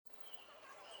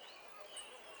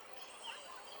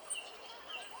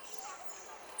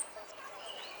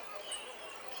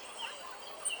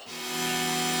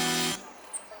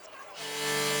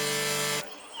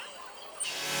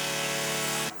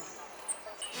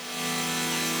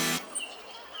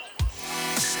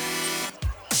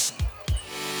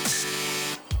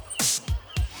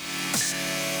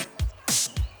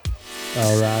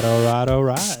All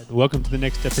right. Welcome to the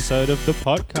next episode of the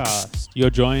podcast. You're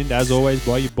joined, as always,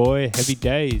 by your boy, Heavy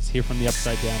Days, here from the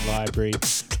Upside Down Library,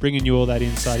 bringing you all that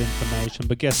inside information.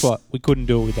 But guess what? We couldn't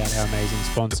do it without our amazing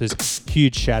sponsors.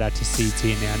 Huge shout out to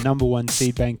CT now, number one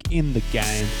seed bank in the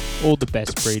game. All the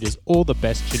best breeders, all the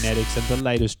best genetics, and the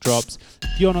latest drops.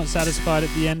 If you're not satisfied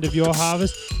at the end of your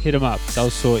harvest, hit them up. They'll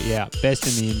sort you out. Best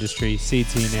in the industry.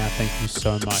 CT now, thank you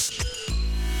so much.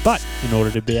 But in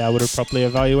order to be able to properly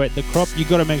evaluate the crop, you've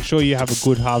got to make sure you have a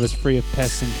good harvest free of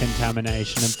pests and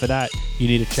contamination. And for that, you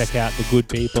need to check out the good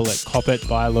people at Coppet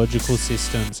Biological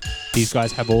Systems. These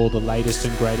guys have all the latest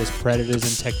and greatest predators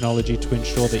and technology to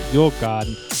ensure that your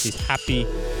garden is happy,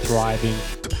 thriving,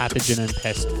 pathogen and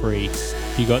pest free.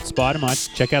 If you got spider mites,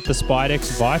 check out the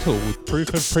Spidex Vital with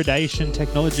proof of predation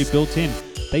technology built in.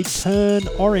 They turn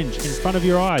orange in front of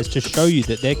your eyes to show you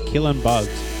that they're killing bugs.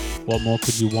 What more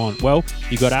could you want? Well,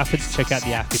 you got aphids, check out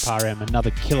the Afipar M,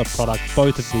 another killer product.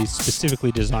 Both of these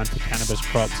specifically designed for cannabis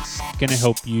crops, going to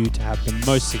help you to have the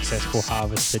most successful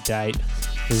harvest to date.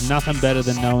 There's nothing better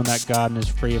than knowing that garden is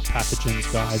free of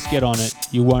pathogens, guys. Get on it.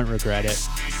 You won't regret it.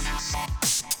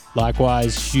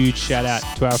 Likewise, huge shout out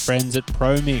to our friends at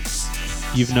ProMix.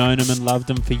 You've known them and loved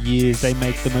them for years. They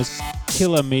make the most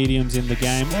killer mediums in the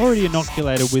game, already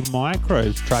inoculated with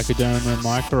microbes, trichoderma and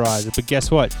mycorrhiza. But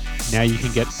guess what? Now you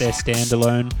can get their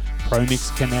standalone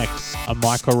ProMix Connect, a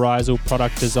mycorrhizal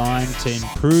product designed to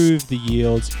improve the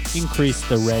yields, increase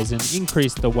the resin,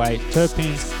 increase the weight,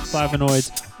 terpenes, flavonoids,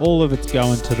 all of it's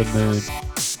going to the moon.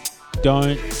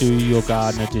 Don't do your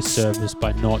garden a disservice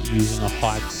by not using a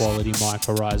high-quality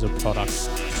mycorrhizal product.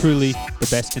 Truly the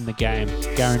best in the game,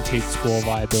 guaranteed spore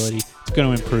viability. It's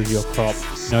going to improve your crop.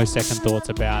 No second thoughts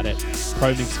about it.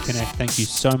 ProMix Connect, thank you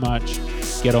so much.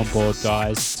 Get on board,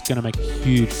 guys. It's going to make a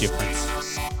huge difference.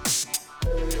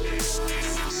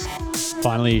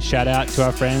 Finally, shout out to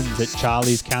our friends at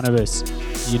Charlie's Cannabis.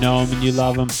 You know them and you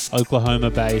love them.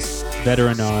 Oklahoma-based,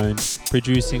 veteran-owned,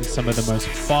 producing some of the most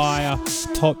fire,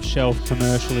 top-shelf,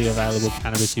 commercially available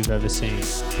cannabis you've ever seen.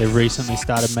 They recently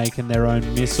started making their own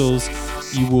missiles.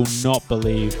 You will not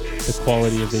believe the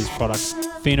quality of these products.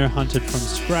 Pheno-hunted from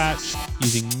scratch,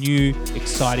 using new,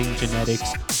 exciting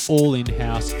genetics, all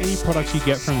in-house. Any products you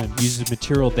get from them uses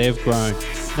material they've grown.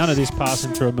 None of this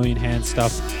passing through a million hand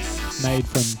stuff. Made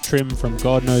from trim from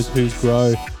God knows whose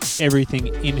grow. Everything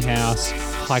in-house,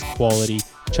 high quality.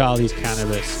 Charlie's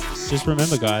Cannabis. Just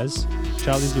remember, guys,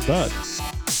 Charlie's your bud.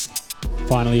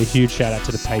 Finally, a huge shout out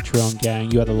to the Patreon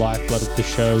gang. You are the lifeblood of the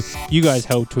show. You guys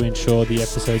help to ensure the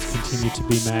episodes continue to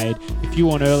be made. If you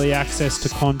want early access to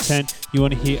content, you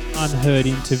want to hear unheard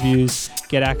interviews,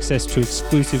 get access to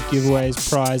exclusive giveaways,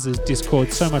 prizes,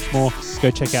 Discord, so much more, go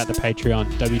check out the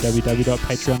Patreon,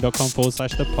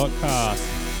 www.patreon.com/the podcast.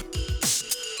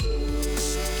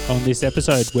 On this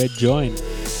episode, we're joined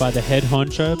by the head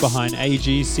honcho behind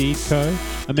AG Seed Co.,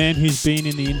 a man who's been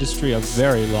in the industry a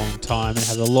very long time and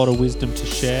has a lot of wisdom to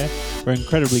share. We're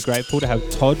incredibly grateful to have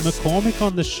Todd McCormick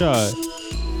on the show.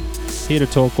 Here to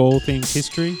talk all things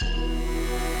history,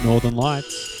 Northern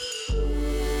Lights,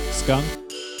 skunk,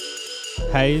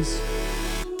 haze,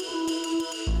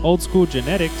 old school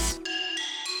genetics,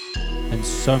 and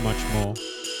so much more.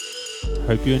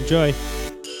 Hope you enjoy.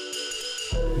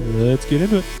 Let's get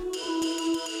into it.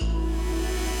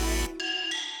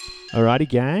 Alrighty,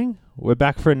 gang, we're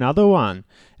back for another one.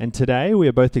 And today we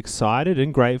are both excited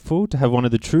and grateful to have one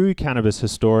of the true cannabis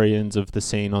historians of the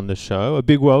scene on the show. A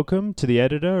big welcome to the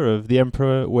editor of The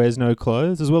Emperor Wears No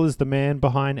Clothes, as well as the man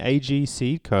behind AG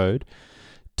Seed Code,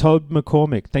 Todd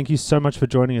McCormick. Thank you so much for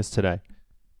joining us today.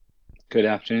 Good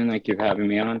afternoon. Thank you for having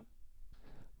me on.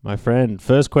 My friend,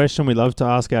 first question we love to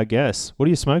ask our guests. What are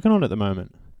you smoking on at the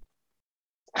moment?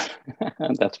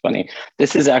 That's funny.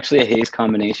 This is actually a haze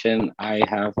combination. I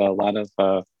have a lot of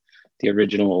the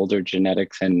original older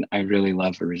genetics, and I really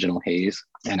love original haze,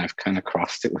 and I've kind of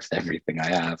crossed it with everything I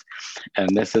have.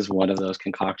 And this is one of those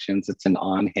concoctions. It's an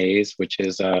on haze, which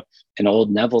is an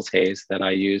old Neville's haze that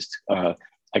I used. I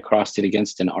crossed it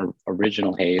against an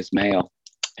original haze male,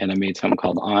 and I made something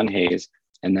called on haze.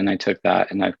 And then I took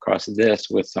that and I've crossed this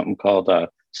with something called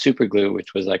super glue,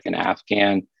 which was like an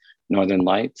Afghan Northern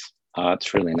Lights.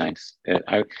 It's really nice. In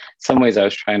some ways, I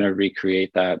was trying to recreate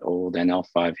that old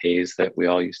NL5 haze that we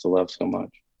all used to love so much.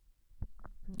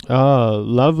 Oh,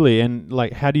 lovely. And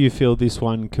like, how do you feel this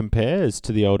one compares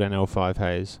to the old NL5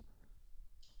 haze?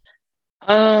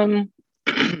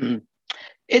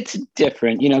 It's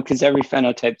different, because every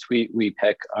phenotypes we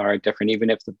pick are different. Even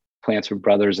if the plants are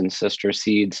brothers and sister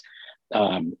seeds,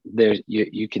 there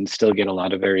you can still get a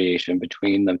lot of variation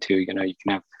between them too. You can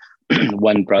have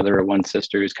one brother or one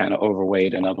sister who's kind of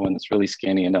overweight, another one that's really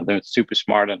skinny, another that's super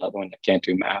smart, another one that can't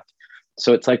do math.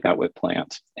 So it's like that with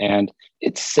plants. And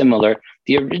it's similar.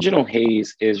 The original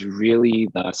haze is really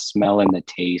the smell and the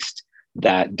taste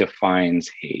that defines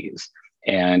haze.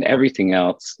 And everything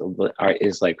else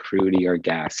is like fruity or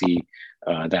gassy,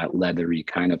 that leathery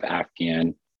kind of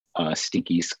Afghan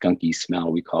sticky, skunky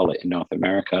smell, we call it in North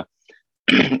America,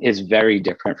 is very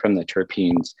different from the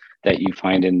terpenes that you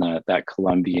find in that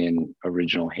Colombian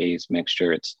original haze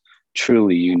mixture. It's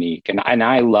truly unique. And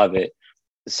I love it.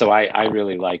 So I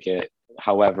really like it,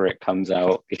 however it comes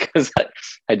out, because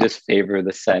I just favor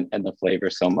the scent and the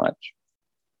flavor so much.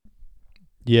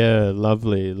 Yeah,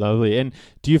 lovely, lovely. And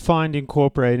do you find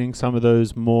incorporating some of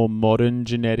those more modern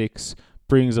genetics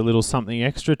brings a little something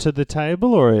extra to the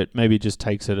table, or it maybe just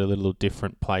takes it a little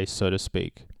different place, so to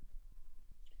speak?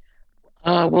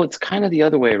 Well, it's kind of the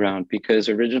other way around, because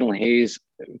original haze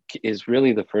is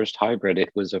really the first hybrid.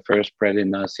 It was the first bred in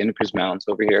the Santa Cruz Mountains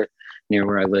over here near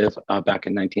where I live, back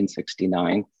in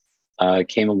 1969. It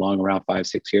came along around 5,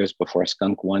 6 years before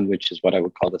Skunk One, which is what I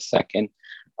would call the second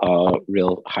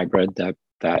real hybrid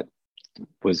that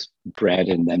was bred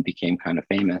and then became kind of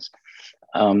famous.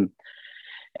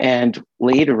 And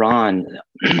later on,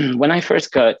 when I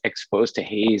first got exposed to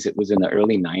haze, it was in the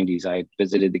early 90s. I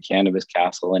visited the Cannabis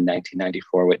Castle in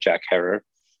 1994 with Jack Herer.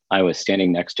 I was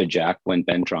standing next to Jack when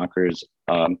Ben Dronkers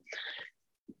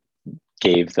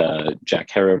gave the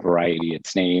Jack Herer variety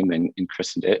its name and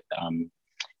christened it.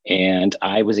 And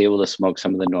I was able to smoke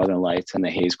some of the Northern Lights and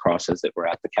the haze crosses that were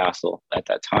at the castle at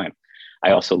that time.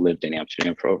 I also lived in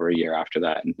Amsterdam for over a year after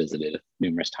that and visited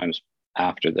numerous times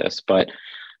after this. But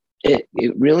it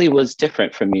really was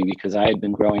different for me because I had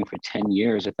been growing for 10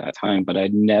 years at that time, but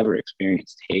I'd never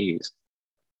experienced haze.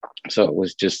 So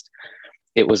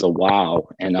it was a wow.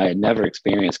 And I had never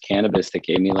experienced cannabis that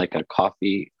gave me like a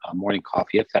morning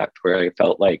coffee effect where I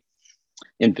felt like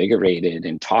invigorated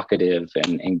and talkative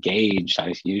and engaged.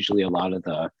 Usually a lot of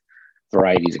the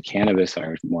varieties of cannabis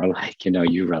are more like,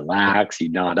 you relax, you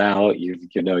nod out,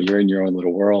 you're in your own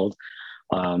little world.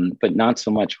 But not so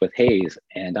much with haze.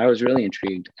 And I was really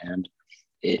intrigued. And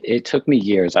it took me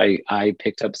years. I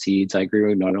picked up seeds. I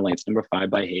grew Northern Lights number 5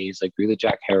 by haze. I grew the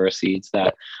Jack Herer seeds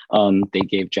that they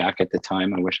gave Jack at the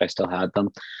time. I wish I still had them.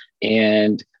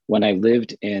 And when I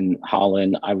lived in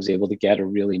Holland, I was able to get a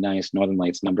really nice Northern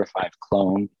Lights number 5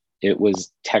 clone. It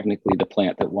was technically the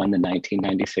plant that won the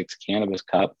 1996 Cannabis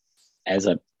Cup as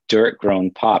a dirt grown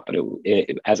pot, but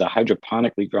it as a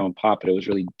hydroponically grown pot, but it was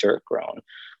really dirt grown.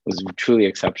 Was truly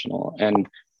exceptional. And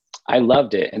I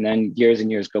loved it. And then years and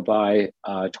years go by.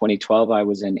 2012, I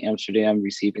was in Amsterdam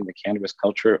receiving the Cannabis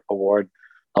Culture Award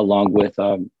along with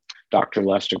Dr.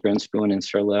 Lester Grinspoon and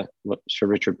Sir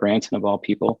Richard Branson, of all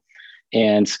people.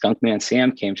 And Skunkman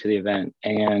Sam came to the event.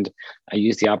 And I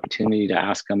used the opportunity to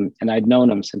ask him, and I'd known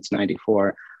him since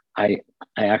 94. I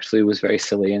actually was very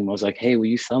silly and was like, hey, will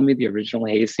you sell me the original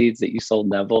haze seeds that you sold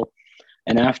Neville?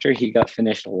 And after he got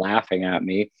finished laughing at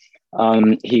me,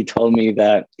 he told me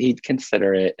that he'd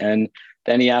consider it. And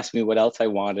then he asked me what else I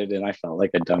wanted. And I felt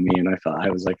like a dummy. And I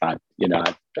was like, I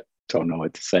don't know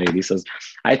what to say. And he says,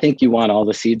 I think you want all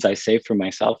the seeds I save for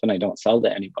myself and I don't sell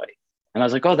to anybody. And I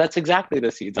was like, oh, that's exactly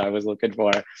the seeds I was looking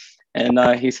for. And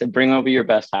he said, bring over your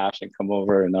best hash and come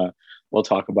over and we'll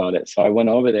talk about it. So I went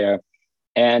over there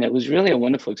and it was really a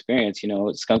wonderful experience.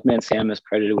 Skunkman Sam is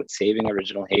credited with saving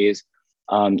original haze.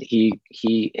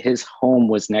 His home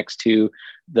was next to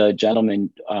the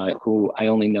gentleman who I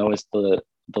only know as the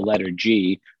letter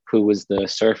G, who was the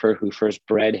surfer who first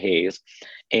bred haze,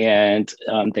 and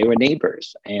they were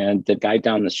neighbors. And the guy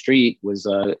down the street was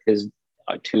his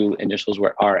 2 initials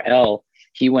were RL.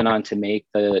 He went on to make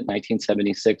the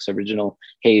 1976 original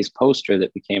haze poster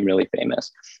that became really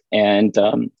famous.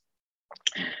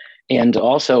 And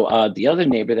also, the other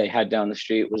neighbor they had down the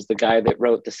street was the guy that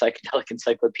wrote the Psychedelic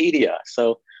Encyclopedia.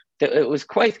 So it was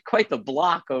quite the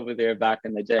block over there back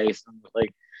in the day.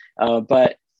 So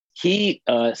but he,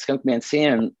 Skunkman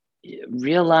Sam,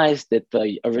 realized that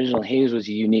the original haze was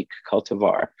a unique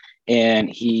cultivar, and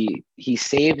he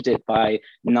saved it by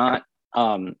not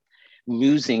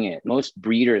losing it. Most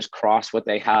breeders cross what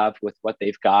they have with what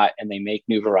they've got, and they make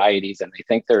new varieties, and they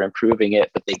think they're improving it,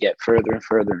 but they get further and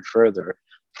further and further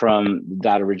from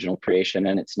that original creation,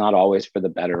 and it's not always for the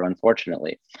better,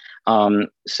 unfortunately.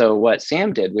 So what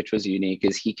Sam did, which was unique,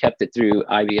 is he kept it through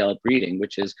IVL breeding,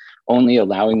 which is only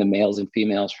allowing the males and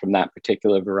females from that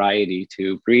particular variety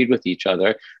to breed with each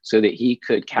other so that he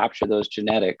could capture those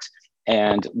genetics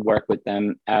and work with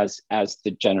them as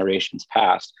the generations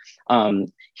passed.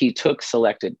 He took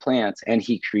selected plants and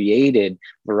he created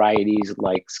varieties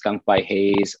like Skunk by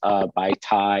Haze, by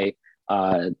Thai,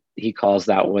 He calls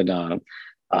that one.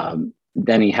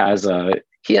 Then he has a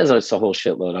whole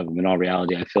shitload of them. In all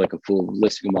reality, I feel like a fool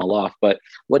listing them all off. But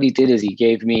what he did is he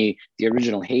gave me the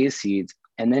original haze seeds,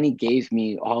 and then he gave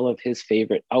me all of his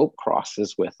favorite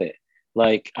outcrosses with it,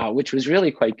 which was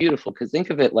really quite beautiful. Because think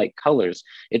of it like colors.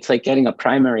 It's like getting a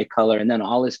primary color and then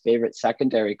all his favorite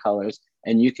secondary colors,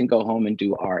 and you can go home and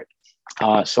do art.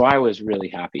 So I was really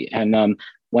happy. And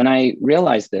when I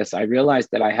realized this, I realized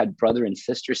that I had brother and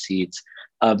sister seeds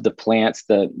of the plants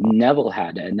that Neville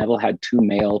had. And Neville had two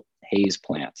male haze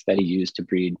plants that he used to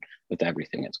breed with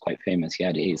everything. It's quite famous. He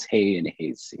had haze hay and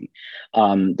haze C.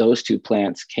 Those two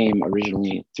plants came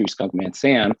originally through Skunkman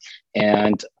Sam,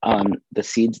 and the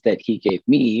seeds that he gave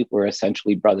me were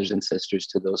essentially brothers and sisters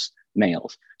to those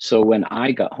males. So when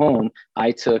I got home,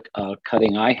 I took a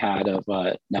cutting I had of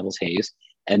Neville's haze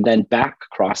and then back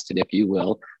crossed it, if you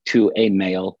will, to a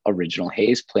male original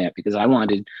haze plant because I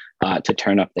wanted to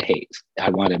turn up the haze. I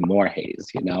wanted more haze,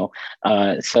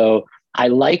 so I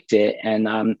liked it.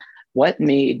 And what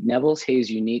made Neville's haze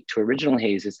unique to original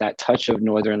haze is that touch of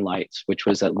Northern Lights, which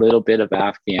was a little bit of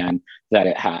Afghan that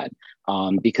it had.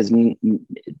 Because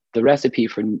the recipe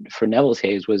for Neville's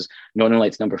haze was Northern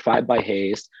Lights number 5 by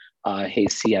haze,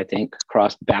 haze C, I think,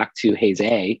 crossed back to haze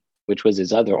A, which was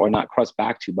his other, or not crossed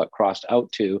back to, but crossed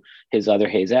out to his other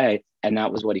haze A. And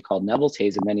that was what he called Neville's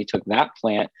haze. And then he took that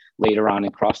plant later on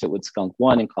and crossed it with Skunk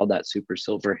One and called that Super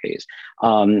Silver haze.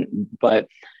 But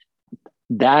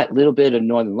that little bit of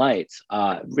Northern Lights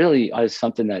really is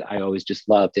something that I always just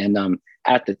loved. And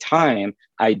at the time,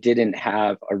 I didn't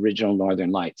have original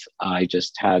Northern Lights. I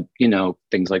just had,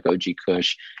 things like OG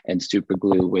Kush and Super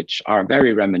Glue, which are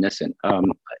very reminiscent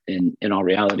in all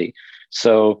reality.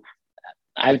 So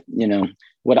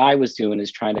what I was doing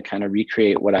is trying to kind of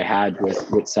recreate what I had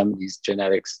with some of these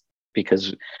genetics,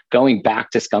 because going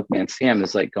back to Skunkman Sam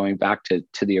is like going back to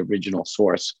the original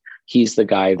source. He's the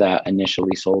guy that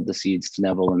initially sold the seeds to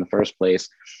Neville in the first place.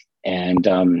 And,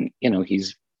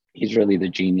 he's really the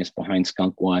genius behind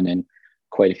Skunk One and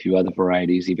quite a few other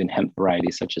varieties, even hemp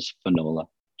varieties such as Fanola.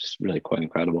 Just really quite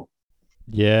incredible.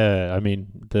 Yeah, I mean,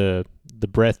 the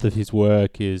breadth of his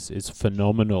work is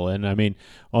phenomenal. And I mean,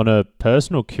 on a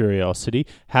personal curiosity,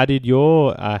 how did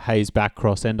your haze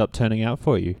backcross end up turning out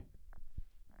for you?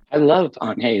 I love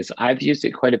Aunt Haze. I've used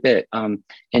it quite a bit.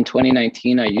 In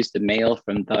 2019, I used the male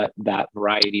from that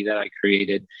variety that I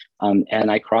created,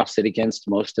 and I crossed it against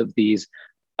most of these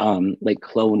like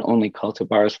clone-only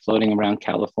cultivars floating around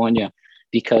California,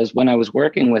 because when I was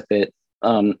working with it,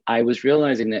 I was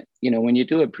realizing that, when you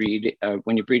do a breed,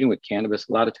 when you're breeding with cannabis,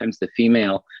 a lot of times the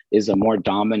female is a more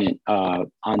dominant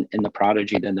in the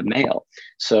prodigy than the male.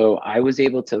 So I was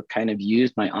able to kind of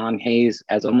use my on haze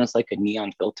as almost like a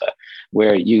neon filter,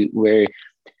 where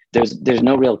there's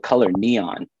no real color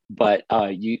neon, but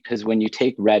because when you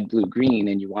take red, blue, green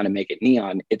and you want to make it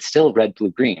neon, it's still red, blue,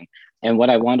 green. And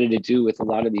what I wanted to do with a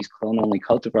lot of these clone-only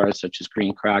cultivars, such as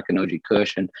Green Crack and OG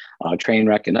Kush and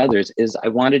Trainwreck and others, is I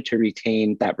wanted to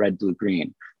retain that red, blue,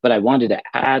 green, but I wanted to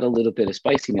add a little bit of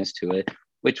spiciness to it,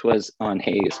 which was on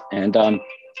haze. And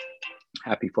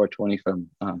happy 420 from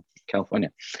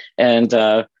California. And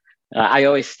I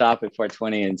always stop at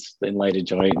 420 and light a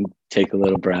joint and take a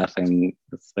little breath, and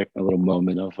it's like a little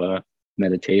moment of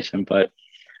meditation. But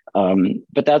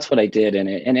that's what I did, and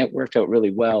it worked out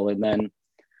really well. And then,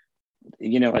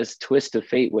 as twist of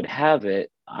fate would have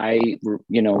it,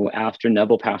 after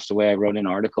Neville passed away, I wrote an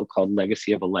article called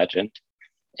Legacy of a Legend.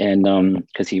 And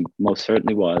because he most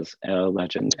certainly was a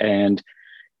legend. And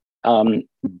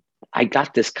I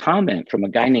got this comment from a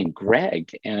guy named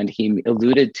Greg, and he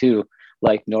alluded to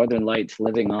like Northern Lights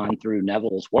living on through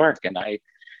Neville's work. And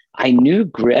I knew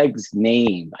Greg's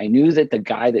name. I knew that the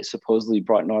guy that supposedly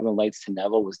brought Northern Lights to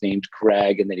Neville was named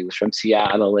Greg, and that he was from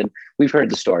Seattle. And we've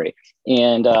heard the story.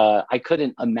 And I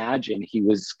couldn't imagine he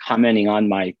was commenting on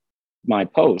my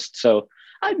post. So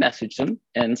I messaged him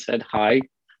and said hi,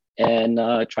 and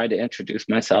tried to introduce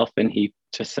myself. And he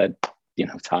just said,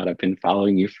 Todd, I've been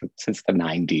following you since the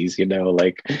 90s,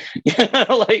 like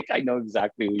I know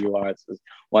exactly who you are. This is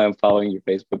why I'm following your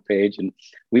Facebook page. And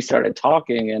we started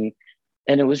talking, and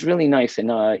it was really nice.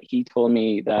 And he told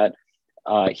me that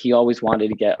he always wanted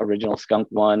to get original Skunk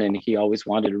One, and he always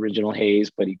wanted original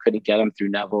haze, but he couldn't get them through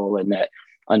Neville. And that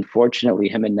unfortunately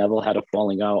him and Neville had a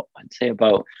falling out, I'd say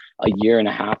about a year and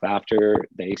a half after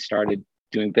they started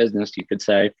doing business, you could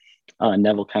say.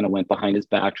 Neville kind of went behind his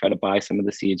back, tried to buy some of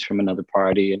the seeds from another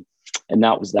party. And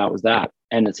that was that.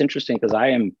 And it's interesting because I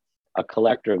am a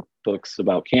collector of books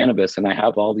about cannabis, and I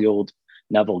have all the old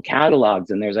Neville catalogs.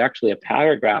 And there's actually a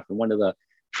paragraph in one of the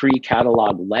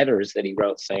pre-catalog letters that he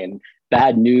wrote saying,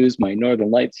 bad news, my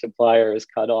Northern Lights supplier is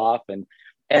cut off.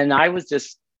 And I was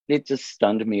just, it just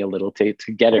stunned me a little to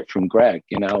get it from Greg,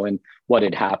 you know, and what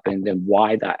had happened and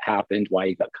why that happened, why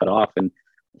he got cut off. And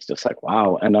it's just like,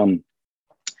 wow. And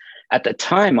at the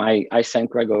time, I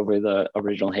sent Greg over the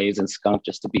original Haze and Skunk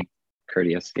just to be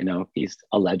courteous. You know, he's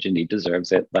a legend. He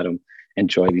deserves it. Let him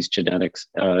enjoy these genetics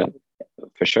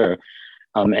for sure.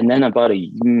 And then about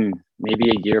maybe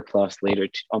a year plus later,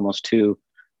 almost two,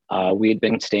 we had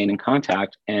been staying in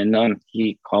contact. And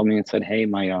he called me and said, hey,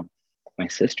 my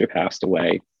sister passed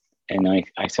away. And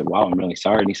I said, wow, I'm really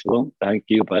sorry. And he said, well, thank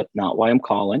you, but not why I'm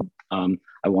calling.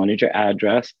 I wanted your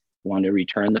address, wanted to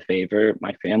return the favor.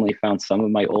 My family found some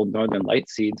of my old Northern Light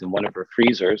seeds in one of her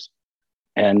freezers.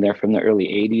 And they're from the early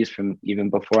 80s, from even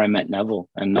before I met Neville.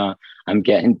 And I'm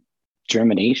getting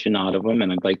germination out of them,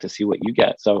 and I'd like to see what you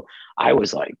get. So I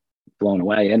was like blown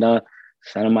away, and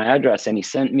sent him my address. And he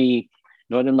sent me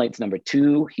Northern Lights number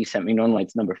 2. He sent me Northern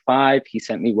Lights number 5. He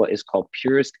sent me what is called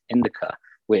Purest Indica,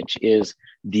 which is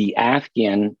the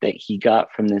Afghan that he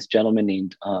got from this gentleman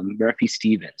named Murphy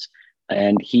Stevens.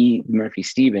 And Murphy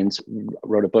Stevens,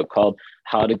 wrote a book called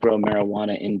How to Grow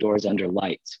Marijuana Indoors Under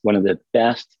Lights, one of the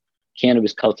best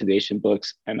cannabis cultivation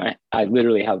books. And I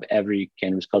literally have every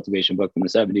cannabis cultivation book from the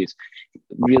 70s.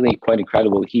 Really quite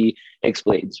incredible. He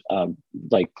explains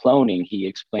like cloning, he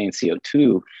explains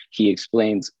CO2, he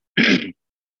explains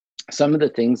some of the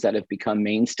things that have become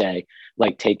mainstay,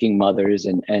 like taking mothers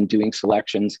and doing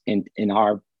selections in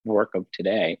our work of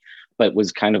today, but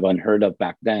was kind of unheard of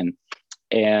back then.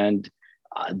 And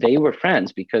they were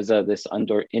friends because of this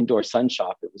indoor sun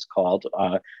shop, it was called.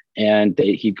 And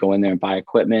he'd go in there and buy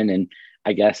equipment. And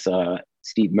I guess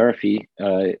Steve Murphy,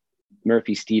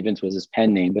 Murphy Stevens was his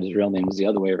pen name, but his real name was the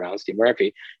other way around. Steve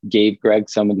Murphy gave Greg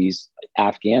some of these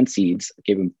Afghan seeds,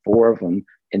 gave him 4 of them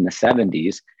in the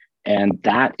 70s. And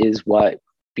that is what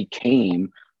became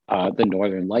the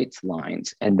Northern Lights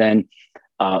lines. And then,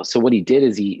 so what he did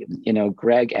is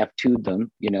Greg F2'd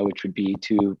them, which would be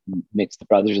to mix the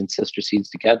brothers and sister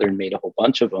seeds together, and made a whole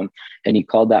bunch of them. And he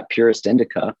called that Purest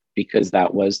Indica because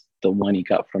that was the one he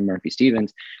got from Murphy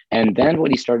Stevens. And then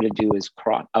what he started to do is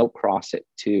outcross it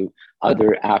to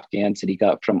other Afghans that he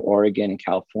got from Oregon and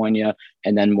California,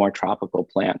 and then more tropical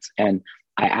plants. And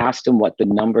I asked him what the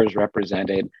numbers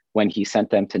represented when he sent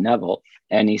them to Neville.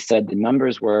 And he said the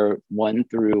numbers were 1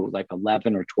 through like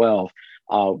 11 or 12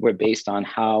 were based on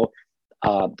how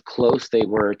close they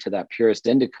were to that Purest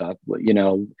Indica.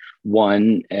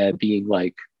 1 being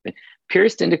like,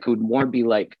 Purest Indica would more be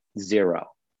like 0.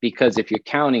 Because if you're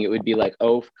counting, it would be like,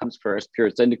 O comes first,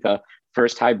 Purest Indica,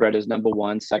 first hybrid is number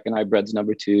 1, second hybrid is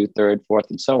number 2, third, fourth,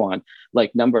 and so on.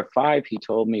 Like number 5, he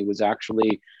told me, was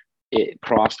actually, it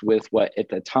crossed with what at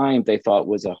the time they thought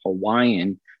was a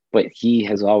Hawaiian, but he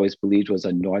has always believed was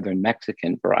a Northern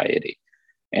Mexican variety.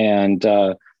 And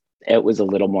it was a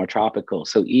little more tropical.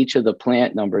 So each of the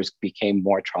plant numbers became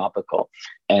more tropical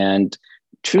and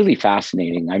truly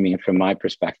fascinating. I mean, from my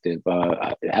perspective,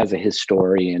 as a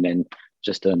historian and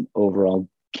just an overall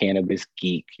cannabis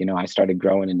geek, I started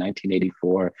growing in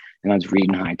 1984, and I was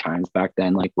reading High Times back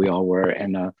then, like we all were.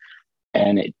 And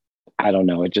it, I don't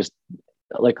know, it just,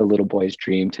 like a little boy's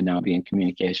dream to now be in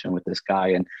communication with this guy.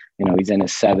 And, he's in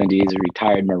his 70s, a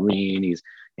retired Marine. He's,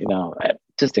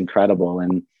 just incredible.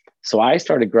 And so I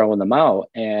started growing them out,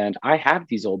 and I have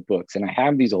these old books and I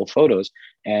have these old photos.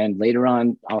 And later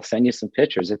on, I'll send you some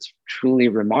pictures. It's truly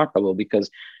remarkable because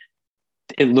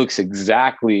it looks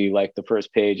exactly like the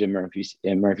first page in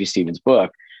Murphy Stevens'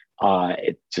 book.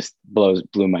 It just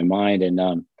blew my mind.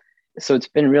 And so it's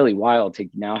been really wild to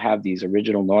now have these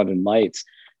original Northern Lights.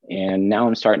 And now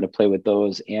I'm starting to play with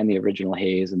those and the original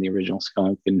Haze and the original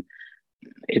Skunk. And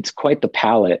it's quite the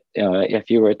palette.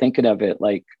 If you were thinking of it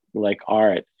like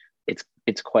art,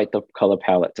 it's quite the color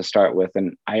palette to start with.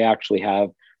 And I actually have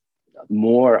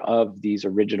more of these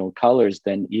original colors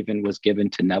than even was given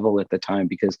to Neville at the time,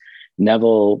 because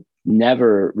Neville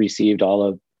never received all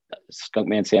of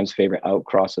Skunkman Sam's favorite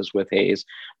outcrosses with Haze.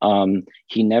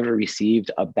 He never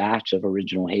received a batch of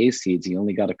original Haze seeds. He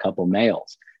only got a couple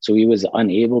males. So he was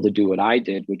unable to do what I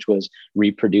did, which was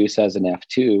reproduce as an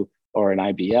F2 or an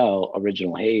IBL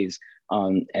original Haze,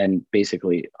 and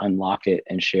basically unlock it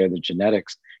and share the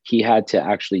genetics. He had to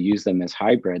actually use them as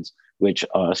hybrids, which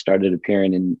started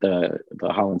appearing in the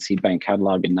Holland Seed Bank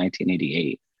catalog in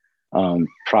 1988.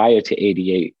 Prior to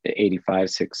 88, 85,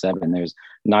 6, 7, there's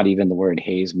not even the word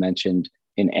Haze mentioned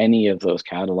in any of those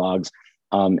catalogs.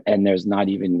 And there's not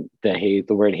even the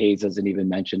word Haze isn't even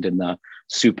mentioned in the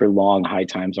super long High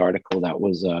Times article that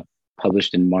was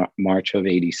published in March of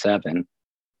 87.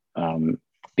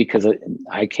 because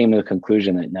I came to the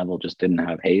conclusion that Neville just didn't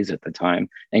have haze at the time.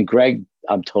 And Greg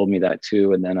told me that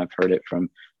too. And then I've heard it from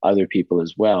other people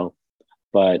as well.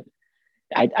 But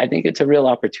I think it's a real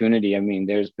opportunity. I mean,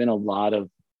 there's been a lot of,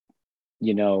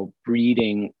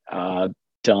 breeding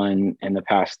done in the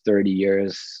past 30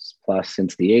 years plus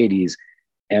since the 80s.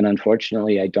 And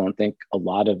unfortunately, I don't think a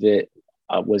lot of it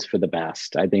was for the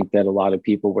best. I think that a lot of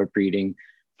people were breeding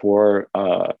for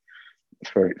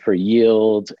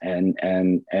yield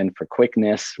and for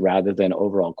quickness rather than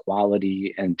overall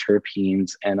quality and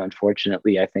terpenes. And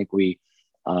unfortunately, I think we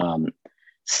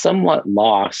somewhat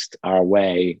lost our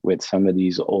way with some of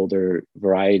these older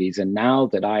varieties. And now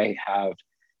that I have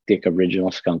the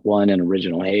original Skunk One and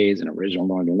original Haze and original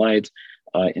Northern Lights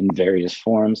in various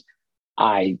forms,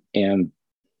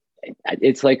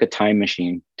 it's like a time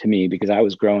machine to me, because I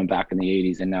was growing back in the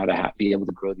 80s, and now to be able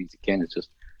to grow these again is just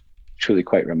truly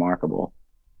quite remarkable.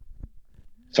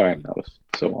 Sorry, that was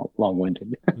so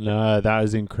long-winded. No, that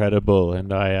was incredible.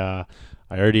 And I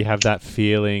already have that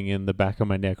feeling in the back of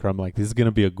my neck where I'm like, this is going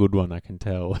to be a good one, I can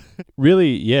tell.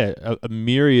 Really, yeah, a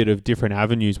myriad of different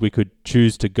avenues we could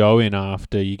choose to go in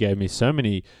after you gave me so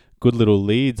many good little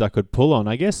leads I could pull on.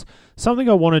 I guess something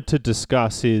I wanted to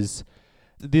discuss is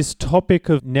this topic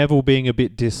of Neville being a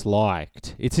bit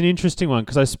disliked. It's an interesting one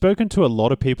because I've spoken to a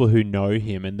lot of people who know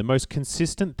him, and the most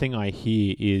consistent thing I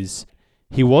hear is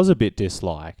he was a bit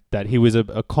disliked, that he was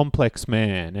a complex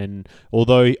man, and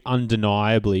although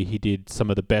undeniably he did some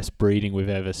of the best breeding we've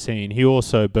ever seen, he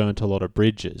also burnt a lot of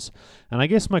bridges. And I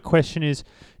guess my question is,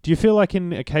 do you feel like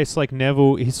in a case like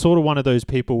Neville, he's sort of one of those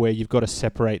people where you've got to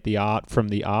separate the art from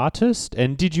the artist?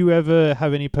 And did you ever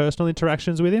have any personal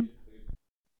interactions with him?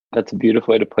 That's a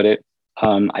beautiful way to put it.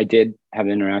 I did have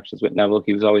interactions with Neville.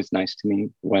 He was always nice to me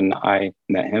when I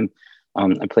met him.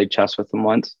 I played chess with him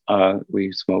once.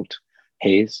 We smoked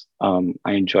haze. I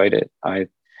enjoyed it.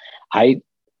 I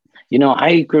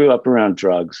grew up around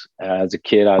drugs as a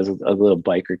kid. I was a little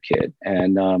biker kid,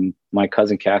 and my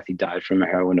cousin Kathy died from a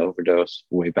heroin overdose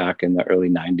way back in the early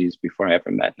 90s before I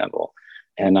ever met Neville.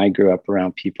 And I grew up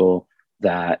around people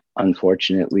that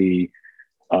unfortunately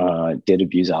did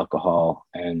abuse alcohol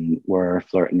and were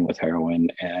flirting with heroin.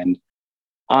 And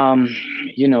when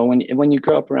you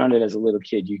grow up around it as a little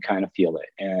kid, you kind of feel it.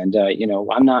 And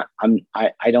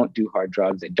I don't do hard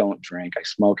drugs. I don't drink. I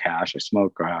smoke hash. I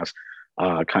smoke grass.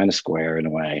 Kind of square in a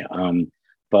way.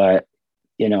 But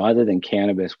other than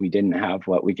cannabis, we didn't have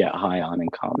what we get high on in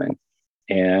common.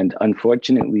 And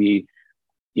unfortunately,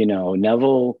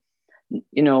 Neville,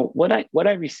 what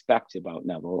I respect about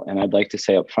Neville, and I'd like to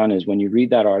say up front, is when you read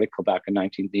that article back in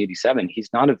 1987, he's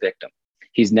not a victim.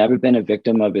 He's never been a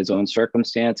victim of his own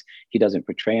circumstance. He doesn't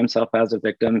portray himself as a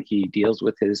victim. He deals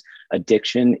with his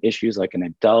addiction issues like an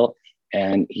adult.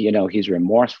 And, he's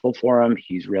remorseful for him.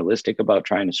 He's realistic about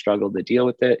trying to struggle to deal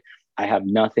with it. I have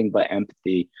nothing but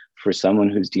empathy for someone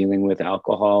who's dealing with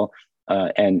alcohol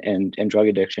and drug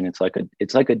addiction. It's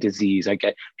like a disease. I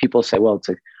get people say, well,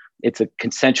 it's a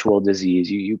consensual disease.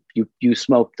 You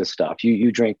smoke the stuff, you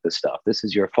drink the stuff. This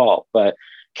is your fault. But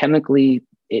chemically,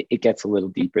 it gets a little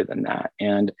deeper than that.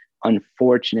 And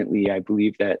unfortunately, I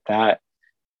believe that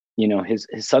his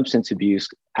substance abuse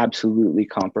absolutely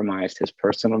compromised his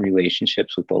personal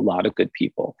relationships with a lot of good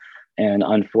people. And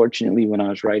unfortunately, when I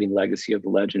was writing Legacy of the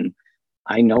Legend,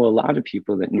 I know a lot of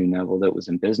people that knew Neville, that was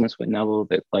in business with Neville,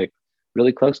 that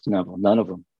really close to Neville. None of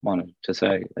them wanted to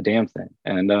say a damn thing.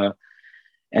 And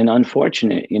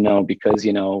unfortunate, because,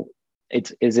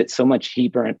 is it so much he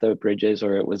burnt the bridges,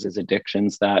 or it was his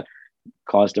addictions that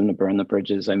caused him to burn the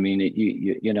bridges? I mean,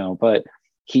 but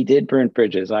he did burn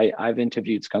bridges. I've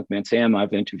interviewed Skunkman Sam.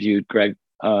 I've interviewed Greg,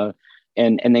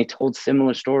 and they told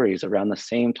similar stories around the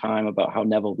same time about how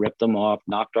Neville ripped them off,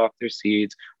 knocked off their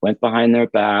seeds, went behind their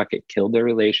back. It killed their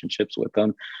relationships with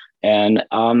them. And,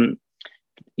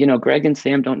 Greg and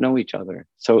Sam don't know each other.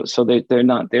 So they're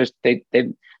not,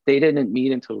 they didn't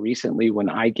meet until recently, when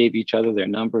I gave each other their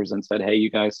numbers and said, hey, you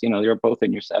guys, you're both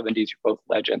in your 70s, you're both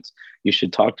legends, you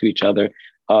should talk to each other.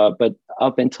 But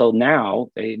up until now,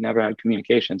 they never had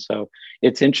communication. So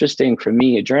it's interesting for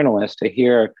me, a journalist, to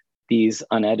hear these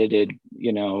unedited,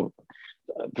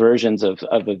 versions of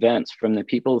events from the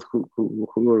people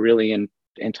who are really in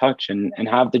touch and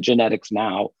have the genetics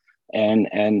now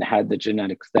and had the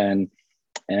genetics then.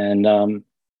 And, and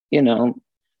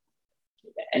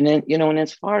then, and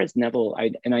as far as Neville,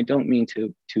 I don't mean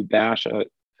to bash,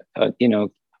 as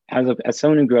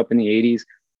someone who grew up in the 80s,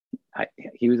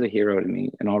 he was a hero to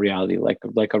me in all reality,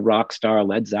 like a rock star.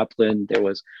 Led Zeppelin, there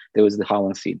was the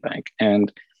Holland Seed Bank.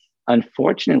 And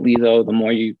unfortunately, though, the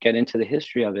more you get into the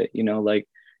history of it,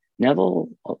 Neville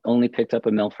only picked up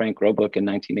a Mel Frank grow book in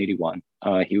 1981.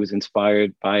 He was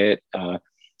inspired by it,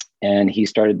 and he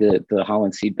started the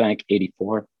Holland Seed Bank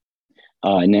 84.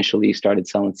 Initially, he started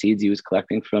selling seeds he was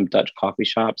collecting from Dutch coffee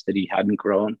shops that he hadn't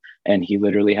grown. And he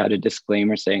literally had a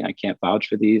disclaimer saying, I can't vouch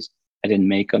for these. I didn't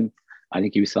make them. I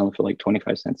think he was selling for like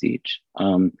 25 cents each.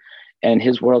 And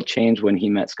his world changed when he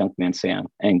met Skunkman Sam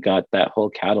and got that whole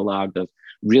catalog of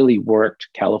really worked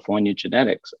California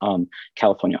genetics.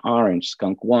 California Orange,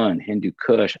 Skunk One, Hindu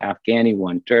Kush, Afghani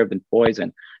One, Durban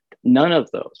Poison. None of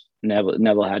those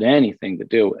Neville had anything to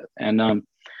do with.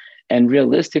 And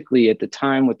realistically, at the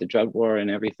time with the drug war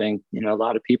and everything, you know, a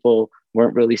lot of people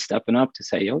weren't really stepping up to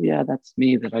say, oh, yeah, that's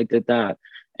me, that I did that.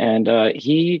 And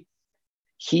he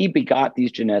begot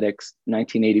these genetics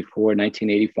 1984,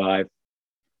 1985,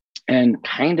 and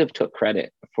kind of took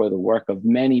credit for the work of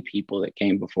many people that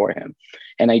came before him.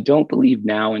 And I don't believe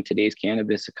now in today's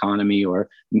cannabis economy or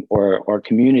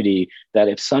community that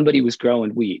if somebody was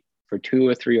growing wheat for 2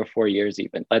 or 3 or 4 years,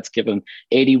 even, let's give him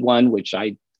 81, which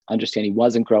I understand he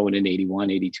wasn't growing in 81,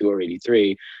 82, or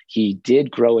 83. He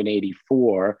did grow in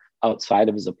 84 outside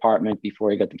of his apartment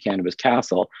before he got the Cannabis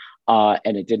Castle.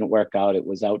 And it didn't work out. It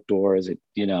was outdoors.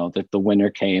 The winter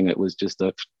came. It was just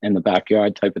in the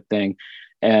backyard type of thing.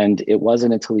 And it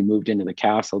wasn't until he moved into the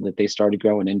castle that they started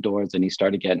growing indoors and he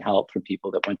started getting help from people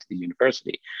that went to the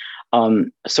university.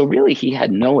 So really, he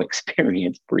had no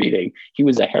experience breeding. He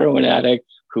was a heroin addict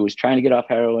who was trying to get off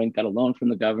heroin, got a loan from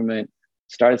the government,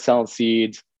 started selling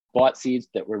seeds, bought seeds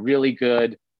that were really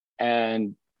good,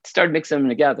 and started mixing them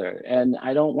together. And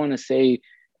I don't want to say,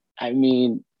 I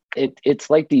mean, it's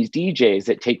like these DJs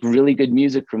that take really good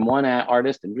music from one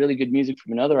artist and really good music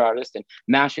from another artist and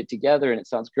mash it together, and it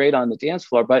sounds great on the dance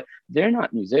floor, but they're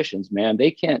not musicians, man.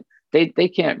 They can't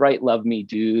write Love Me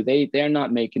Do. They're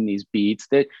not making these beats.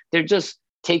 They're just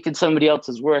taking somebody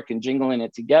else's work and jingling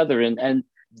it together, and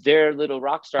they're little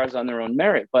rock stars on their own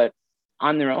merit, but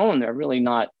on their own, they're really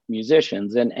not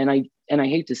musicians. And I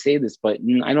hate to say this, but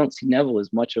I don't see Neville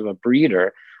as much of a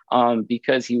breeder,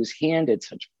 because he was handed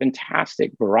such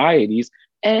fantastic varieties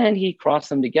and he crossed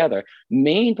them together,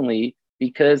 mainly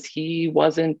because he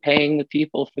wasn't paying the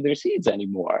people for their seeds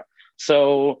anymore.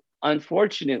 So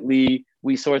unfortunately,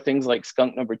 we saw things like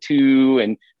Skunk Number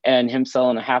 2 and him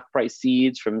selling a half price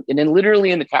seeds and then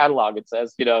literally in the catalog, it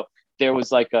says, there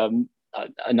was like an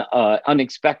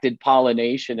unexpected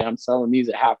pollination and I'm selling these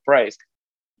at half price.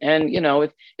 And,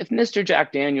 if Mr.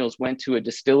 Jack Daniels went to a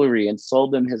distillery and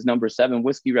sold them his number 7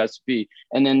 whiskey recipe,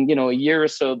 and then, a year or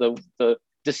so, the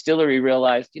distillery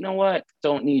realized, you know what,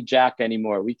 don't need Jack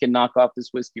anymore. We can knock off this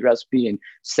whiskey recipe and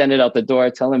send it out the door,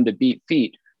 tell him to beat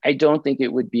feet. I don't think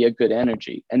it would be a good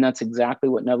energy. And that's exactly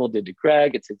what Neville did to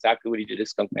Greg. It's exactly what he did to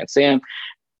Skunkman Sam.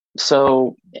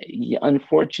 So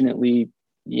unfortunately,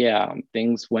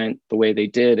 things went the way they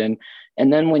did.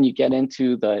 And then when you get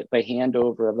into the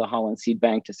handover of the Holland Seed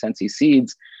Bank to Sensi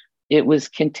Seeds, it was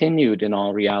continued in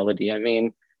all reality. I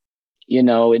mean,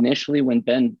 initially when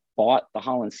Ben bought the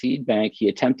Holland Seed Bank, he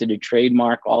attempted to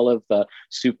trademark all of the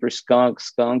Super Skunk,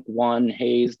 Skunk One,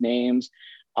 Haze names,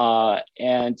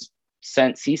 and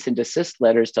sent cease and desist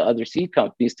letters to other seed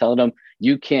companies telling them,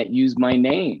 you can't use my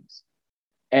names.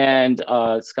 And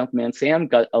Skunkman Sam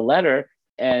got a letter,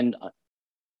 and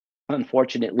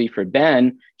unfortunately for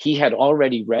Ben, he had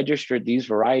already registered these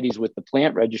varieties with the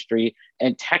plant registry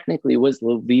and technically was the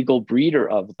legal breeder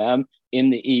of them in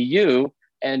the EU,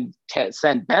 and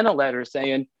sent Ben a letter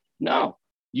saying, no,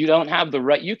 you don't have the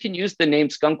right. You can use the name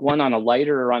Skunk One on a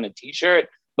lighter or on a t-shirt,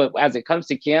 but as it comes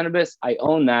to cannabis, I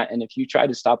own that. And if you try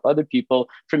to stop other people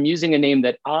from using a name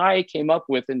that I came up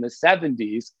with in the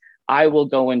 70s, I will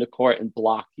go into court and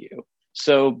block you.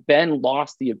 So Ben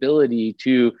lost the ability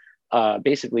to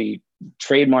basically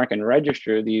trademark and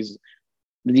register these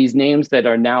names that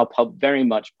are now very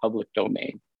much public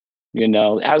domain,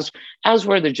 as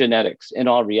were the genetics in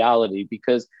all reality,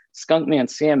 because Skunkman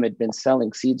Sam had been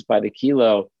selling seeds by the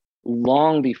kilo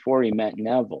long before he met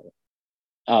Neville.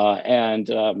 And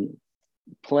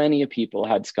plenty of people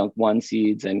had Skunk One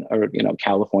seeds or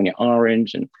California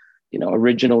Orange. And,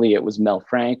 originally it was Mel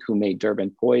Frank who made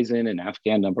Durban Poison and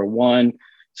Afghan Number 1.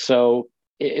 So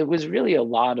it was really a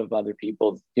lot of other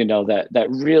people, that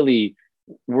really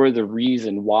were the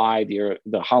reason why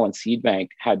the Holland Seed Bank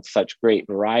had such great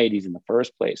varieties in the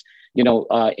first place. In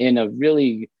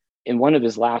one of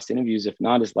his last interviews, if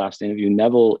not his last interview,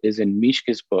 Neville is in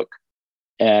Mishka's book,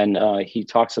 and he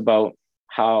talks about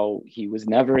how he was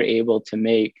never able to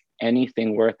make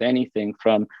anything worth anything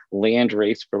from land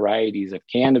race varieties of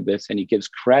cannabis. And he gives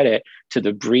credit to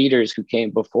the breeders who came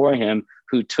before him,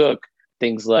 who took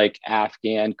things like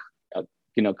Afghan,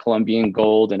 Colombian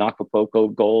Gold and Acapulco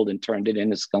Gold and turned it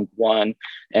into Skunk One,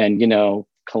 and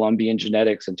Colombian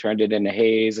genetics and turned it into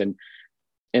Hayes, and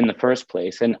in the first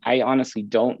place. And I honestly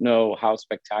don't know how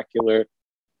spectacular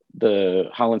the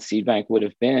Holland Seed Bank would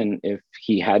have been if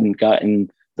he hadn't gotten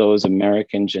those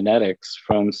American genetics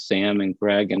from Sam and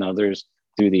Greg and others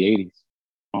through the 80s.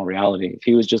 In reality, if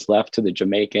he was just left to the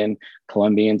Jamaican,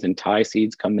 Colombians, and Thai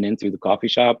seeds coming in through the coffee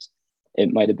shops,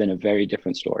 it might have been a very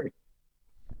different story.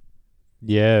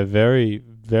 Yeah, very,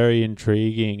 very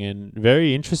intriguing and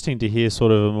very interesting to hear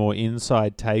sort of a more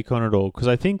inside take on it all. Because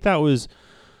I think that was,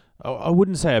 I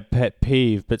wouldn't say a pet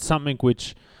peeve, but something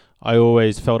which I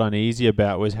always felt uneasy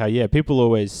about was how, people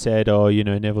always said, oh,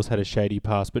 Neville's had a shady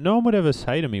past, but no one would ever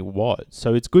say to me what.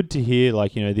 So it's good to hear,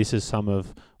 this is some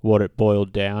of what it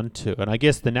boiled down to. And I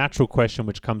guess the natural question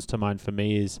which comes to mind for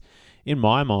me is, in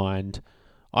my mind,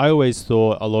 I always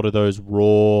thought a lot of those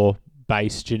raw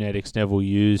base genetics Neville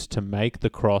used to make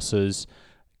the crosses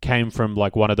came from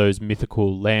one of those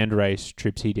mythical land race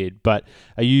trips he did. But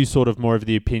are you sort of more of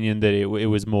the opinion that it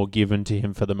was more given to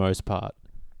him for the most part?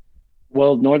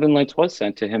 Well, Northern Lights was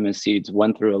sent to him as seeds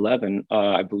 1 through 11,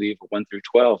 I believe 1 through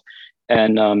 12,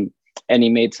 and he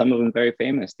made some of them very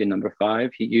famous. The number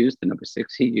 5 he used, the number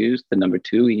 6 he used, the number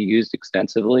 2 he used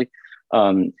extensively.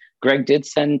 Greg did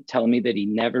tell me that he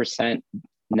never sent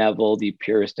Neville the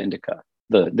purest indica,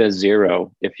 the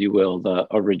 0, if you will, the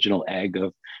original egg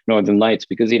of Northern Lights,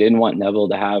 because he didn't want Neville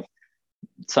to have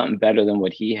something better than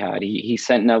what he had. He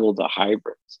sent Neville the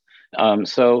hybrids. I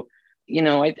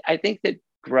think that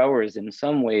growers in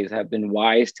some ways have been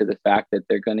wise to the fact that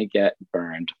they're going to get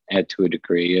burned to a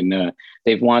degree, and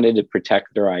they've wanted to protect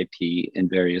their IP in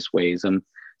various ways.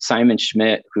 Simon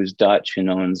Schmidt, who's Dutch and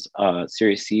owns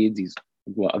Serious Seeds, he's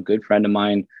a good friend of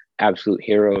mine, absolute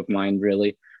hero of mine,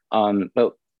 really.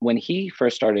 But when he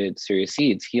first started Serious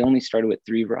Seeds, he only started with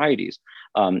 3 varieties,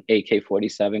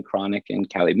 AK-47, Chronic, and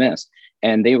Cali Mist.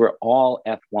 And they were all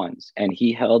F1s. And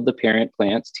he held the parent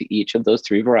plants to each of those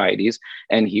 3 varieties,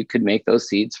 and he could make those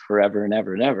seeds forever and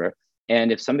ever and ever.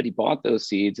 And if somebody bought those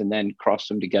seeds and then crossed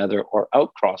them together or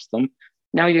outcrossed them,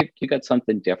 now you got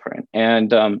something different.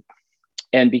 And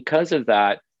because of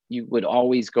that, you would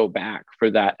always go back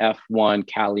for that F1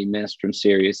 Cali Mist from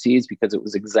Serious Seeds, because it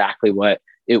was exactly what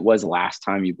it was last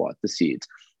time you bought the seeds.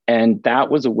 And that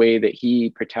was a way that he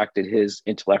protected his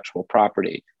intellectual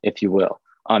property, if you will.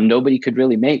 Nobody could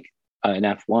really make an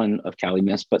F1 of Cali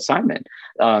Mist but Simon.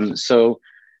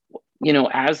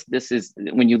 As this is,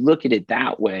 when you look at it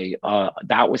that way,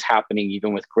 that was happening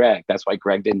even with Greg. That's why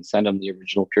Greg didn't send him the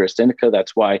original Purist Indica.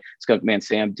 That's why Skunkman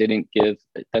Sam didn't give.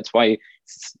 That's why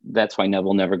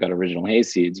Neville never got original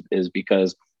Hayes seeds, is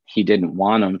because he didn't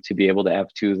want them to be able to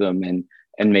F2 them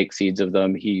and make seeds of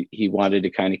them. He wanted to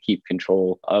kind of keep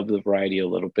control of the variety a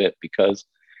little bit, because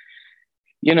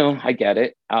I get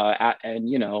it.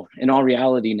 In all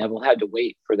reality, Neville had to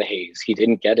wait for the Hayes. He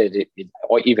didn't get it. It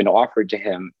even offered to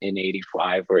him in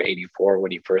 85 or 84 when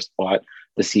he first bought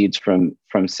the seeds from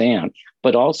Sam.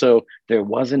 But also, there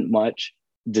wasn't much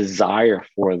desire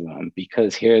for them,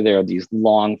 because here there are these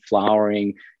long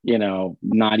flowering,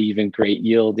 not even great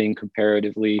yielding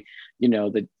comparatively.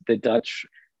 The Dutch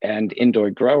and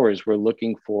indoor growers were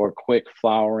looking for quick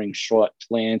flowering short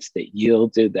plants that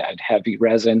yielded, that had heavy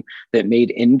resin, that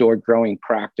made indoor growing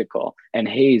practical. And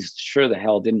Hayes sure the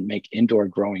hell didn't make indoor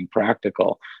growing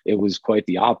practical. It was quite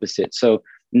the opposite. So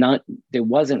there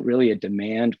wasn't really a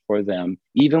demand for them.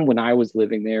 Even when I was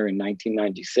living there in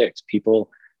 1996,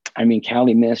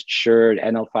 Cali Mist, sure,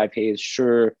 NL5 Hayes,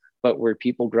 sure, but were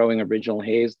people growing original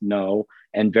Hayes? No.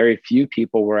 And very few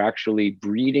people were actually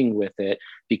breeding with it,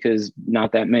 because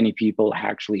not that many people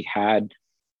actually had,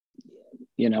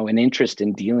 an interest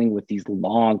in dealing with these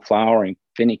long flowering,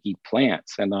 finicky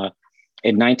plants. And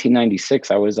in 1996,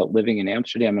 I was living in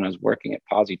Amsterdam, and I was working at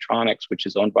Positronics, which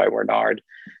is owned by Wernard.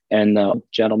 And a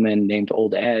gentleman named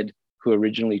Old Ed, who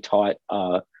originally taught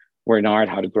Wernard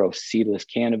how to grow seedless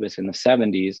cannabis in the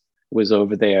 70s, was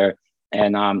over there.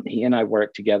 And he and I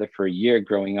worked together for a year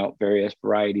growing out various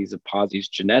varieties of Posi's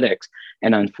genetics.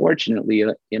 And unfortunately,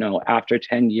 after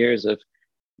 10 years of,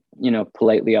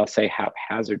 politely, I'll say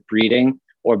haphazard breeding,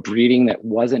 or breeding that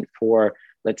wasn't for,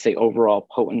 let's say, overall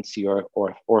potency or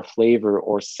flavor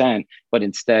or scent, but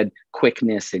instead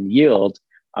quickness and yield,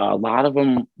 a lot of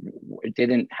them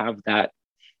didn't have that.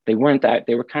 They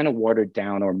were kind of watered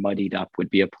down or muddied up, would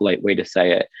be a polite way to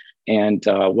say it. And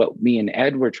what me and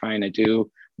Ed were trying to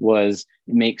do was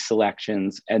make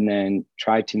selections and then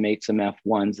try to make some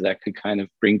F1s that could kind of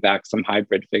bring back some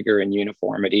hybrid vigor and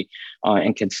uniformity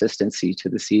and consistency to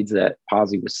the seeds that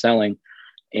Posi was selling.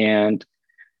 And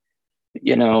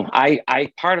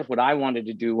I part of what I wanted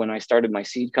to do when I started my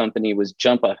seed company was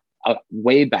jump a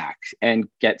way back and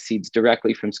get seeds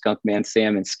directly from Skunkman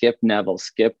Sam and skip Neville,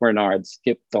 skip Bernard,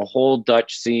 skip the whole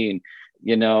Dutch scene,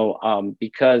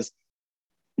 because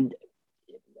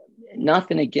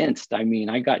nothing against. I mean,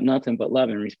 I got nothing but love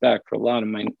and respect for a lot of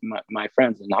my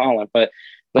friends in Holland, but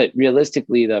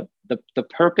realistically, the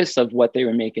purpose of what they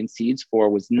were making seeds for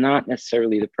was not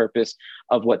necessarily the purpose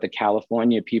of what the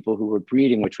California people who were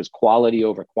breeding, which was quality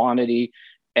over quantity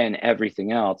and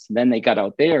everything else. And then they got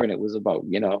out there and it was about,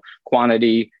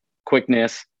 quantity,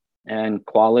 quickness, and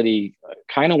quality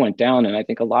kind of went down. And I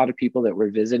think a lot of people that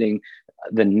were visiting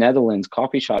the Netherlands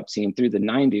coffee shop scene through the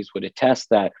 90s would attest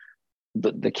that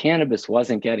the cannabis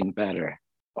wasn't getting better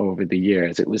over the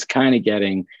years. It was kind of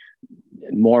getting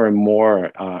more and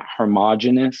more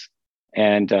homogenous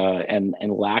and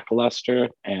lackluster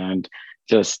and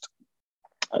just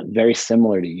very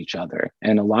similar to each other.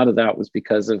 And a lot of that was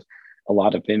because of a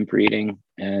lot of inbreeding.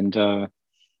 And I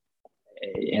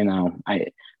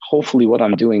hopefully what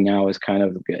I'm doing now is kind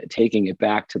of taking it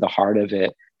back to the heart of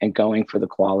it and going for the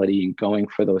quality and going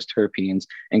for those terpenes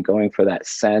and going for that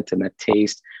scent and that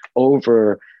taste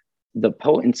over the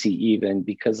potency, even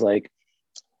because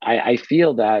I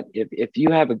feel that if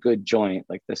you have a good joint,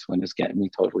 like this one is getting me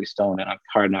totally stoned and I'm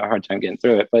having a hard time getting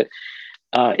through it. But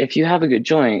if you have a good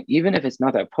joint, even if it's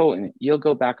not that potent, you'll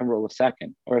go back and roll a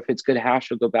second. Or if it's good hash,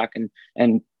 you'll go back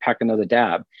and pack another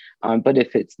dab. But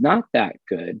if it's not that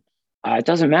good, it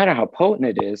doesn't matter how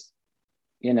potent it is.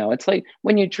 It's like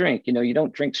when you drink, you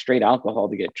don't drink straight alcohol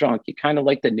to get drunk. You kind of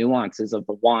like the nuances of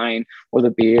the wine or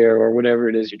the beer or whatever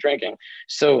it is you're drinking.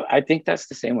 So I think that's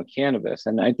the same with cannabis.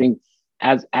 And I think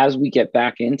as we get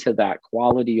back into that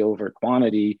quality over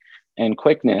quantity and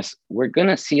quickness, we're going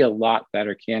to see a lot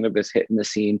better cannabis hitting the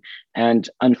scene. And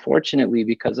unfortunately,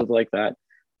 because of that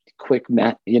quick,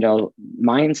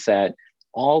 mindset,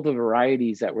 all the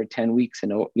varieties that were 10 weeks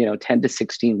and 10 to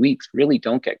 16 weeks really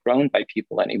don't get grown by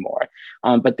people anymore,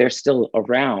 but they're still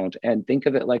around. And think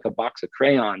of it like a box of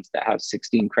crayons that have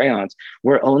 16 crayons.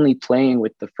 We're only playing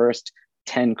with the first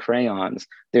 10 crayons.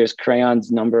 There's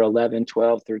crayons number 11,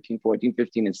 12, 13, 14,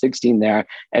 15, and 16 there,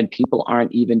 and people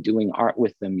aren't even doing art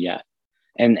with them yet.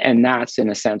 And that's in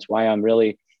a sense why I'm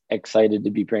really excited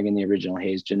to be bringing the original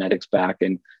Haze genetics back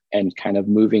and kind of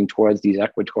moving towards these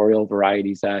equatorial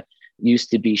varieties that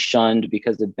used to be shunned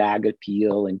because of bag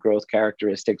appeal and growth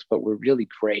characteristics, but were really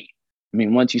great. I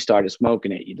mean, once you started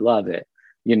smoking it, you'd love it,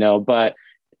 but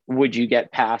would you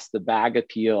get past the bag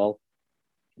appeal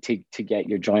to get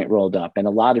your joint rolled up? And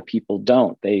a lot of people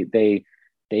don't. They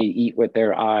eat with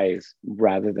their eyes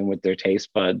rather than with their taste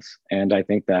buds. And I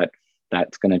think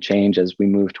that's going to change as we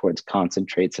move towards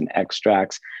concentrates and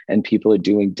extracts and people are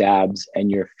doing dabs and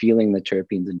you're feeling the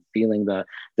terpenes and feeling the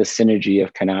synergy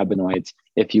of cannabinoids,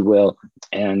 if you will.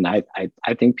 And I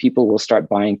think people will start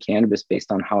buying cannabis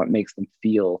based on how it makes them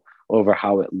feel over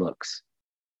how it looks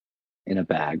in a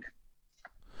bag.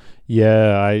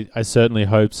 Yeah, I certainly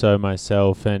hope so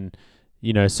myself. And,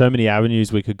 so many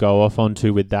avenues we could go off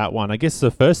onto with that one. I guess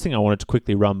the first thing I wanted to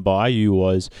quickly run by you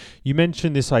was you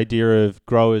mentioned this idea of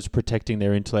growers protecting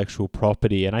their intellectual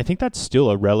property. And I think that's still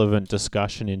a relevant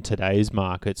discussion in today's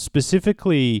market.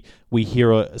 Specifically, we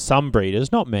hear some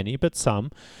breeders, not many, but some,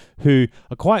 who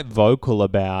are quite vocal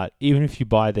about, even if you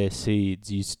buy their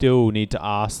seeds, you still need to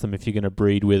ask them if you're going to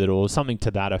breed with it or something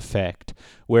to that effect.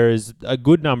 Whereas a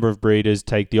good number of breeders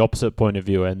take the opposite point of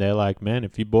view and they're like, man,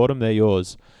 if you bought them, they're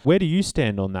yours. Where do you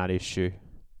stand on that issue?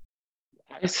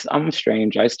 I'm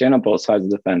strange. I stand on both sides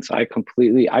of the fence. I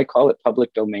call it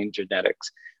public domain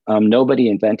genetics. Nobody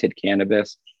invented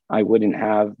cannabis. I wouldn't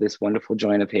have this wonderful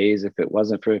joint of haze if it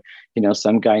wasn't for,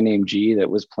 some guy named G that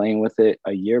was playing with it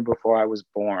a year before I was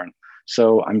born.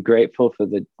 So I'm grateful for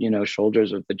the,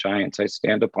 shoulders of the giants I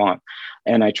stand upon.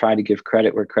 And I try to give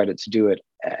credit where credit's due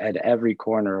at every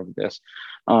corner of this.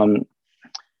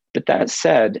 But that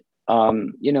said,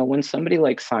 when somebody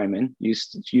like Simon,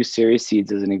 use Serious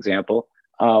Seeds as an example,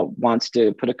 wants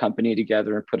to put a company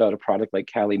together and put out a product like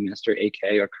Cali Mister,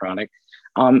 AK, or Chronic,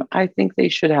 I think they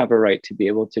should have a right to be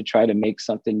able to try to make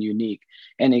something unique.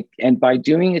 And by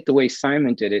doing it the way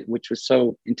Simon did it, which was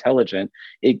so intelligent,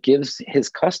 it gives his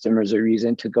customers a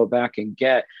reason to go back and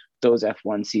get those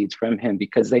F1 seeds from him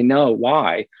because they know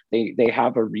why. They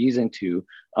have a reason to,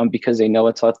 because they know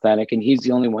it's authentic and he's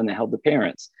the only one that held the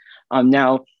parents.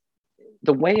 Now,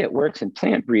 the way it works in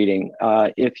plant breeding,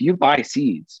 if you buy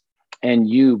seeds and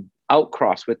you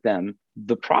outcross with them,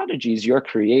 the prodigy is your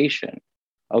creation.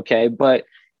 Okay. But,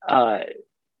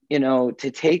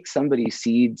 to take somebody's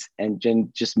seeds and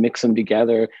just mix them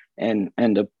together and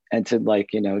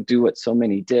to do what so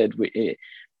many did,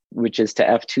 which is to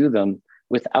F2 them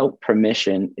without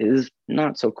permission, is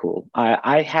not so cool.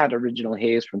 I had original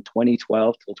haze from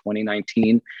 2012 till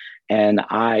 2019, and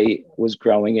I was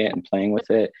growing it and playing with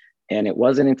it. And it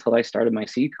wasn't until I started my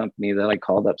seed company that I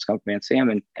called up Skunkman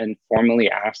Sam and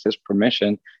formally asked his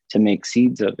permission to make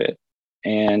seeds of it.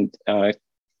 And,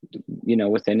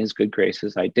 within his good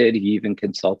graces, I did. He even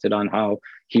consulted on how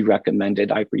he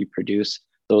recommended I reproduce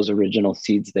those original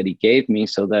seeds that he gave me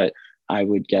so that I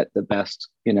would get the best,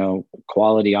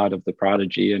 quality out of the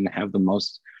prodigy and have the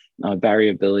most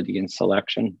variability in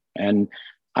selection. And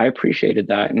I appreciated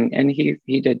that. And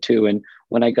he did too. And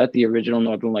when I got the original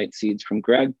Northern Light seeds from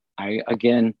Greg, I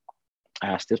again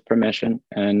asked his permission.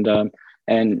 And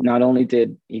not only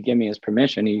did he give me his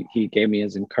permission, he gave me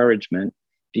his encouragement,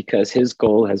 because his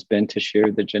goal has been to share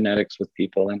the genetics with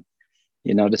people and,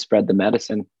 to spread the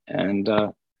medicine. And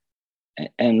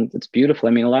it's beautiful.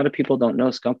 I mean, a lot of people don't know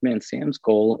Skunkman Sam's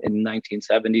goal in the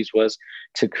 1970s was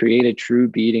to create a true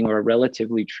breeding or a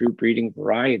relatively true breeding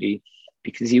variety,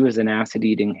 because he was an acid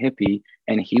eating hippie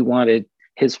and he wanted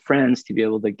his friends to be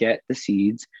able to get the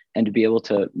seeds and to be able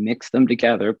to mix them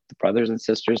together, the brothers and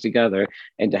sisters together,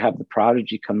 and to have the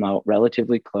prodigy come out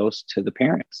relatively close to the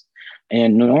parents.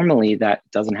 And normally that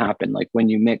doesn't happen. Like when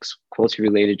you mix closely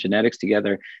related genetics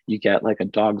together, you get like a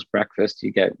dog's breakfast,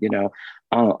 you get,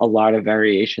 a lot of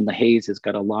variation. The haze has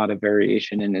got a lot of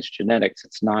variation in its genetics.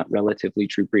 It's not relatively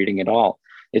true breeding at all.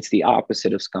 It's the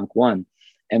opposite of Skunk One.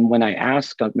 And when I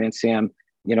asked Skunkman Sam,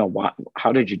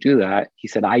 how did you do that? He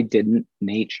said, I didn't,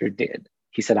 nature did.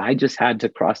 He said, I just had to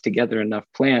cross together enough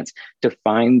plants to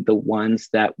find the ones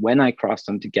that when I crossed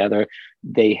them together,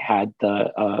 they had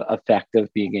the effect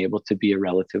of being able to be a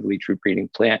relatively true breeding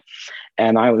plant.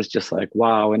 And I was just like,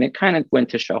 wow. And it kind of went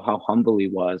to show how humble he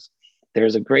was.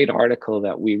 There's a great article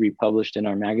that we republished in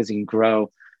our magazine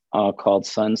Grow called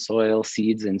Sun, Soil,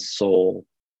 Seeds, and Soul.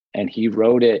 And he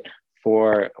wrote it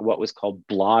for what was called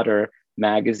Blotter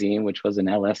magazine, which was an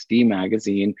LSD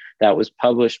magazine that was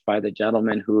published by the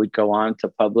gentleman who would go on to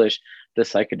publish the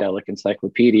Psychedelic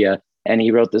Encyclopedia. And he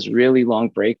wrote this really long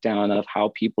breakdown of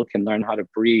how people can learn how to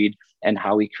breed and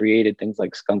how he created things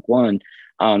like Skunk One.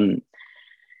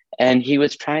 And he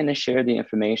was trying to share the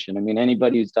information. I mean,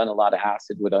 anybody who's done a lot of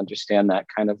acid would understand that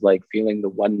kind of like feeling the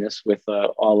oneness with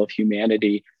all of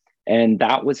humanity. And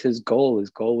that was his goal.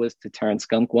 His goal was to turn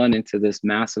Skunk One into this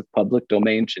massive public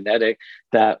domain genetic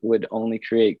that would only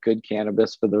create good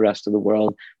cannabis for the rest of the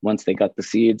world once they got the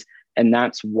seeds. And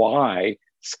that's why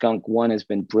Skunk One has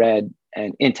been bred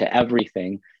and into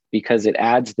everything, because it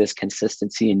adds this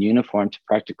consistency and uniform to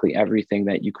practically everything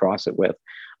that you cross it with.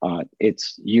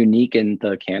 It's unique in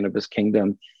the cannabis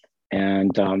kingdom.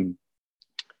 And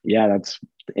that's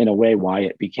in a way why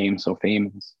it became so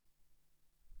famous.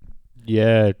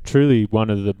 Yeah, truly one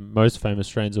of the most famous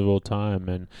strains of all time,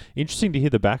 and interesting to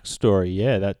hear the backstory.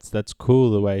 Yeah, that's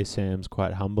cool the way Sam's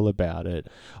quite humble about it.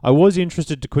 I was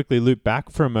interested to quickly loop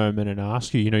back for a moment and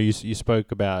ask you, you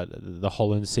spoke about the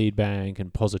Holland Seed Bank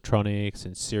and Positronics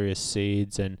and Sirius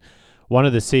Seeds, and one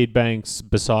of the seed banks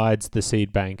besides the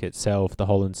seed bank itself, the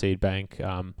Holland Seed Bank,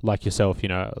 like yourself,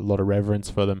 a lot of reverence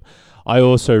for them. I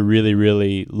also really,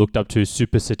 really looked up to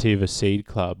Super Sativa Seed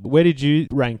Club. Where did you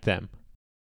rank them?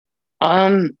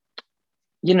 I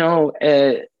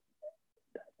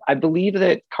believe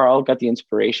that Carl got the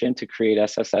inspiration to create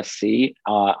SSSC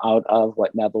out of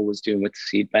what Neville was doing with the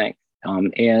seed bank.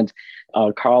 And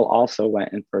Carl also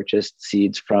went and purchased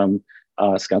seeds from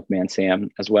Skunkman Sam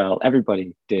as well.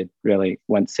 Everybody did, really.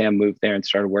 When Sam moved there and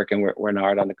started working with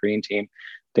Renard on the green team,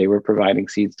 they were providing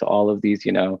seeds to all of these,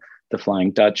 the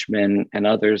Flying Dutchman and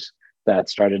others that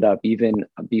started up. Even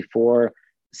before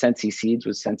Sensi Seeds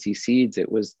was Sensi Seeds, it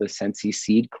was the Sensi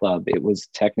Seed Club. It was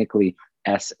technically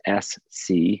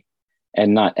SSC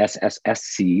and not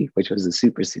SSSC, which was the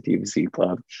Super Sativa Seed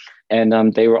Club.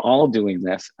 And they were all doing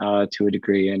this to a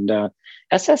degree. And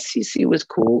SSCC was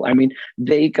cool. I mean,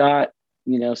 they got,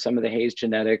 some of the haze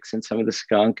genetics and some of the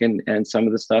skunk and some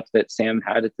of the stuff that Sam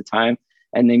had at the time.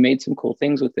 And they made some cool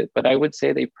things with it. But I would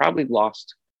say they probably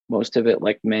lost most of it,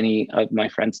 like many of my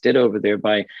friends did over there,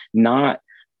 by not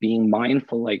being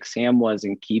mindful like Sam was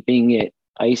and keeping it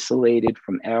isolated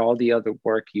from all the other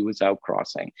work he was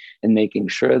outcrossing, and making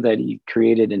sure that he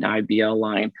created an IBL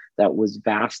line that was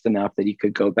vast enough that he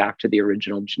could go back to the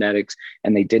original genetics,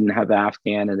 and they didn't have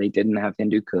Afghan, and they didn't have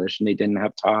Hindu Kush, and they didn't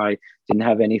have Thai, didn't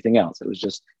have anything else. It was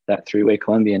just that three-way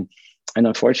Colombian. And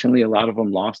unfortunately, a lot of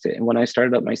them lost it. And when I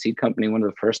started up my seed company, one of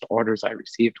the first orders I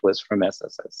received was from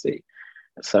SSSC.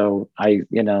 So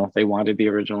they wanted the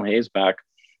original haze back.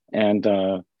 And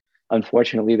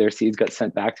unfortunately, their seeds got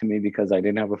sent back to me because I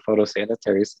didn't have a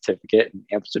photosanitary certificate, and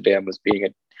Amsterdam was being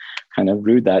kind of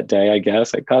rude that day, I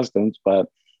guess, at customs, but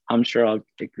I'm sure I'll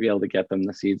be able to get them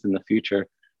the seeds in the future.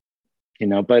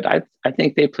 But I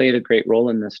think they played a great role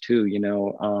in this too.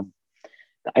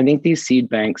 I think these seed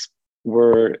banks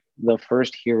were the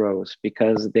first heroes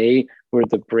because they were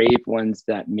the brave ones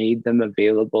that made them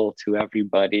available to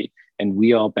everybody, and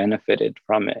we all benefited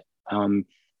from it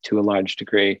to a large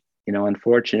degree.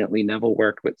 Unfortunately, Neville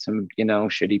worked with some,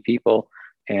 shitty people,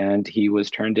 and he was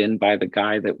turned in by the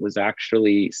guy that was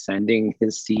actually sending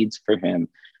his seeds for him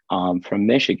from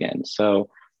Michigan. So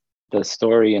the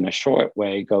story in a short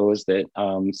way goes that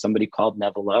somebody called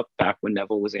Neville up back when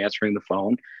Neville was answering the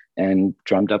phone and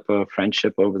drummed up a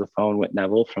friendship over the phone with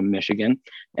Neville from Michigan.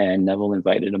 And Neville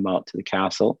invited him out to the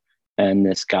castle. And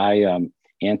this guy,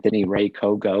 Anthony Ray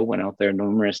Kogo, went out there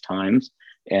numerous times.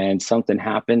 And something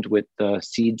happened with the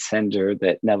seed sender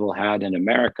that Neville had in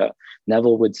America.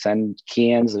 Neville would send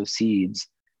cans of seeds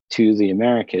to the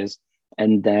Americas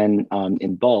and then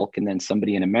in bulk. And then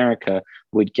somebody in America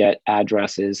would get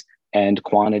addresses and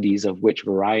quantities of which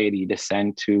variety to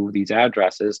send to these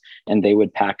addresses. And they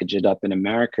would package it up in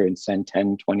America and send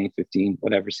 10, 20, 15,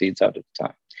 whatever seeds out at the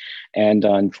time. And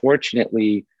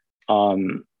unfortunately,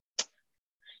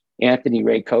 Anthony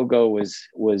Ray Kogo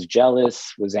was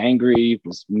jealous, was angry,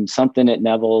 was something at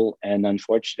Neville. And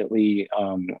unfortunately,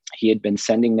 he had been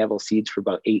sending Neville seeds for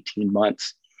about 18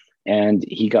 months. And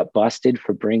he got busted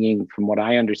for bringing, from what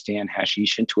I understand,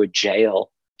 hashish into a jail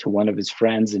to one of his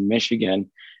friends in Michigan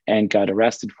and got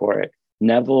arrested for it.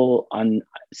 Neville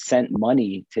sent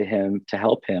money to him to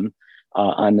help him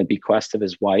on the bequest of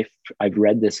his wife. I've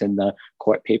read this in the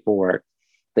court paperwork.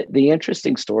 The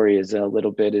interesting story is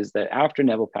that after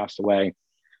Neville passed away,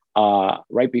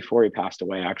 right before he passed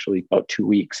away, actually about 2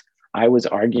 weeks, I was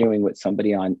arguing with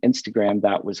somebody on Instagram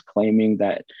that was claiming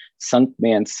that Sunk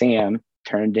Man Sam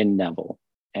turned in Neville.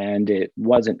 And it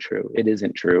wasn't true. It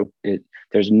isn't true.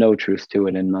 There's no truth to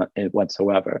it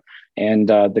whatsoever. And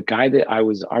the guy that I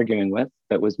was arguing with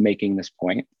that was making this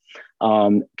point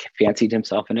fancied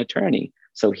himself an attorney.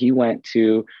 So he went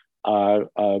to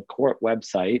a court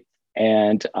website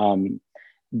and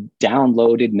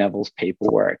downloaded Neville's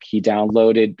paperwork. He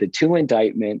downloaded the 2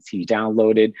 indictments. He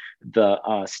downloaded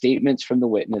the statements from the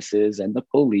witnesses and the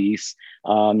police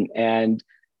and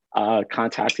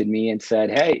contacted me and said,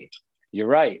 "Hey, you're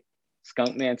right.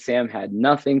 Skunk Man Sam had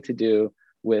nothing to do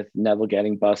with Neville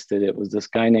getting busted. It was this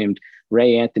guy named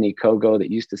Ray Anthony Kogo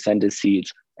that used to send his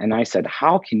seeds." And I said,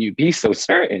 "How can you be so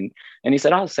certain?" And he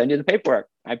said, "I'll send you the paperwork."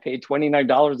 I paid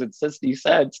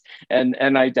 $29.60 and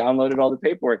I downloaded all the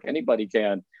paperwork. Anybody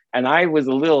can. And I was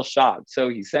a little shocked. So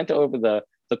he sent over the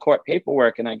court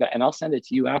paperwork and I'll send it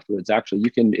to you afterwards.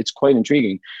 Actually, it's quite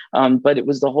intriguing. But it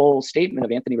was the whole statement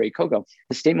of Anthony Ray Kogo.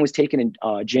 The statement was taken in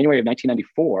January of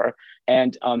 1994.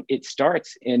 And it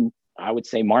starts in, I would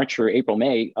say, March or April,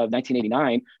 May of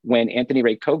 1989, when Anthony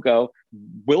Ray Kogo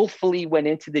willfully went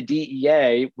into the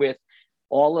DEA with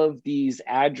all of these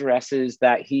addresses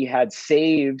that he had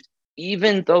saved,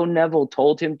 even though Neville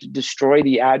told him to destroy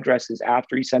the addresses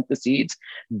after he sent the seeds.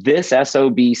 This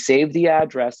SOB saved the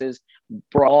addresses,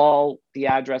 brought all the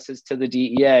addresses to the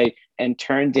DEA, and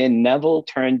Neville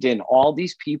turned in all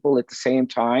these people at the same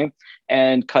time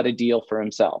and cut a deal for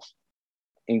himself.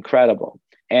 Incredible.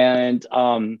 And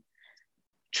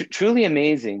truly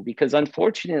amazing, because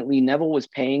unfortunately Neville was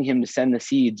paying him to send the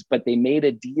seeds, but they made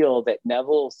a deal that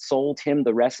Neville sold him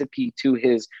the recipe to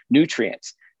his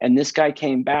nutrients. And this guy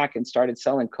came back and started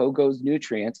selling Kogo's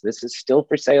nutrients. This is still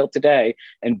for sale today,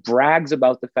 and brags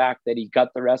about the fact that he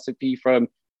got the recipe from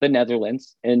the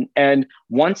Netherlands. And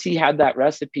once he had that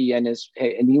recipe and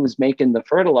he was making the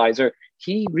fertilizer,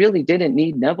 he really didn't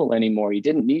need Neville anymore. He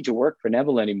didn't need to work for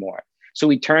Neville anymore. So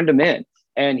he turned him in,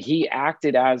 and he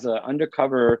acted as an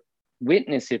undercover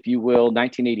witness, if you will,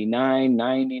 1989,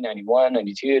 90, 91,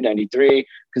 92, 93,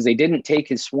 because they didn't take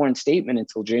his sworn statement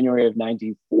until January of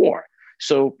 94.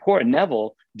 So poor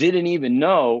Neville didn't even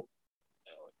know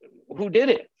who did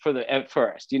it at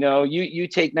first. You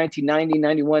take 1990,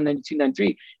 91, 92,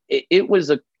 93. It was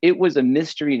a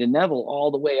mystery to Neville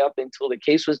all the way up until the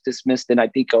case was dismissed in, I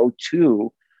think,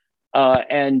 2002.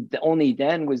 And only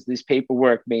then was this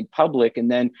paperwork made public. And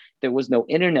then there was no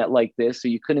internet like this, so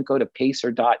you couldn't go to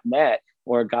pacer.net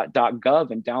or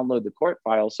 .gov and download the court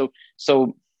file. So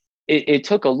it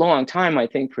took a long time, I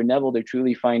think, for Neville to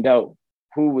truly find out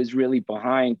who was really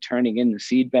behind turning in the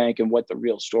seed bank and what the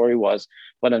real story was.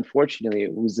 But unfortunately,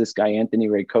 it was this guy, Anthony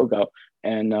Ray Kogo.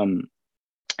 And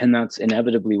that's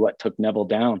inevitably what took Neville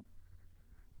down.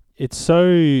 It's so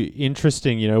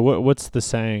interesting, what's the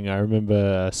saying? I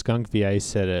remember Skunk VA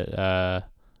said it,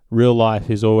 real life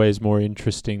is always more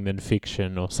interesting than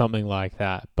fiction or something like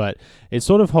that. But it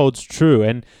sort of holds true.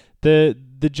 And the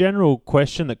general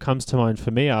question that comes to mind for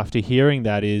me after hearing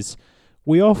that is,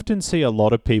 we often see a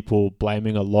lot of people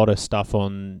blaming a lot of stuff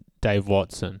on Dave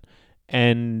Watson.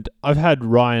 And I've had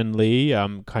Ryan Lee,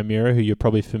 Chimera, who you're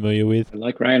probably familiar with. I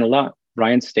like Ryan a lot.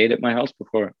 Ryan stayed at my house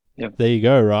before. Yeah. There you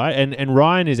go, right? And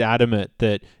Ryan is adamant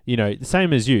that, the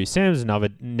same as you, Sam's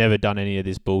never done any of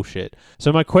this bullshit.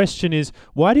 So my question is,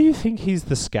 why do you think he's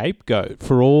the scapegoat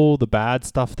for all the bad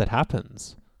stuff that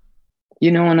happens?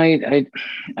 And I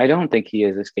don't think he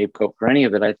is a scapegoat for any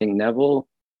of it. I think Neville,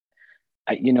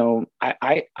 to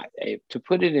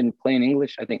put it in plain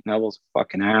English, I think Neville's a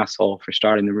fucking asshole for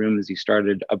starting the room as he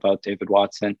started about David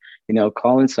Watson.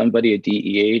 Calling somebody a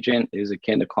DE agent is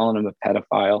akin to calling him a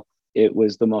pedophile. It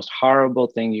was the most horrible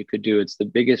thing you could do. It's the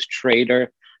biggest traitor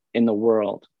in the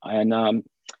world. And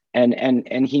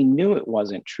he knew it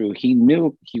wasn't true. He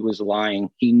knew he was lying.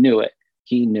 He knew it.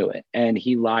 And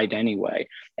he lied anyway.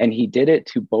 And he did it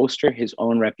to bolster his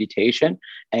own reputation.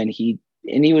 And he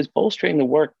was bolstering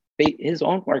his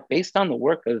own work based on the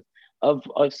work of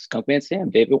Skunkman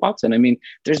Sam, David Watson. I mean,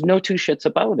 there's no two shits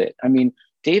about it. I mean,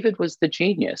 David was the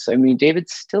genius. I mean, David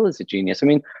still is a genius. I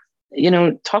mean,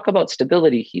 talk about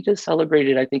stability. He just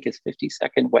celebrated, I think, his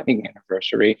 52nd wedding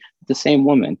anniversary with the same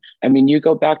woman. I mean, you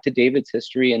go back to David's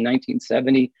history in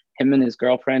 1970, him and his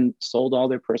girlfriend sold all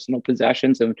their personal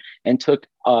possessions and took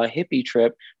a hippie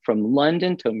trip from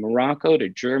London to Morocco to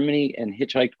Germany and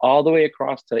hitchhiked all the way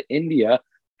across to India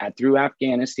through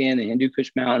Afghanistan, the Hindu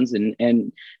Kush Mountains,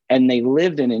 and they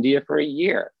lived in India for a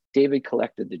year. David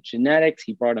collected the genetics.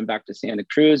 He brought him back to Santa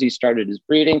Cruz. He started his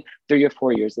breeding. 3 or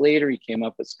 4 years later, he came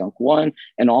up with Skunk One.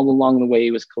 And all along the way,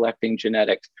 he was collecting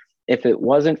genetics. If it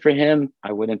wasn't for him,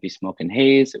 I wouldn't be smoking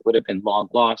haze. It would have been long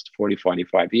lost 40,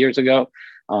 45 years ago.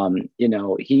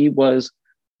 He was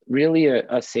really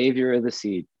a savior of the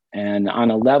seed, and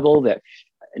on a level that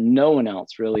no one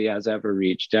else really has ever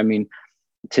reached. I mean,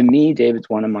 to me, David's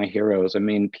one of my heroes. I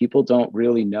mean, people don't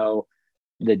really know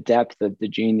the depth of the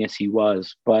genius he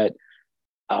was, but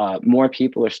more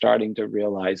people are starting to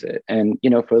realize it. And,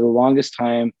 for the longest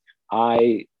time,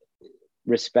 I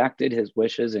respected his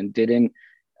wishes and didn't,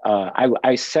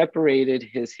 I separated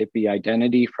his hippie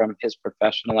identity from his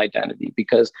professional identity,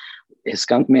 because his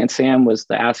Skunkman Sam was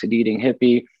the acid eating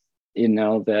hippie,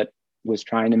 that was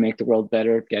trying to make the world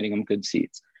better, getting him good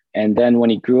seats. And then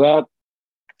when he grew up,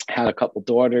 had a couple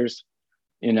daughters,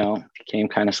 became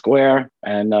kind of square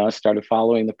and started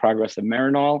following the progress of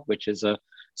Marinol, which is a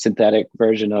synthetic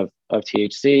version of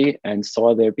THC, and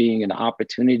saw there being an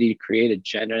opportunity to create a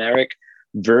generic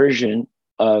version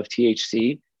of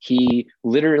THC. He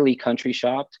literally country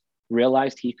shopped,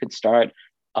 realized he could start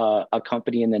a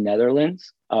company in the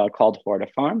Netherlands called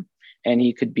Hortifarm, and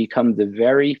he could become the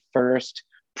very first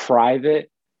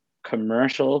private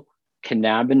commercial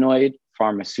cannabinoid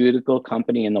pharmaceutical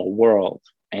company in the world.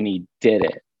 And he did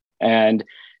it. And,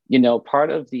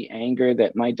 part of the anger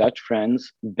that my Dutch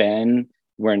friends, Ben,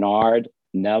 Bernard,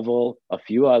 Neville, a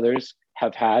few others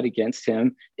have had against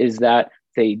him is that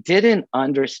they didn't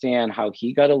understand how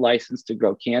he got a license to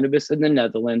grow cannabis in the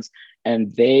Netherlands,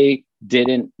 and they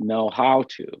didn't know how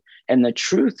to. And the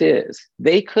truth is,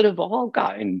 they could have all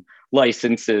gotten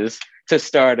licenses to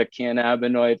start a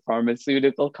cannabinoid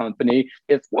pharmaceutical company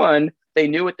if, one, they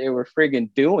knew what they were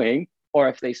friggin' doing, or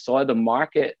if they saw the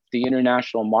market, the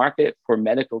international market for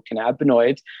medical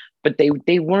cannabinoids, but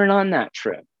they weren't on that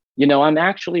trip. I'm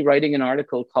actually writing an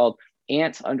article called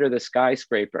Ants Under the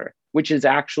Skyscraper, which is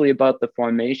actually about the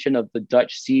formation of the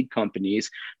Dutch seed companies.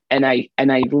 And I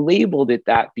labeled it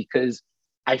that because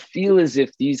I feel as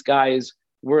if these guys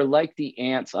were like the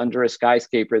ants under a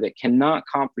skyscraper that cannot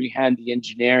comprehend the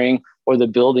engineering or the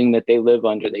building that they live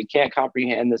under. They can't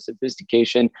comprehend the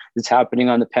sophistication that's happening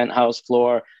on the penthouse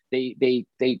floor. They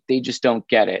just don't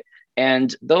get it.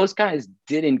 And those guys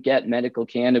didn't get medical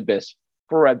cannabis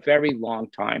for a very long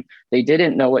time. They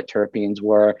didn't know what terpenes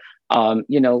were.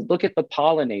 Look at the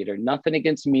pollinator. Nothing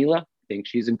against Mila. I think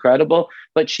she's incredible,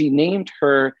 but she named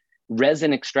her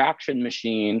resin extraction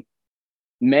machine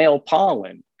male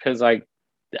pollen because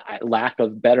lack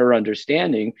of better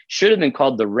understanding, should have been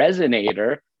called the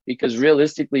resinator, because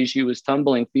realistically she was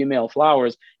tumbling female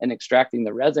flowers and extracting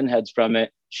the resin heads from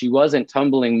it. She wasn't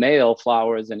tumbling male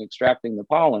flowers and extracting the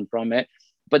pollen from it.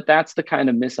 But that's the kind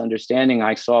of misunderstanding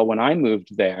I saw when I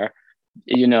moved there,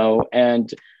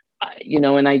 and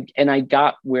I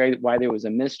got why there was a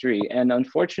mystery. And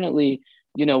unfortunately,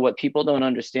 what people don't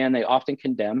understand, they often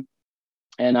condemn.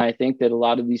 And I think that a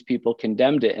lot of these people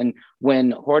condemned it. And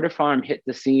when Hortifarm hit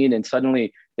the scene and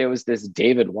suddenly there was this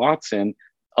David Watson,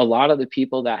 a lot of the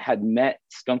people that had met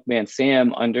Skunkman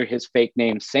Sam under his fake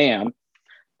name Sam,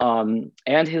 and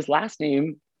his last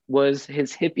name was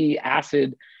his hippie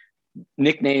acid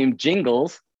nickname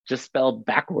Jingles, just spelled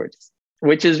backwards,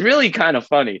 which is really kind of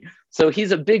funny. So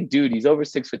he's a big dude. He's over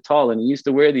 6 foot tall, and he used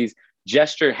to wear these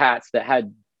gesture hats that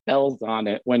had bells on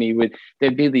it when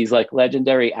there'd be these like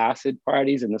legendary acid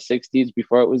parties in the 60s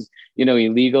before it was,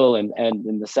 illegal, and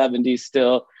in the 70s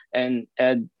still. And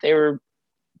they were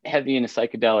heavy into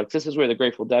psychedelics. This is where the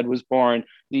Grateful Dead was born.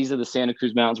 These are the Santa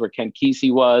Cruz Mountains where Ken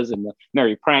Kesey was and the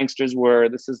Merry Pranksters were.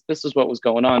 This is what was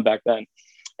going on back then.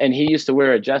 And he used to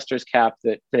wear a jester's cap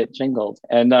that jingled.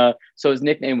 And so his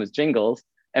nickname was Jingles.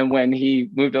 And when he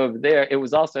moved over there, it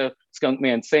was also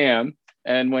Skunkman Sam.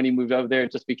 And when he moved over there,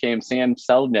 it just became Sam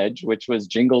Selnedge, which was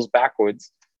Jingles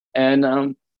backwards. And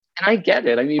I get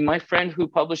it. I mean, my friend who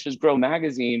publishes Grow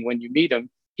Magazine, when you meet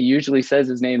him, he usually says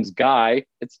his name's Guy.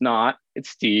 It's not. It's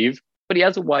Steve. But he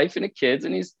has a wife and kids,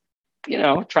 and he's,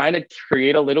 trying to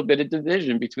create a little bit of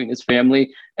division between his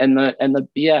family and the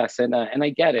BS. And I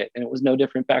get it. And it was no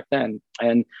different back then.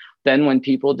 And then when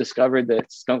people discovered that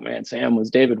Skunkman Sam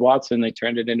was David Watson, they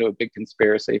turned it into a big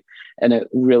conspiracy, and it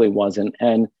really wasn't.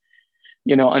 And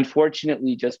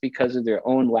unfortunately, just because of their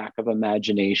own lack of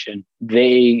imagination,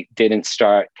 they didn't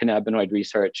start cannabinoid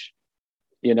research,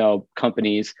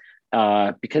 companies,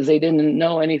 because they didn't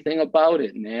know anything about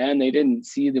it, man. They didn't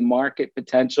see the market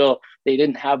potential. They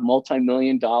didn't have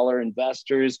multi-million-dollar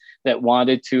investors that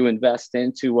wanted to invest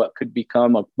into what could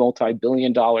become a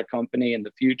multi-billion-dollar company in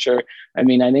the future. I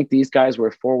mean, I think these guys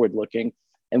were forward-looking.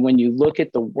 And when you look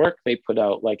at the work they put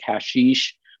out, like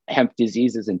Hashish, Hemp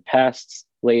Diseases and Pests,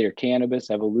 later Cannabis,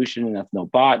 Evolution and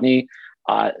Ethnobotany,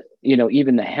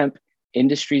 even the Hemp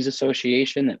Industries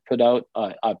Association that put out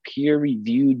a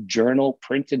peer-reviewed journal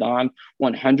printed on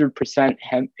 100%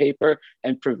 hemp paper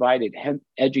and provided hemp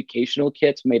educational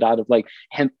kits made out of like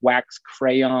hemp wax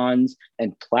crayons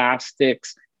and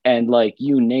plastics and like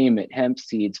you name it, hemp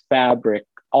seeds, fabric,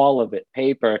 all of it,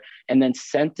 paper, and then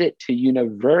sent it to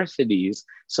universities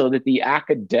so that the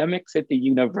academics at the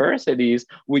universities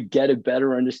would get a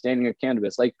better understanding of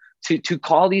cannabis. Like to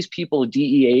call these people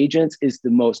DEA agents is the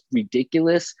most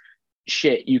ridiculous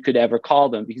shit you could ever call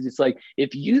them, because it's like,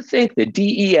 if you think the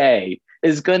DEA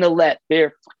is going to let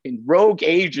their fucking rogue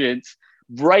agents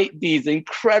write these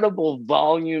incredible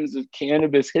volumes of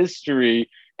cannabis history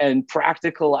and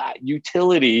practical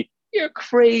utility, you're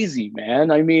crazy,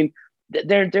 man. I mean,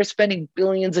 they're spending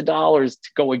billions of dollars to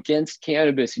go against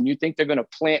cannabis, and you think they're going to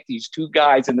plant these two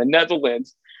guys in the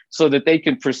Netherlands so that they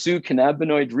can pursue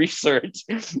cannabinoid research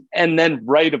and then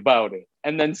write about it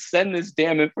and then send this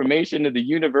damn information to the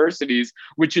universities,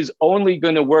 which is only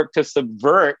going to work to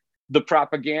subvert the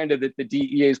propaganda that the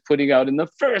DEA is putting out in the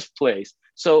first place.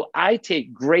 So I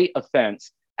take great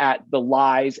offense at the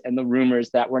lies and the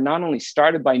rumors that were not only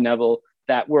started by Neville,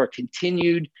 that were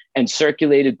continued and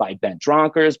circulated by Ben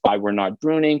Dronkers, by Bernard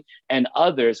Bruning, and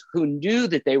others who knew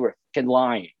that they were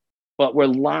lying, but were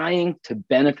lying to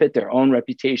benefit their own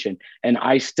reputation. And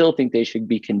I still think they should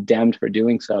be condemned for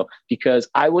doing so, because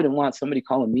I wouldn't want somebody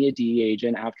calling me a DEA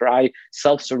agent after I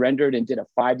self-surrendered and did a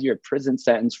 5-year prison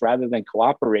sentence rather than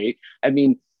cooperate. I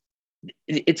mean,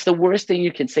 it's the worst thing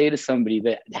you can say to somebody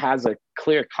that has a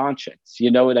clear conscience.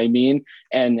 You know what I mean?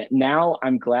 And now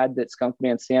I'm glad that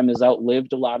Skunkman Sam has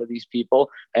outlived a lot of these people,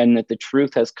 and that the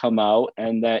truth has come out,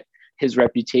 and that his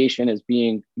reputation as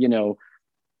being,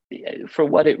 for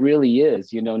what it really is,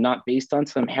 not based on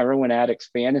some heroin addict's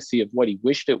fantasy of what he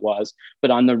wished it was,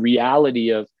 but on the reality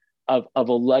of a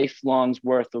lifelong's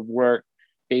worth of work,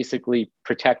 basically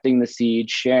protecting the seed,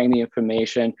 sharing the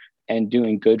information, and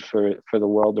doing good for the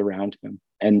world around him.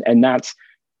 And that's,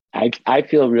 I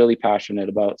feel really passionate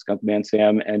about Skunkman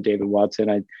Sam and David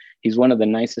Watson. He's one of the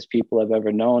nicest people I've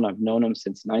ever known. I've known him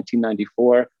since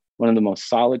 1994, one of the most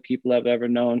solid people I've ever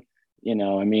known.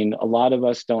 I mean, a lot of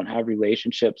us don't have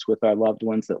relationships with our loved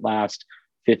ones that last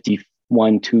 2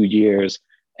 years.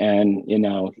 And,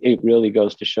 it really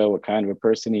goes to show what kind of a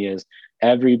person he is.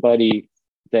 Everybody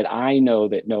that I know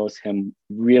that knows him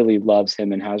really loves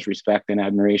him and has respect and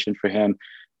admiration for him.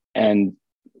 And,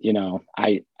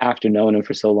 after knowing him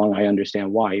for so long, I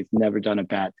understand why. He's never done a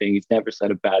bad thing. He's never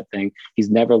said a bad thing. He's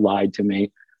never lied to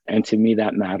me. And to me,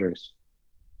 that matters.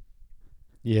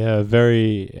 Yeah,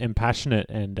 very impassionate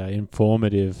and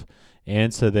informative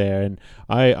answer there. And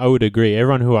I would agree.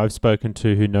 Everyone who I've spoken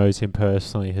to who knows him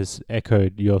personally has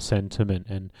echoed your sentiment.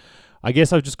 And I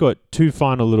guess I've just got 2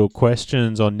 final little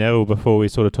questions on Neville before we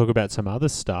sort of talk about some other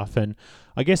stuff. And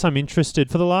I guess I'm interested,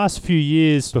 for the last few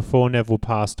years before Neville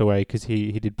passed away, because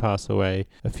he did pass away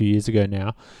a few years ago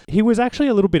now, he was actually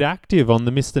a little bit active on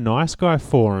the Mr. Nice Guy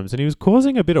forums, and he was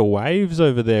causing a bit of waves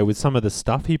over there with some of the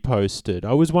stuff he posted.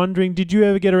 I was wondering, did you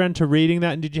ever get around to reading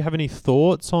that, and did you have any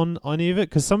thoughts on any of it?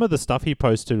 Because some of the stuff he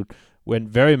posted went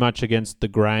very much against the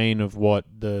grain of what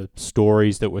the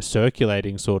stories that were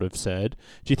circulating sort of said.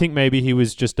 Do you think maybe he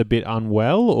was just a bit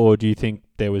unwell, or do you think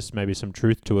there was maybe some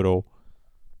truth to it all?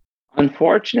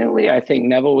 Unfortunately, I think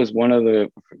Neville was one of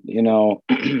the,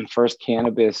 first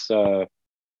cannabis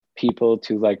people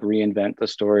to like reinvent the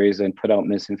stories and put out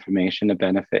misinformation to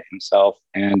benefit himself.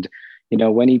 And,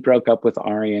 when he broke up with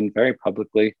Arian very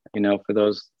publicly, for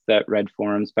those that read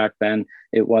forums back then,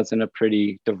 it wasn't a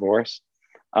pretty divorce.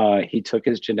 He took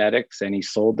his genetics and he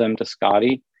sold them to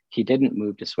Scotty. He didn't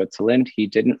move to Switzerland. He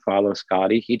didn't follow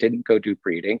Scotty. He didn't go do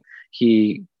breeding.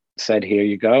 He said, here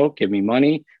you go, give me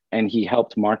money. And he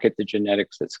helped market the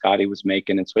genetics that Scotty was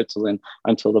making in Switzerland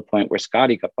until the point where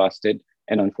Scotty got busted.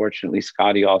 And unfortunately,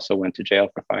 Scotty also went to jail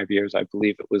for 5 years. I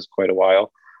believe it was quite a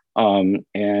while.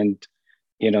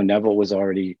 Neville was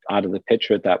already out of the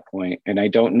picture at that point. And I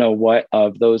don't know what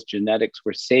of those genetics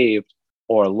were saved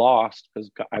or lost because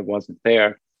I wasn't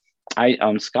there.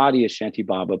 Scotty is Shanti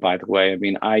Baba, by the way. I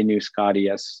mean, I knew Scotty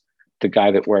as the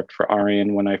guy that worked for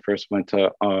Arian when I first went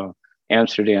to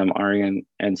Amsterdam. Arian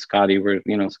and Scotty were,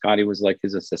 Scotty was like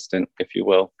his assistant, if you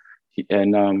will.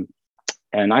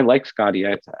 And I like Scotty.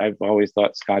 I've always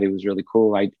thought Scotty was really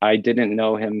cool. I didn't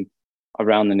know him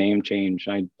around the name change.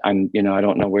 I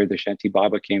don't know where the Shanti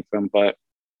Baba came from, but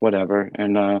whatever.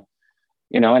 And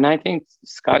and I think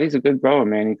Scotty's a good grower,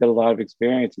 man. He got a lot of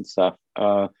experience and stuff.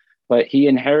 But he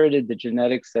inherited the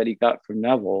genetics that he got from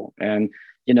Neville. And,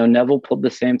 Neville pulled the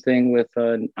same thing with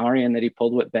Arian that he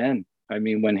pulled with Ben. I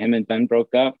mean, when him and Ben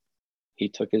broke up, he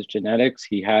took his genetics.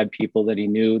 He had people that he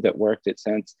knew that worked it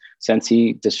since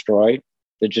he destroyed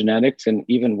the genetics. And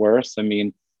even worse, I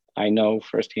mean, I know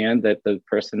firsthand that the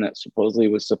person that supposedly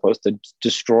was supposed to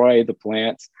destroy the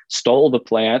plants stole the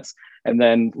plants and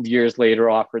then years later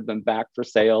offered them back for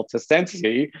sale to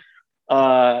Sensi,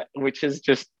 which is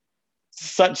just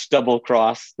such double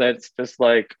cross. That's just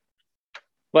like,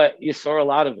 but you saw a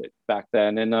lot of it back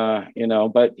then.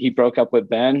 And, but he broke up with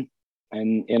Ben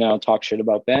and, talked shit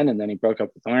about Ben. And then he broke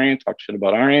up with Arian, talked shit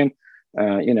about Arian,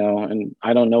 and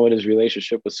I don't know what his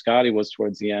relationship with Scotty was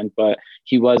towards the end, but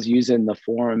he was using the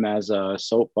forum as a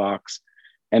soapbox.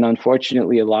 And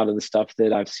unfortunately, a lot of the stuff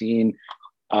that I've seen,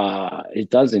 it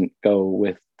doesn't go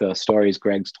with the stories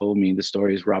Greg's told me, the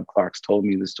stories Rob Clark's told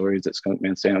me, the stories that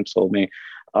Skunkman Sam's told me,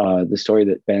 the story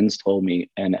that Ben's told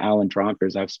me, and Alan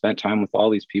Dronkers. I've spent time with all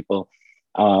these people.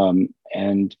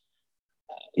 And,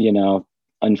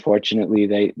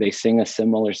 unfortunately, they sing a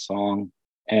similar song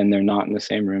and they're not in the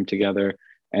same room together.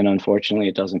 And unfortunately,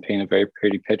 it doesn't paint a very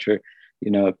pretty picture.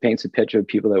 It paints a picture of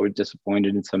people that were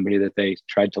disappointed in somebody that they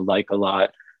tried to like a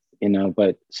lot,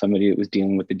 but somebody that was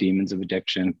dealing with the demons of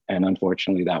addiction. And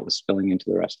unfortunately, that was spilling into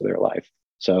the rest of their life.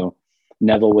 So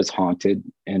Neville was haunted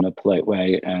in a polite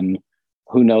way. And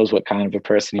who knows what kind of a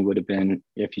person he would have been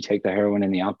if you take the heroin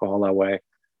and the alcohol away.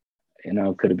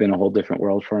 It could have been a whole different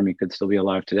world for him. He could still be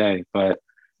alive today, but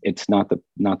it's not the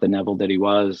Neville that he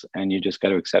was. And you just got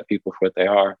to accept people for what they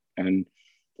are and,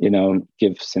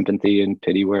 give sympathy and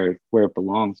pity where it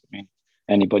belongs. I mean,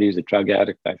 anybody who's a drug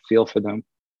addict, I feel for them.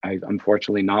 I'm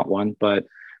unfortunately not one, but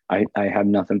I have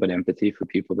nothing but empathy for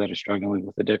people that are struggling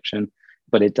with addiction.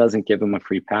 But it doesn't give them a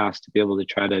free pass to be able to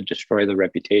try to destroy the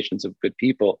reputations of good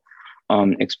people,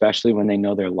 especially when they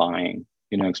know they're lying,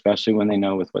 especially when they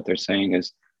know with what they're saying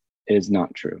is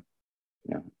not true.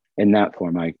 In that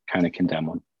form, I kind of condemn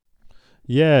them.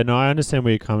 Yeah, no, I understand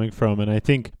where you're coming from. And I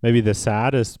think maybe the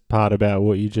saddest part about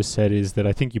what you just said is that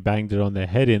I think you banged it on the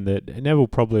head in that Neville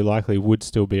probably likely would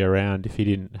still be around if he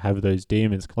didn't have those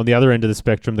demons. On the other end of the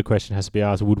spectrum, the question has to be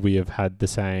asked, would we have had the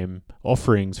same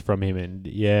offerings from him? And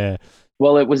yeah.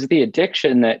 Well, it was the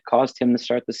addiction that caused him to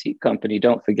start the seed company.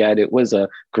 Don't forget, it was a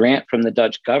grant from the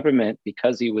Dutch government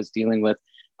because he was dealing with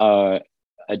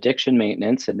addiction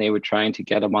maintenance, and they were trying to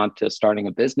get him onto starting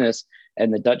a business.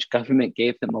 And the Dutch government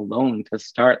gave him a loan to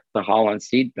start the Holland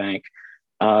Seed Bank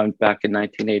back in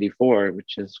 1984,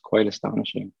 which is quite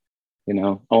astonishing.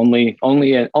 Only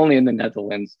in the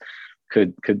Netherlands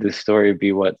could this story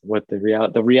be what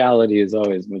the reality is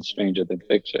always much stranger than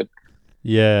fiction.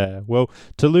 Yeah, well,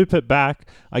 to loop it back,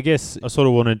 I guess I sort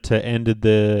of wanted to end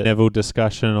the Neville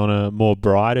discussion on a more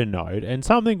brighter note, and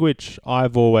something which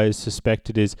I've always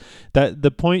suspected is that the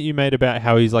point you made about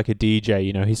how he's like a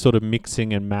DJ, he's sort of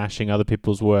mixing and mashing other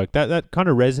people's work, that kind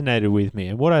of resonated with me.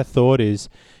 And what I thought is,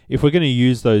 if we're going to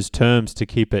use those terms to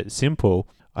keep it simple,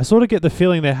 I sort of get the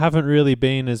feeling there haven't really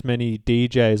been as many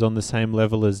DJs on the same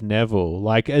level as Neville.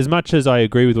 Like, as much as I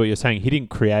agree with what you're saying, he didn't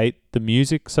create the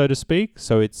music, so to speak,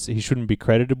 so he shouldn't be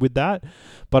credited with that.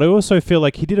 But I also feel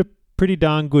like he did a pretty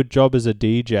darn good job as a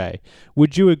DJ.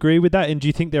 Would you agree with that? And do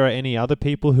you think there are any other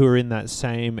people who are in that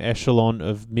same echelon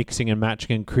of mixing and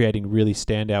matching and creating really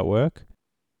standout work?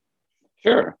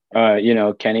 Sure.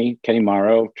 Kenny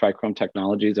Morrow, Trichrome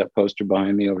Technologies, that poster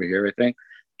behind me over here, I think.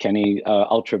 Kenny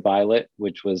Ultraviolet,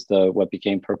 which was what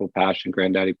became Purple Passion,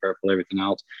 Granddaddy Purple, everything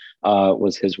else,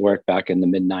 was his work back in the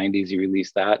mid 90s. He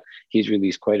released that. He's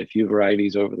released quite a few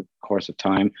varieties over the course of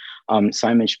time.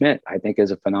 Simon Schmidt, I think,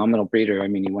 is a phenomenal breeder. I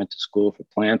mean, he went to school for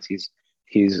plants.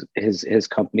 His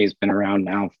company has been around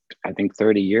now, I think,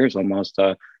 30 years almost.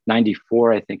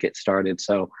 94, I think it started.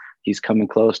 So he's coming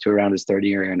close to around his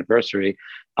 30-year anniversary.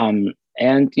 And,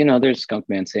 there's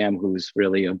Skunkman Sam, who's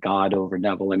really a god over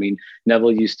Neville. I mean,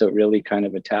 Neville used to really kind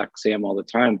of attack Sam all the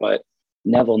time, but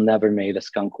Neville never made a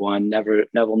skunk one.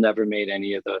 Neville never made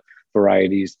any of the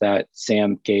varieties that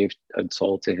Sam gave and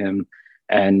sold to him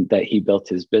and that he built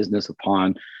his business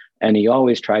upon. And he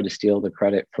always tried to steal the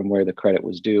credit from where the credit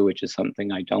was due, which is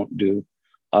something I don't do.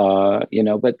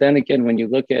 But then again, when you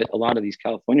look at a lot of these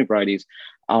California varieties,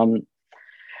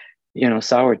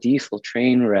 Sour Diesel,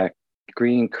 Trainwreck,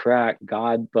 Green Crack,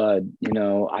 Godbud,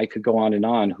 I could go on and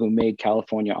on. Who made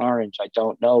California Orange? I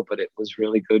don't know, but it was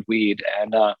really good weed.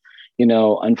 And,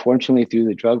 unfortunately, through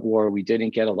the drug war, we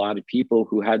didn't get a lot of people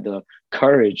who had the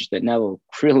courage that Neville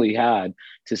really had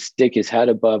to stick his head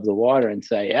above the water and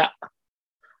say, yeah,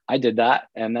 I did that.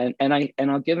 And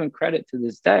I'll give him credit to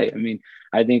this day. I mean,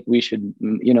 I think we should,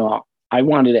 I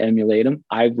wanted to emulate him.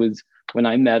 When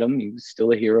I met him, he was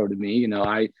still a hero to me.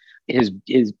 His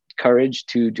courage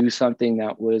to do something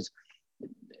that was,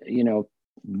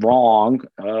 wrong,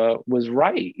 was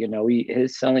right.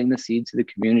 His selling the seed to the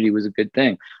community was a good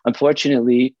thing.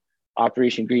 Unfortunately,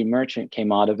 Operation Green Merchant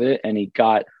came out of it, and he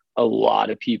got a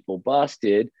lot of people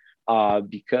busted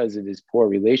because of his poor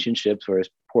relationships or his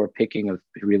poor picking of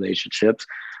relationships.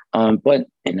 But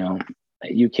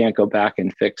you can't go back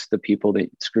and fix the people that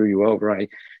screw you over. I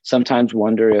sometimes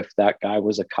wonder if that guy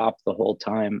was a cop the whole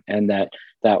time and that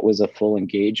was a full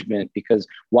engagement, because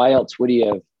why else would he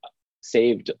have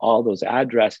saved all those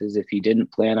addresses if he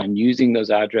didn't plan on using those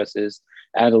addresses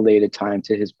at a later time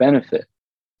to his benefit?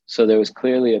 So there was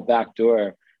clearly a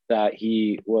backdoor that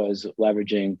he was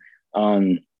leveraging.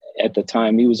 At the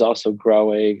time, he was also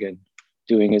growing and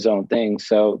doing his own thing.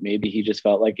 So maybe he just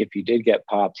felt like if he did get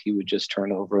popped, he would just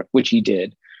turn over, which he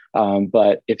did.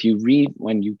 But if you read,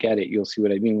 when you get it, you'll see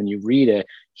what I mean. When you read it,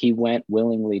 he went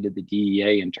willingly to the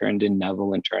DEA and turned in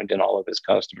Neville and turned in all of his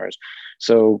customers.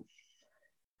 So,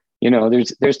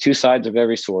 there's two sides of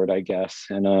every sword, I guess.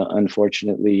 And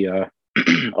unfortunately,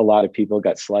 a lot of people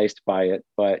got sliced by it,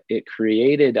 but it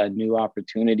created a new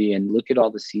opportunity. And look at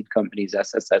all the seed companies,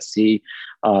 SSSC,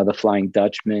 the Flying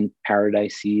Dutchman,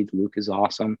 Paradise Seed. Luke is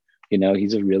awesome.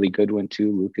 He's a really good one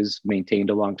too. Luke has maintained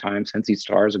a long time. Sensi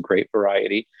Star is a great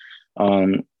variety.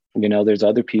 There's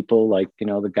other people like,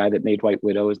 the guy that made White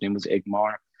Widow, his name was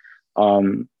Igmar.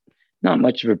 Not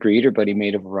much of a breeder, but he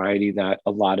made a variety that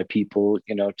a lot of people,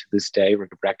 to this day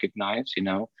recognize,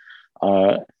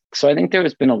 So I think there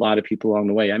has been a lot of people along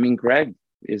the way. I mean, Greg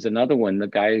is another one, the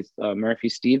guy, Murphy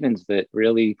Stevens, that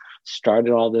really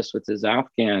started all this with his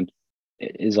Afghan,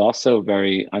 is also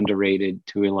very underrated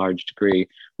to a large degree.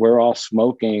 We're all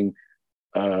smoking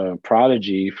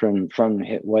Prodigy from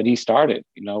what he started,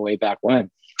 way back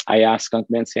when. I asked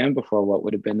Skunkman Sam before what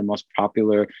would have been the most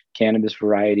popular cannabis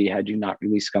variety had you not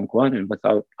released Skunk One, and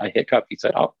without a hiccup, he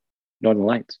said, "Oh, Northern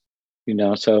Lights."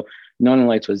 So Northern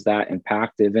Lights was that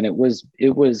impactful, and it was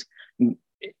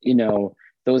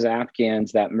those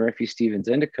Afghans, that Murphy Stevens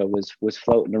indica was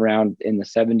floating around in the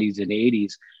 70s and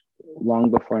 80s, long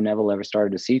before Neville ever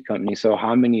started a seed company. So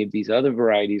how many of these other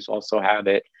varieties also have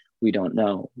it, we don't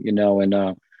know.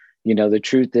 The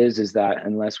truth is that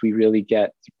unless we really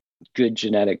get good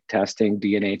genetic testing,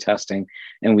 DNA testing,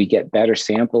 and we get better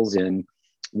samples in,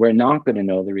 we're not going to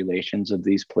know the relations of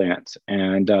these plants.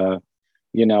 And I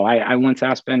once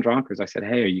asked Ben Dronkers, I said,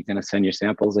 "Hey, are you going to send your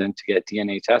samples in to get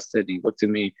DNA tested?" And he looked at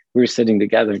me, we were sitting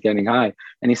together getting high,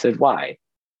 and he said, "Why?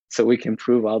 So we can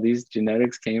prove all these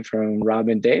genetics came from Rob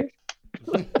and Dave?"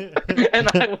 And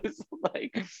I was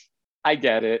like, I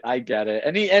get it. And I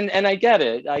get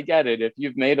it. If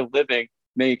you've made a living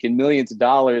making millions of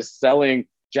dollars selling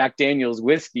Jack Daniel's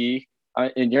whiskey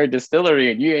in your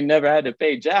distillery and you ain't never had to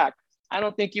pay Jack, I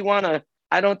don't think you want to,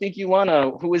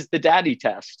 who is the daddy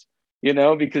test?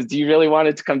 Because do you really want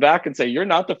it to come back and say, "You're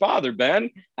not the father, Ben?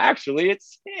 Actually,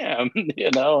 it's him,"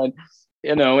 and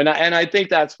and I think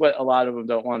that's what a lot of them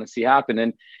don't want to see happen.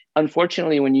 And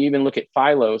unfortunately, when you even look at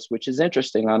Phylos, which is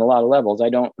interesting on a lot of levels, I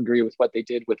don't agree with what they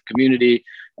did with community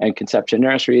and conception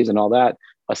nurseries and all that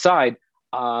aside.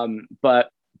 But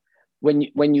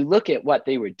when you look at what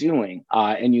they were doing,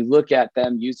 and you look at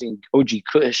them using OG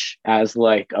Kush as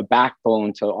like a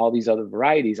backbone to all these other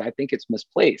varieties, I think it's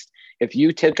misplaced. If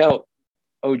you took out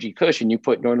OG Kush and you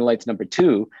put Northern Lights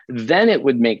 #2, then it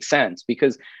would make sense,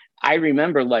 because I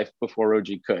remember life before OG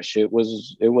Kush. It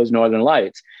was Northern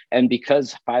Lights, and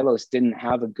because Phylos didn't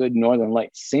have a good Northern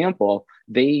Lights sample,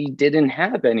 they didn't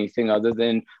have anything other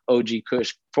than OG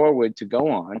Kush forward to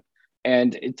go on.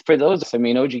 And for those, I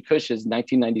mean, OG Kush is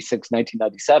 1996,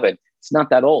 1997. It's not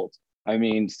that old. I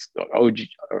mean, OG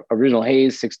Original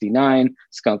Haze 69,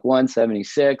 Skunk One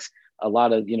 76. A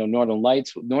lot of Northern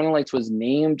Lights. Northern Lights was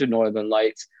named Northern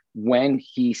Lights when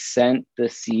he sent the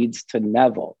seeds to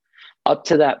Neville. Up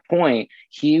to that point,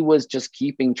 he was just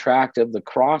keeping track of the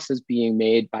crosses being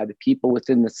made by the people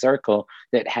within the circle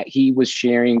that he was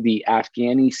sharing the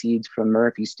Afghani seeds from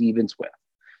Murphy Stevens with.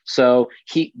 So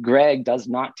Greg does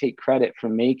not take credit for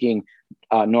making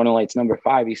Northern Lights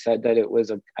 #5. He said that it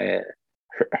was a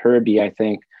Herbie, I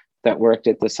think, that worked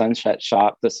at the Sunset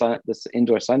Shop, this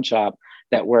indoor sun shop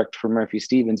that worked for Murphy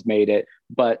Stevens made it.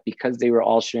 But because they were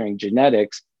all sharing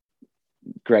genetics,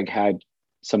 Greg had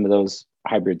some of those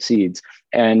hybrid seeds.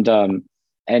 And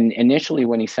initially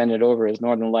when he sent it over as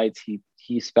Northern Lights,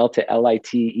 he spelled it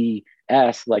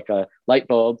LITES, like a light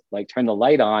bulb, like turn the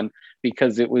light on,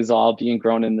 because it was all being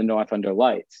grown in the north under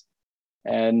lights.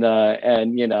 And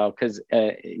because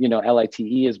LITE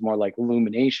is more like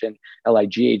illumination,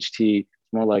 LIGHT is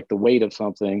more like the weight of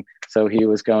something. So he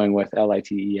was going with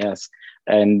LITES,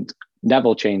 and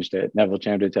Neville changed it. Neville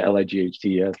changed it to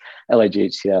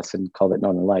LIGHTS and called it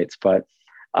Northern Lights. But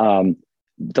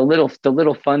the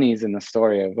little funnies in the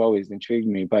story have always intrigued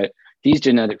me. But these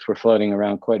genetics were floating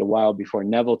around quite a while before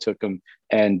Neville took them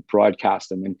and broadcast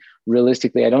them. And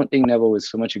realistically, I don't think Neville was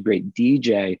so much a great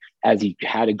DJ as he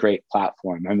had a great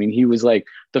platform. I mean, he was like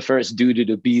the first dude at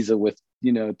Ibiza with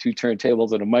 2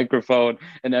 turntables and a microphone,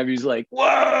 and everybody's like,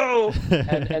 whoa.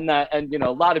 and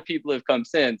a lot of people have come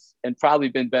since and probably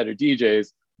been better DJs,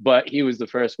 but he was the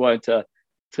first one to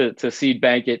seed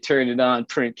bank it, turn it on,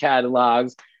 print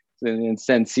catalogs, and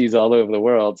send seeds all over the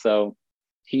world. So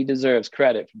he deserves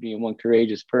credit for being one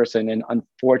courageous person, and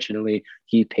unfortunately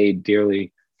he paid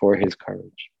dearly for his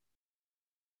courage.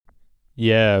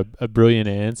 Yeah, a brilliant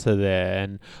answer there.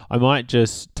 And I might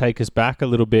just take us back a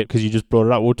little bit, because you just brought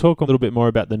it up. We'll talk a little bit more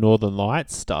about the Northern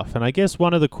Lights stuff. And I guess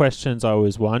one of the questions I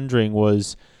was wondering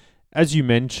was, as you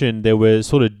mentioned, there were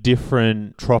sort of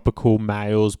different tropical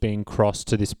males being crossed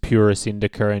to this Purus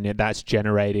indica, and that's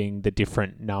generating the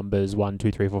different numbers, 1,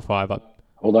 2, 3, 4, 5 up.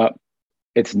 Hold up.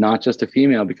 It's not just a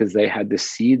female, because they had the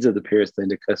seeds of the Purus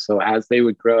indica. So as they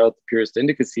would grow out the Purus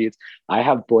indica seeds, I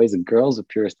have boys and girls of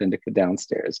Purus indica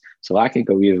downstairs. So I can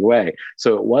go either way.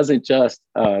 So it wasn't just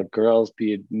girls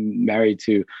being married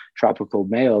to tropical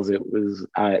males. It was,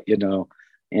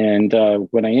 and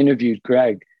when I interviewed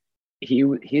Greg,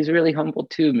 he's really humble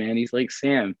too, man. He's like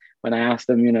Sam. When I asked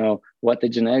him, what the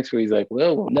genetics were, he's like,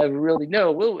 well, we'll never really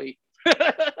know, will we?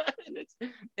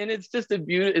 and it's just a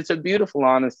beautiful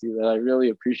honesty that I really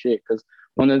appreciate, because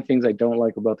one of the things I don't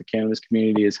like about the cannabis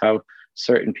community is how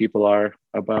certain people are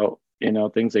about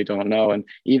things they don't know. And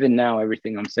even now,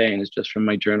 everything I'm saying is just from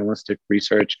my journalistic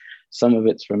research. Some of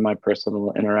it's from my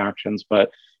personal interactions, but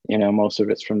most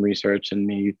of it's from research and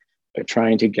me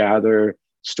trying to gather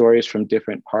stories from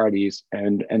different parties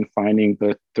and finding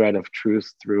the thread of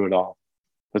truth through it all.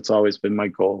 That's always been my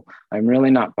goal. I'm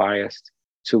really not biased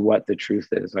to what the truth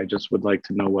is. I just would like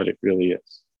to know what it really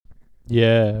is.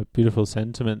 Yeah, beautiful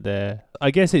sentiment there.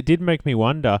 I guess it did make me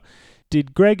wonder,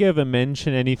 did Greg ever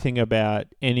mention anything about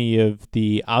any of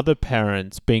the other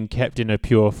parents being kept in a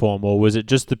pure form, or was it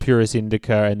just the Purus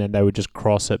indica and then they would just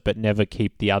cross it but never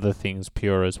keep the other things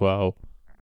pure as well?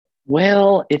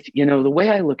 Well, if the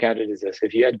way I look at it is this: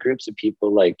 if you had groups of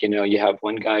people, like you have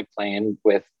one guy playing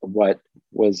with what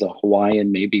was a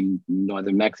Hawaiian, maybe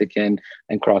Northern Mexican,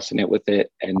 and crossing it with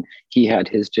it, and he had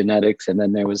his genetics, and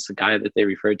then there was the guy that they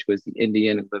referred to as the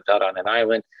Indian who lived out on an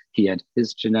island. He had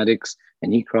his genetics,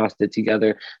 and he crossed it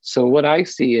together. So what I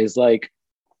see is like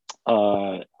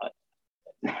a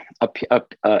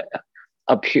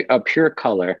pure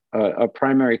color, a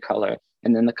primary color,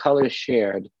 and then the color is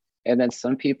shared. And then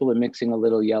some people are mixing a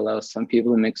little yellow, some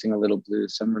people are mixing a little blue,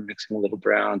 some are mixing a little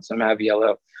brown, some have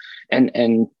yellow,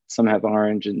 and some have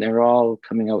orange, and they're all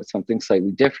coming out with something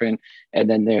slightly different, and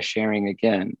then they're sharing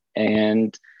again.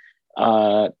 And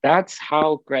that's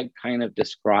how Greg kind of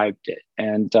described it.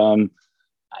 And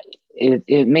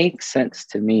it makes sense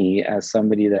to me as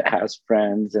somebody that has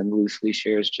friends and loosely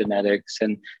shares genetics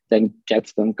and then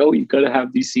gets them, go, you got to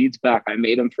have these seeds back. I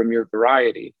made them from your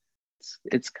variety.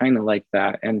 It's kind of like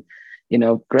that. And,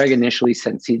 Greg initially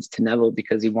sent seeds to Neville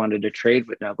because he wanted to trade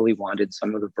with Neville. He wanted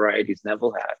some of the varieties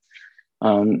Neville had.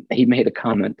 He made a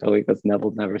comment though, because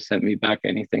Neville never sent me back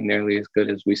anything nearly as good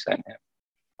as we sent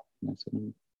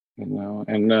him.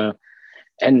 And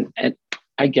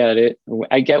I get it.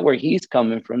 I get where he's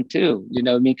coming from too,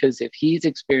 because if he's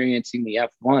experiencing the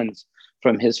F1s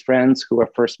from his friends who are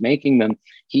first making them,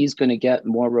 he's going to get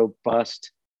more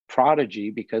robust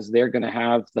prodigy because they're going to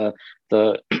have the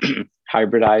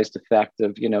hybridized effect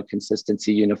of,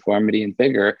 consistency, uniformity, and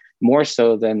vigor, more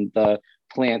so than the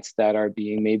plants that are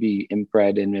being maybe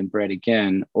inbred and inbred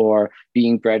again, or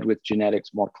being bred with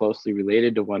genetics more closely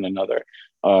related to one another,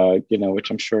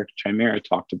 which I'm sure Chimera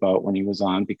talked about when he was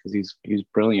on, because he's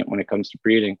brilliant when it comes to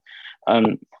breeding.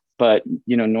 But,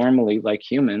 normally, like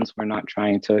humans, we're not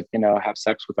trying to, have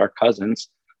sex with our cousins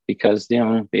because,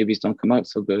 babies don't come out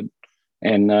so good.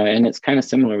 And it's kind of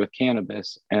similar with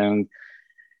cannabis. And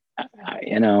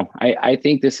I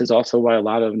think this is also why a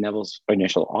lot of Neville's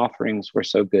initial offerings were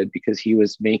so good, because he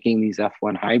was making these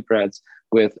F1 hybrids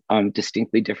with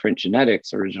distinctly different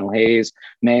genetics, original Haze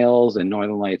males and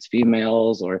Northern Lights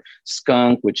females, or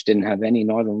skunk, which didn't have any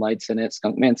Northern Lights in it.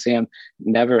 Skunk Man Sam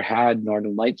never had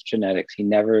Northern Lights genetics. He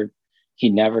never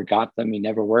got them. He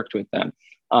never worked with them.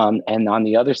 And on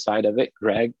the other side of it,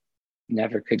 Greg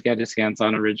never could get his hands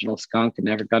on original skunk and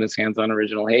never got his hands on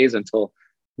original Haze until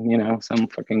some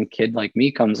fucking kid like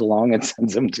me comes along and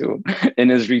sends him to him in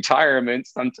his retirement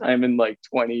sometime in like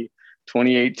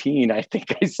 2018. I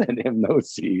think I sent him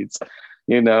those seeds,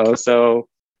 so,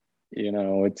 you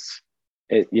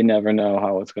never know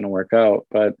how it's going to work out.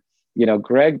 But,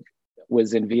 Greg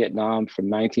was in Vietnam from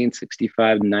 1965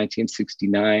 to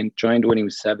 1969, joined when he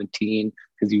was 17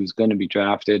 because he was going to be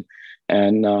drafted,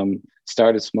 and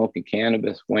started smoking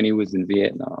cannabis when he was in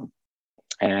Vietnam,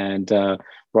 and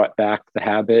brought back the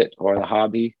habit or the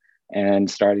hobby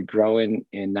and started growing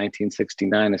in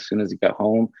 1969 as soon as he got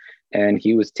home. And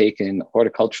he was taking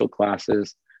horticultural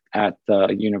classes at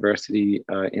the university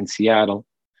in Seattle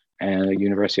and the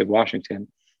University of Washington.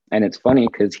 And it's funny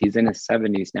because he's in his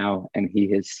 70s now and he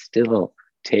is still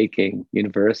taking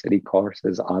university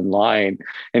courses online,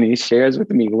 and he shares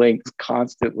with me links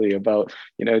constantly about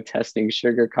testing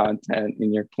sugar content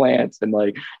in your plants and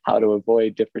like how to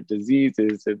avoid different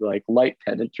diseases and like light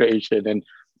penetration. And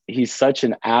he's such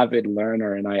an avid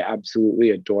learner, and I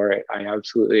absolutely adore it. I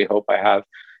absolutely hope I have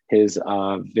his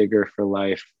vigor for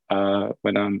life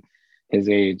when I'm his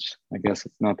age. I guess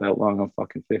it's not that long. I'm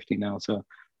fucking 50 now, so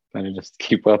better just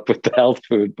keep up with the health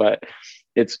food. But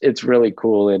it's really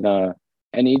cool,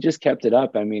 and he just kept it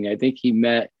up. I mean, I think he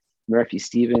met Murphy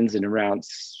Stevens in around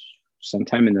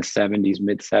sometime in the 70s,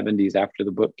 mid 70s, after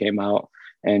the book came out.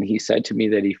 And he said to me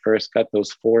that he first got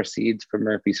those 4 seeds from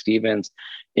Murphy Stevens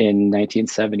in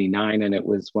 1979. And it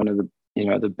was one of the,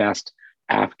 the best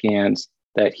Afghans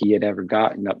that he had ever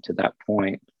gotten up to that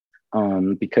point.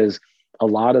 Because a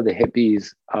lot of the hippies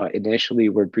initially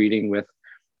were breeding with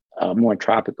more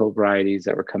tropical varieties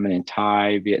that were coming in: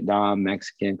 Thai, Vietnam,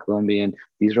 Mexican, Colombian.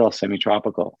 These are all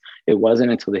semi-tropical. It wasn't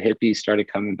until the hippies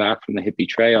started coming back from the hippie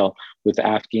trail with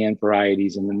Afghan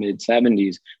varieties in the mid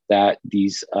 70s that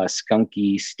these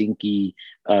skunky, stinky,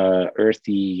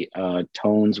 earthy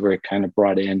tones were kind of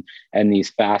brought in, and these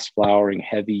fast flowering,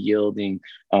 heavy yielding,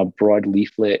 broad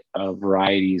leaflet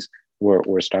varieties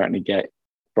were starting to get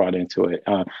brought into it.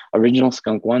 Original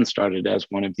Skunk 1 started as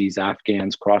one of these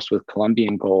Afghans crossed with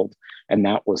Colombian Gold, and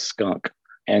that was skunk.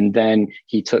 And then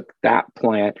he took that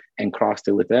plant and crossed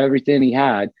it with everything he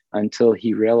had until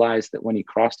he realized that when he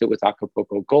crossed it with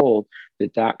Acapulco Gold,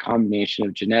 that combination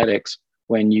of genetics,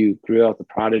 when you grew out the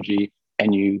prodigy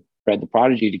and you bred the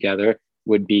prodigy together,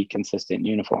 would be consistent and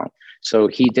uniform. So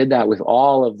he did that with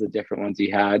all of the different ones he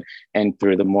had and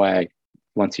threw them away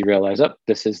once he realized,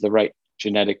 this is the right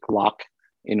genetic lock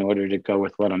in order to go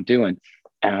with what I'm doing.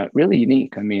 Really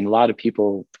unique. I mean, a lot of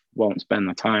people won't spend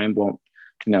the time,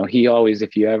 he always,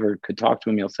 if you ever could talk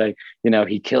to him, he'll say,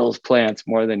 he kills plants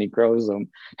more than he grows them.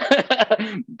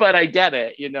 But I get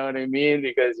it, you know what I mean?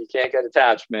 Because you can't get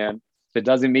attached, man. If it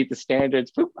doesn't meet the standards,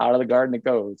 poop, out of the garden it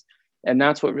goes. And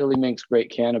that's what really makes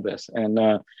great cannabis. And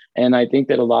I think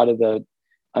that a lot of the,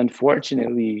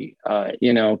 unfortunately,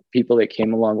 people that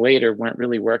came along later weren't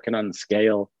really working on the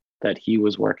scale that he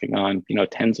was working on,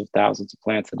 tens of thousands of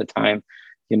plants at a time,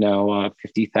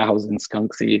 50,000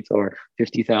 skunk seeds or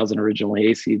 50,000 original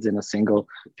Haze seeds in a single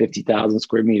 50,000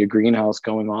 square meter greenhouse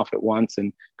going off at once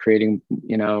and creating,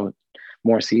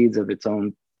 more seeds of its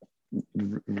own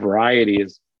variety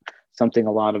is something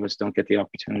a lot of us don't get the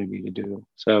opportunity to do.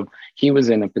 So he was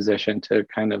in a position to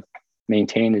kind of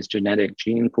maintain his genetic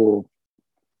gene pool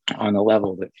on a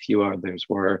level that few others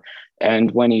were.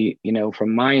 And when he,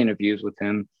 from my interviews with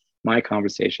him, my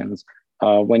conversations,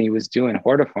 when he was doing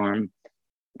hortifarm,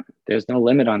 there's no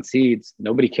limit on seeds.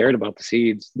 Nobody cared about the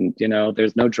seeds.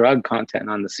 There's no drug content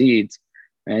on the seeds.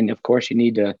 And of course, you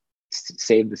need to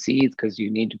save the seeds because you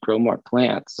need to grow more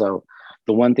plants. So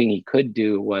the one thing he could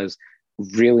do was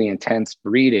really intense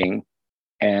breeding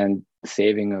and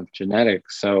saving of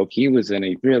genetics. So he was in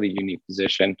a really unique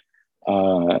position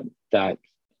that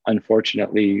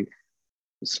unfortunately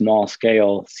small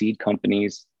scale seed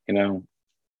companies, name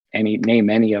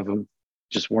any of them,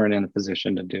 just weren't in a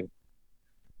position to do.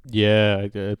 Yeah,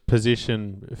 a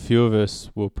position few of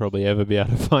us will probably ever be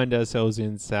able to find ourselves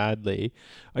in, sadly.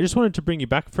 I just wanted to bring you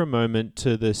back for a moment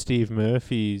to the Steve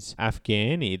Murphy's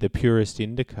Afghani, the purest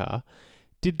indica.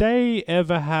 Did they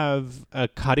ever have a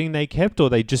cutting they kept,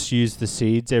 or they just used the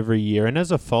seeds every year? And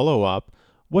as a follow-up,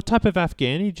 what type of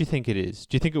Afghani do you think it is?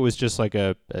 Do you think it was just like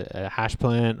a hash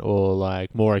plant, or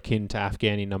like more akin to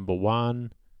Afghani number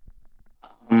one?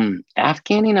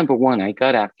 Afghani number one. I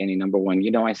got Afghani number one.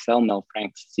 I sell Mel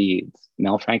Frank's seeds.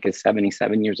 Mel Frank is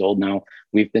 77 years old now.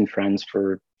 We've been friends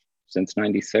since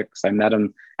 96. I met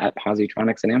him at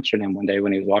Positronics in Amsterdam one day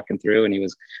when he was walking through, and he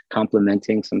was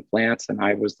complimenting some plants, and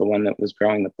I was the one that was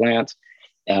growing the plants.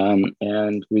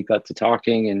 And we got to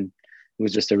talking, and it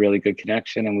was just a really good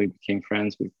connection, and we became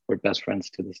friends. We're best friends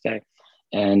to this day.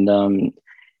 And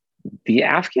the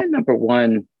Afghan number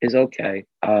one is okay.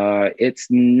 It's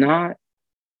not.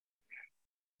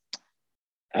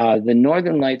 The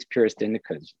Northern Lights Purest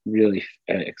Indica is really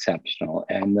exceptional.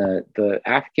 And the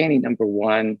Afghani number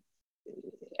one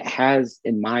has,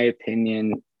 in my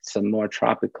opinion, some more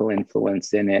tropical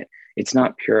influence in it. It's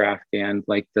not pure Afghan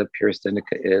like the Purest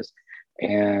Indica is.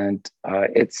 And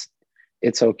it's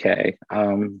okay.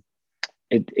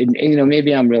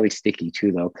 Maybe I'm really sticky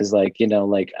too, though, because when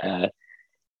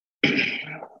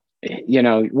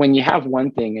you have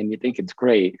one thing and you think it's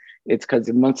great, it's because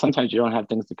sometimes you don't have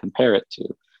things to compare it to.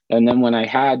 And then when I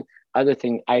had other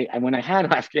things, when I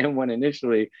had Afghan one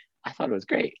initially, I thought it was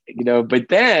great, but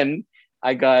then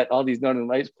I got all these Northern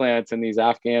Lights plants and these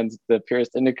Afghans, the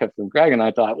Purest Indica from Greg, and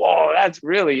I thought, whoa, that's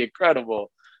really incredible.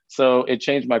 So it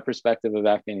changed my perspective of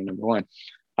Afghani number one.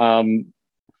 But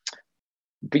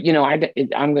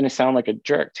I'm going to sound like a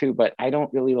jerk too, but I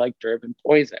don't really like Durban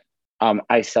poison.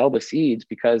 I sell the seeds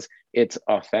because it's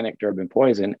authentic Durban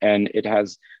poison, and it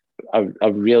has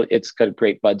it's got a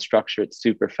great bud structure. It's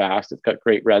super fast. It's got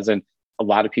great resin. A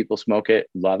lot of people smoke it,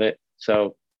 love it.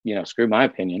 So, screw my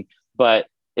opinion, but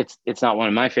it's not one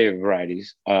of my favorite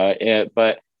varieties.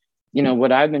 But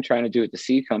what I've been trying to do with the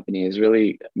seed company is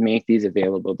really make these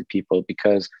available to people,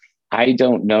 because I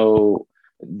don't know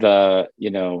the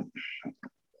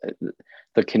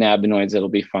cannabinoids that'll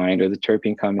be found or the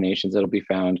terpene combinations that'll be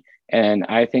found. And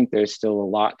I think there's still a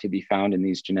lot to be found in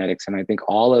these genetics. And I think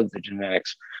all of the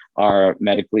genetics are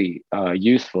medically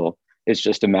useful. It's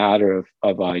just a matter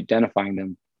of identifying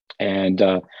them and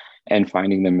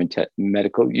finding them in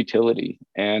medical utility.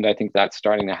 And I think that's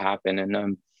starting to happen.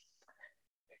 And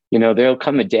there'll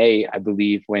come a day, I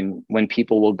believe, when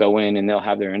people will go in and they'll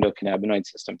have their endocannabinoid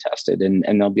system tested, and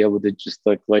they'll be able to just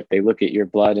look at your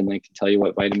blood and they can tell you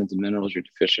what vitamins and minerals you're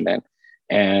deficient in.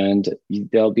 And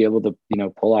they'll be able to,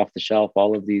 pull off the shelf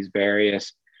all of these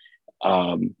various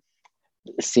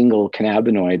single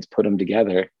cannabinoids, put them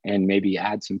together, and maybe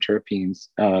add some terpenes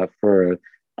for,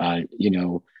 a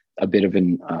bit of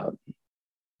an,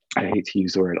 I hate to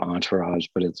use the word entourage,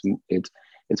 but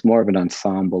it's more of an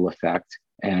ensemble effect.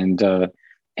 And the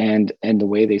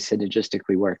way they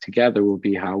synergistically work together will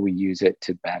be how we use it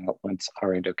to balance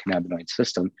our endocannabinoid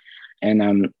system.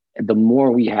 And the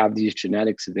more we have these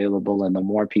genetics available, and the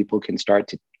more people can start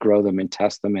to grow them and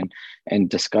test them and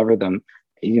discover them,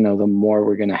 the more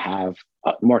we're going to have,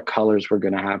 more colors we're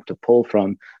going to have to pull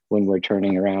from when we're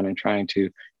turning around and trying to,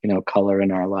 color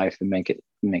in our life and make it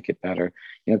better.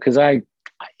 Because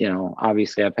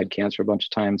obviously I've had cancer a bunch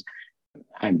of times.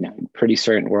 I'm pretty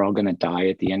certain we're all going to die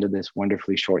at the end of this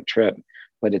wonderfully short trip,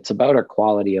 but it's about our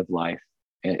quality of life.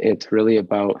 It's really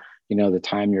about, the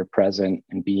time you're present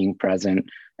and being present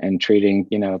and treating,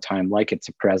 time like it's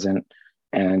a present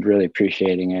and really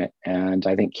appreciating it. And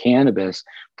I think cannabis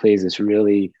plays this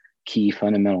really key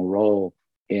fundamental role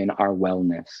in our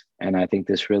wellness. And I think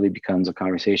this really becomes a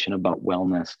conversation about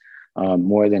wellness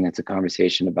more than it's a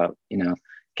conversation about,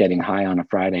 getting high on a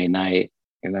Friday night,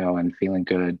 and feeling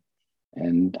good.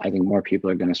 And I think more people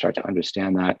are going to start to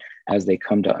understand that as they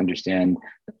come to understand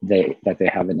that they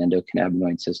have an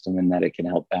endocannabinoid system and that it can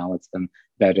help balance them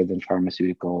better than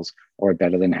pharmaceuticals or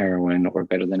better than heroin or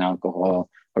better than alcohol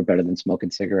or better than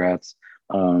smoking cigarettes.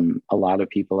 A lot of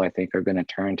people, I think, are going to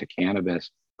turn to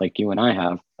cannabis like you and I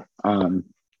have,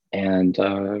 and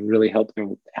really help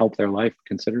their life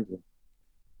considerably.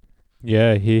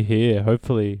 Yeah, here.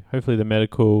 Hopefully the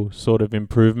medical sort of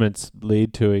improvements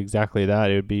lead to exactly that.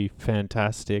 It would be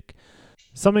fantastic.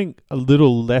 Something a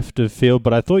little left of field,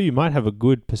 but I thought you might have a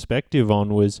good perspective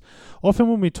on was often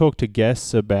when we talk to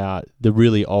guests about the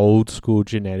really old school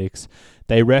genetics,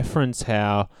 they reference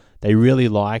how they really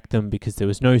like them because there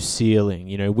was no ceiling.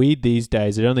 You know, weed these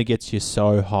days, it only gets you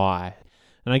so high.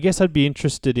 And I guess I'd be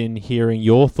interested in hearing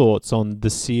your thoughts on the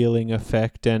ceiling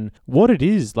effect and what it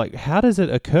is. Like, how does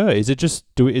it occur? Is it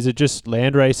just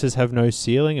land races have no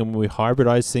ceiling, and when we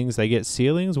hybridize things, they get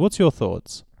ceilings? What's your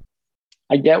thoughts?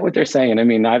 I get what they're saying. I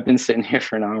mean, I've been sitting here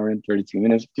for an hour and 32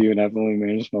 minutes with you, and I've only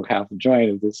managed to smoke half a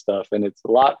joint of this stuff. And it's a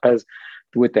lot because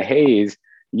with the haze,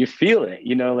 you feel it,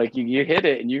 like you hit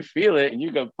it and you feel it and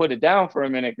you go put it down for a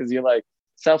minute because you're like,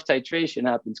 self titration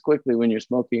happens quickly when you're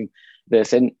smoking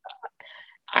this. And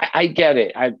I get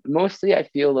it. I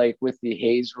feel like with the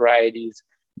haze varieties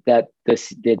that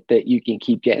that you can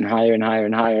keep getting higher and higher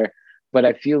and higher. But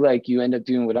I feel like you end up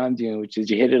doing what I'm doing, which is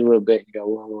you hit it a little bit, you go,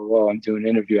 whoa, whoa, whoa, I'm doing an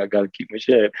interview, I got to keep my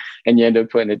shit, and you end up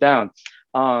putting it down.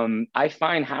 I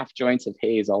find half joints of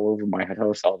haze all over my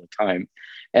house all the time,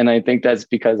 and I think that's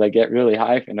because I get really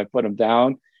high and I put them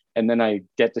down, and then I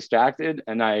get distracted,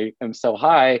 and I am so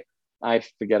high, I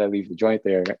forget I leave the joint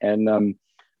there, and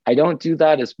I don't do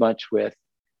that as much with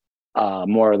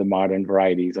more of the modern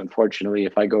varieties. Unfortunately,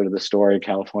 if I go to the store in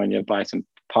California, buy some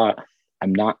pot,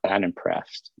 I'm not that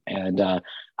impressed. And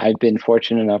I've been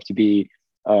fortunate enough to be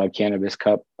a Cannabis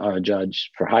Cup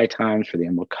judge for High Times, for the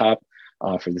Emerald Cup,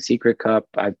 for the Secret Cup.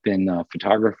 I've been a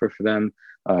photographer for them.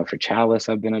 For Chalice,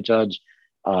 I've been a judge.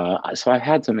 So I've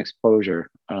had some exposure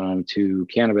to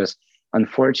cannabis.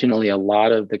 Unfortunately, a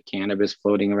lot of the cannabis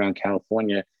floating around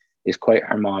California is quite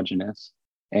homogenous,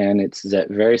 and it's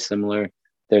very similar.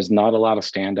 There's not a lot of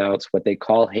standouts. What they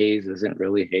call haze isn't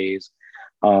really haze.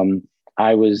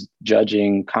 I was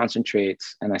judging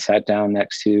concentrates, and I sat down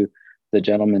next to the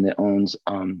gentleman that owns,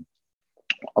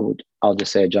 I'll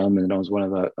just say a gentleman that owns one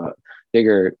of the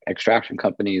bigger extraction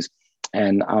companies.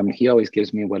 And he always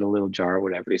gives me what a little jar,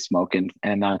 whatever he's smoking.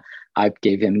 And I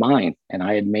gave him mine, and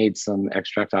I had made some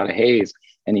extract out of haze,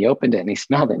 and he opened it and he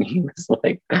smelled it and he was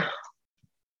like,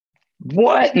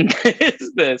 what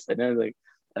is this? And I was like,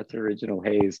 that's original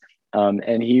haze.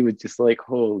 And he was just like,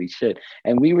 holy shit.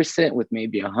 And we were sitting with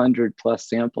maybe 100+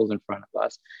 samples in front of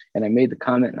us. And I made the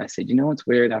comment and I said, you know what's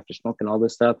weird, after smoking all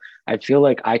this stuff, I feel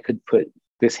like I could put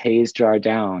this haze jar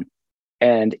down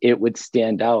and it would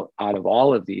stand out of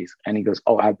all of these. And he goes,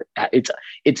 oh,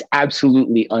 it's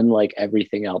absolutely unlike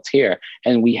everything else here.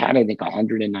 And we had, I think,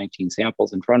 119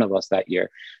 samples in front of us that year.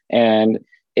 And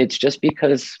it's just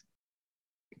because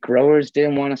growers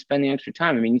didn't want to spend the extra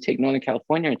time. I mean, you take Northern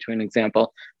California to an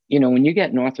example. When you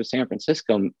get north of San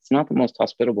Francisco, it's not the most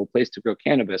hospitable place to grow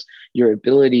cannabis. Your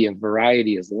ability of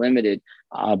variety is limited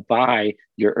by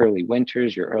your early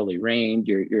winters, your early rain,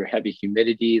 your heavy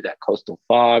humidity, that coastal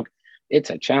fog. It's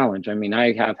a challenge. I mean,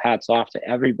 I have hats off to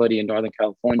everybody in Northern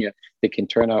California that can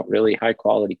turn out really high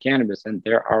quality cannabis. And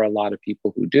there are a lot of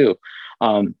people who do.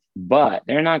 But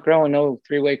they're not growing no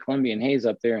 3-way Colombian haze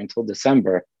up there until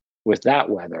December with that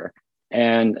weather.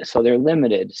 And so they're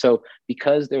limited. So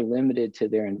because they're limited to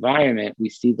their environment, we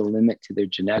see the limit to their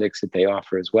genetics that they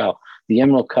offer as well. The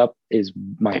Emerald Cup is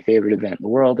my favorite event in the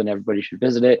world and everybody should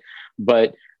visit it.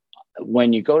 But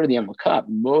when you go to the Emerald Cup,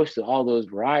 most of all those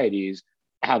varieties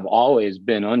have always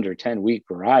been under 10-week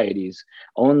varieties.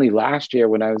 Only last year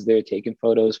when I was there taking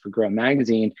photos for Grow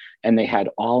Magazine, and they had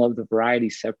all of the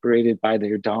varieties separated by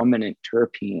their dominant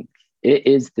terpene. It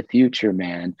is the future,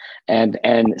 man. And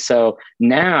so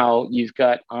now you've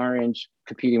got orange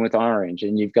competing with orange,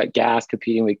 and you've got gas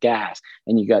competing with gas,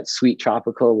 and you've got sweet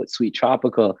tropical with sweet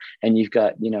tropical, and you've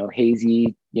got,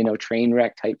 hazy, train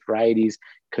wreck type varieties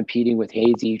competing with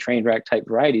hazy train wreck type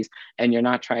varieties. And you're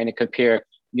not trying to compare,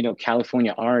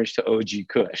 California orange to OG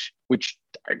Kush, which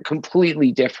are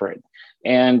completely different.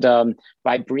 And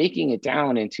by breaking it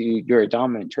down into your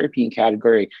dominant terpene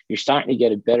category, you're starting to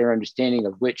get a better understanding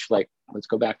of which, let's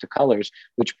go back to colors,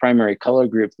 which primary color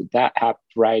group that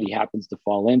variety happens to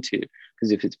fall into.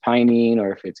 Because if it's pinene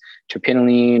or if it's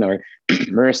terpinolene or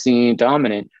myrcene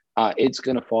dominant, it's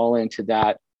going to fall into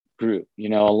that group. A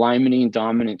limonene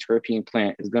dominant terpene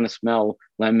plant is going to smell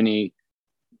lemony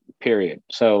period.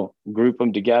 So group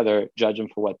them together, judge them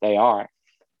for what they are.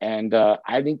 And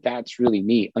I think that's really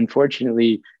neat.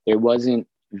 Unfortunately, there wasn't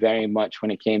very much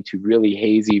when it came to really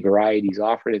hazy varieties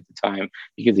offered at the time,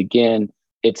 because again,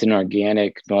 it's an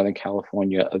organic Northern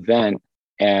California event.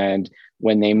 And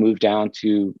when they move down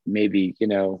to maybe,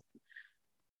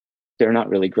 they're not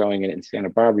really growing it in Santa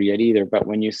Barbara yet either. But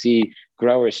when you see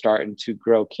growers starting to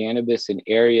grow cannabis in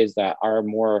areas that are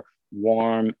more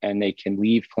warm and they can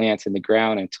leave plants in the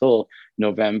ground until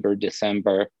November,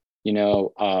 December,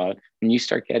 when you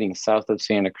start getting south of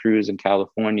Santa Cruz in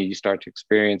California, you start to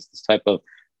experience this type of,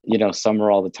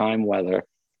 summer all the time weather.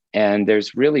 And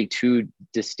there's really two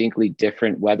distinctly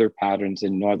different weather patterns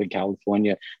in Northern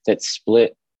California that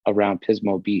split around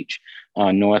Pismo Beach,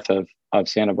 north of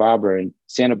Santa Barbara. And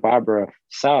Santa Barbara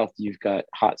south, you've got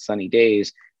hot sunny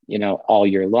days, all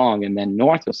year long. And then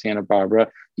north of Santa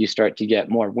Barbara, you start to get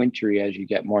more wintry as you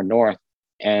get more north.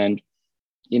 And,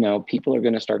 people are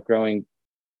going to start growing,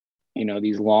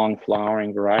 these long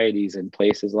flowering varieties in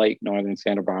places like northern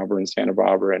Santa Barbara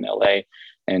and LA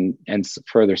and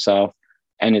further south.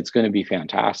 And it's going to be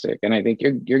fantastic. And I think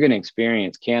you're going to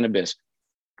experience cannabis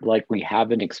like we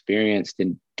haven't experienced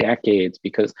in decades,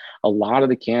 because a lot of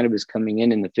the cannabis coming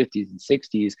in the 50s and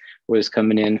 60s was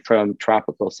coming in from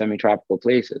tropical, semi-tropical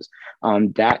places.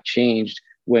 That changed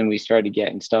when we started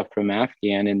getting stuff from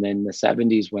Afghan, and then the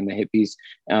 70s when the hippies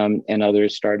and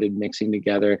others started mixing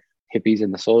together. Hippies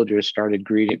and the soldiers started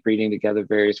breeding together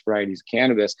various varieties of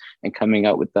cannabis and coming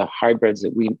out with the hybrids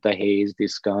that the haze, the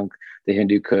skunk, the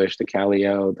Hindu Kush, the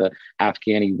Calio, the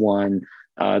Afghani one,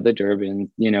 the Durban.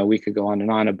 We could go on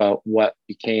and on about what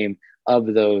became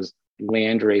of those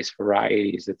landrace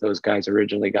varieties that those guys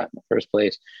originally got in the first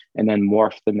place, and then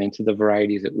morphed them into the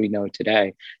varieties that we know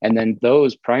today. And then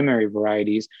those primary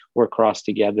varieties were crossed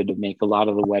together to make a lot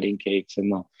of the wedding cakes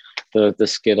and the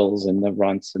Skittles and the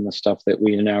runts and the stuff that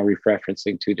we are now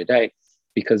referencing to today,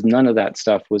 because none of that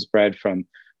stuff was bred from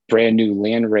brand new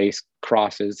landrace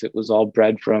crosses. It was all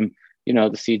bred from,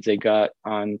 the seeds they got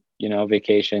on,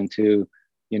 vacation to,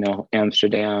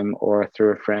 Amsterdam or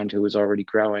through a friend who was already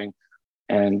growing.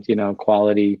 And,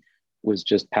 quality was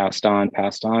just passed on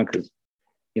because,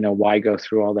 why go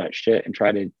through all that shit and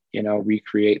try to,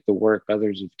 recreate the work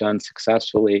others have done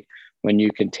successfully when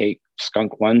you can take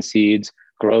skunk one seeds,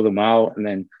 grow them out, and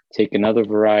then take another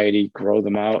variety, grow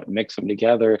them out, and mix them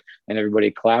together, and everybody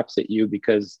claps at you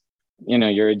because,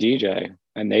 you're a DJ.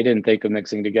 And they didn't think of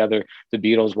mixing together the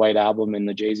Beatles' White Album and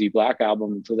the Jay-Z Black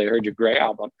Album until they heard your Gray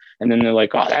Album. And then they're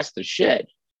like, oh, that's the shit,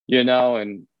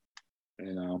 and,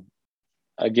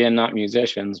 again, not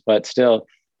musicians, but still,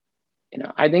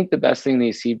 I think the best thing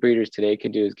these seed breeders today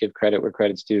can do is give credit where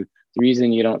credit's due. The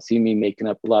reason you don't see me making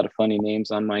up a lot of funny names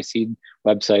on my seed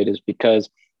website is because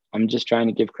I'm just trying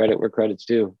to give credit where credit's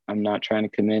due. I'm not trying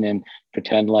to come in and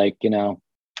pretend like, I'm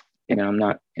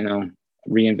not,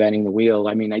 reinventing the wheel.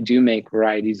 I mean, I do make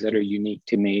varieties that are unique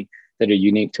to me, that are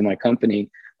unique to my company.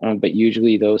 But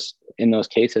usually in those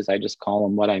cases, I just call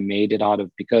them what I made it out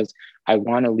of, because I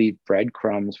want to leave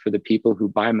breadcrumbs for the people who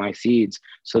buy my seeds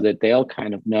so that they'll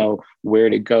kind of know where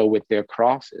to go with their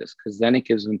crosses. Because then it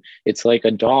gives them, it's like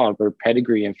a dog or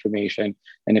pedigree information.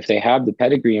 And if they have the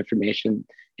pedigree information,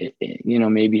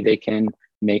 maybe they can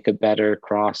make a better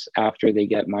cross after they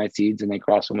get my seeds and they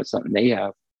cross them with something they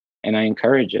have. And I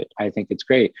encourage it. I think it's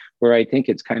great. Where I think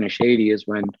it's kind of shady is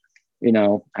when,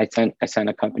 I sent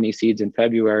a company seeds in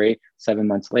February. 7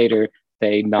 months later,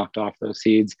 they knocked off those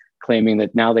seeds, claiming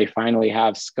that now they finally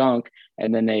have skunk.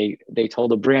 And then they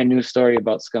told a brand new story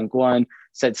about skunk one,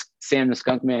 said Sam the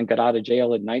Skunk Man got out of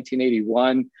jail in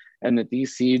 1981, and that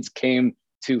these seeds came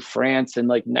to France in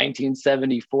like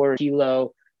 1974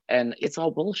 kilo. And it's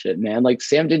all bullshit, man. Like,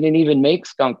 Sam didn't even make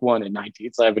skunk one in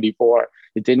 1974.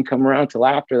 It didn't come around till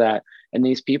after that. And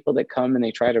these people that come and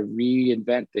they try to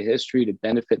reinvent the history to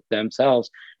benefit themselves,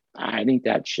 I think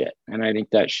that's shit. And I think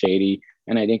that's shady.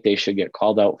 And I think they should get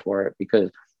called out for it,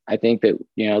 because I think that,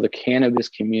 the cannabis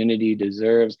community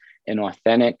deserves an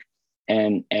authentic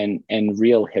and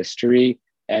real history,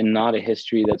 and not a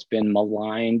history that's been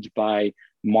maligned by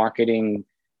marketing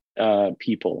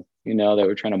people, that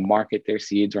were trying to market their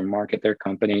seeds or market their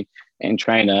company and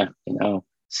trying to,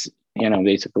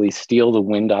 basically steal the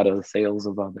wind out of the sails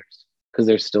of others, because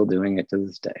they're still doing it to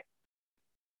this day.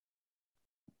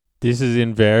 This is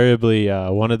invariably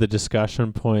one of the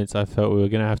discussion points I felt we were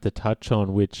going to have to touch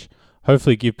on, which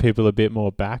hopefully give people a bit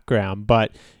more background.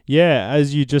 But yeah,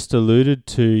 as you just alluded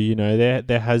to,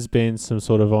 there has been some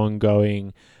sort of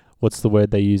ongoing, what's the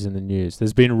word they use in the news?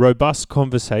 There's been robust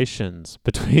conversations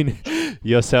between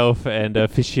yourself and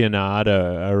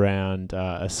aficionado around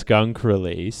a skunk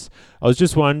release. I was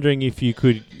just wondering if you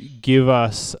could give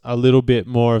us a little bit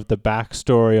more of the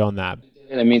backstory on that.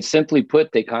 I mean, simply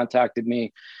put, they contacted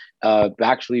me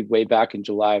actually way back in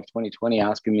July of 2020,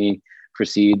 asking me for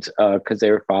seeds because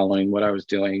they were following what I was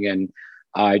doing. And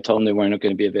I told them they weren't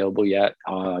going to be available yet.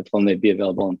 I told them they'd be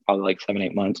available in probably like 7,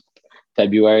 8 months.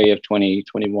 February of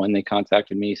 2021, they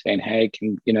contacted me saying, hey,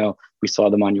 we saw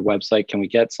them on your website. Can we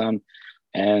get some?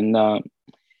 And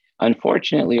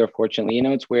unfortunately or fortunately,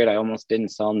 it's weird. I almost didn't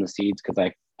sell them the seeds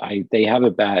because they have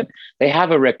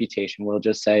a reputation, we'll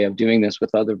just say, of doing this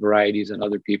with other varieties and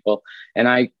other people. And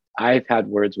I've had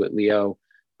words with Leo,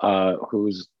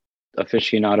 who's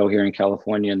aficionado here in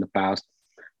California in the past.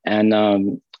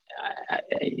 And,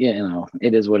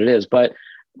 it is what it is. But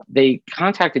they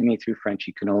contacted me through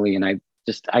Frenchie Cannoli, and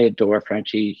I adore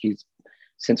Frenchie.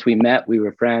 Since we met, we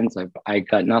were friends. I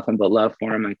got nothing but love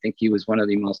for him. I think he was one of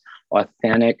the most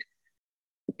authentic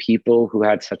people who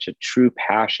had such a true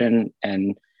passion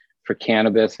and for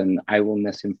cannabis, and I will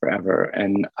miss him forever.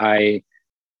 And I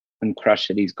am crushed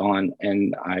that he's gone.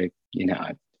 And I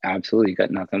absolutely got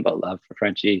nothing but love for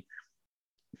Frenchie,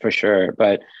 for sure.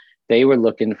 But they were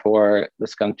looking for the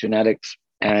skunk genetics,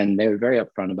 and they were very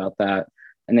upfront about that.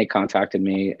 And they contacted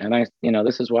me, and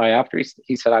this is why after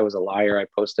he said I was a liar, I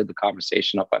posted the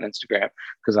conversation up on Instagram,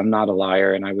 because I'm not a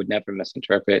liar and I would never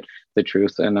misinterpret the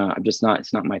truth. And it's not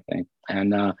my thing.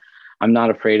 And I'm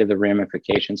not afraid of the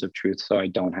ramifications of truth, so I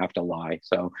don't have to lie.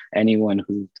 So anyone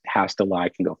who has to lie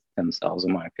can go for themselves,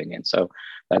 in my opinion. So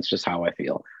that's just how I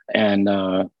feel. And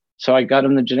so I got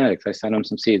him the genetics. I sent him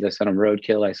some seeds. I sent him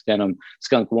Roadkill. I sent him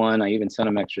Skunk One. I even sent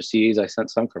him extra seeds. I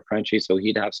sent some for Frenchie so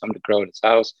he'd have some to grow at his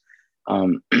house.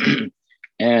 Then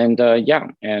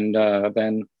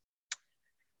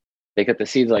they got the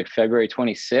seeds like February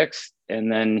 26th,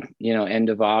 and then end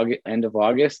of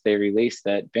August they released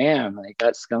that. Bam! They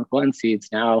got Skunk One seeds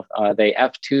now. They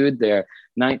F2'd their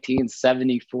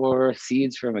 1974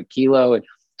 seeds from a kilo and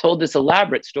told this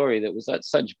elaborate story that was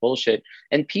such bullshit.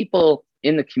 And people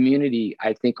in the community,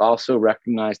 I think, also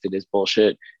recognized it as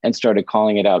bullshit and started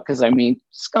calling it out. Because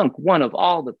Skunk One, of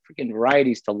all the freaking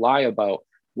varieties to lie about,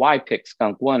 why pick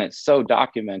Skunk One? It's so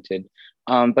documented.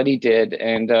 But he did,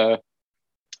 and it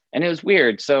was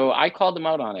weird. So I called him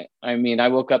out on it. I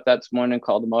woke up that morning and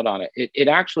called him out on it. It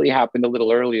actually happened a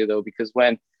little earlier, though, because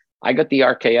when I got the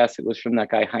RKS, it was from that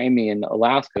guy Jaime in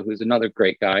Alaska, who's another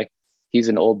great guy. He's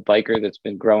an old biker that's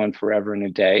been growing forever and a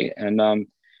day. And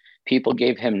people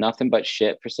gave him nothing but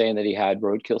shit for saying that he had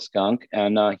Roadkill skunk.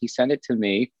 And he sent it to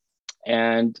me.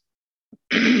 And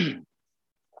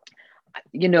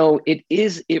it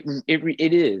is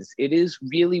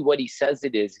really what he says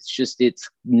it is. It's just, it's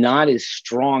not as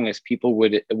strong as people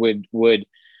would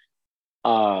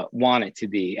want it to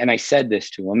be. And I said this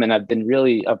to him, and I've been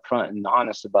really upfront and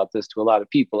honest about this to a lot of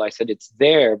people. I said, it's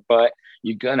there, but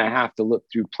you're going to have to look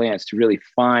through plants to really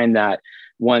find that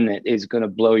one that is going to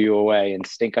blow you away and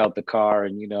stink out the car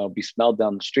and, be smelled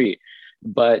down the street.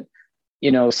 But,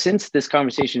 since this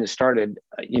conversation has started,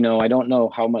 I don't know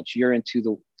how much you're into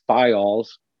the thiols.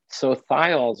 So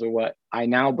thiols are what I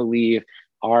now believe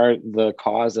are the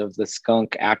cause of the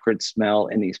skunk acrid smell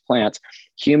in these plants.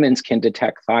 Humans can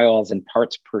detect thiols in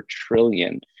parts per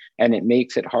trillion, and it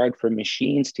makes it hard for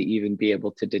machines to even be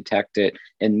able to detect it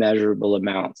in measurable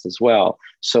amounts as well.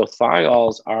 So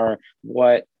thiols are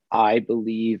what I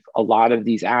believe a lot of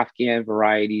these Afghan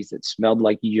varieties that smelled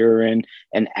like urine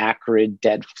and acrid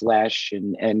dead flesh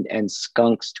and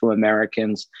skunks to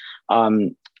Americans,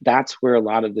 that's where a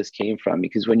lot of this came from.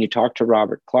 Because when you talk to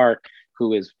Robert Clark,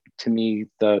 who is, to me,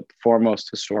 the foremost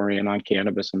historian on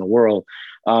cannabis in the world,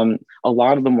 a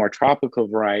lot of the more tropical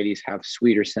varieties have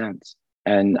sweeter scents.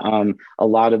 And a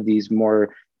lot of these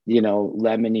more,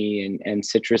 lemony and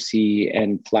citrusy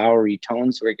and flowery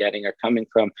tones we're getting are coming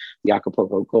from the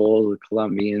Acapulco Gold, the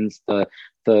Colombians, the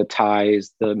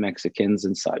Thais, the Mexicans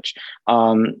and such.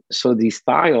 So these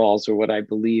thiols are what I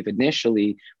believe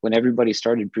initially, when everybody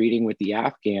started breeding with the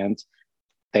Afghans,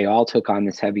 they all took on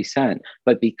this heavy scent.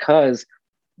 But because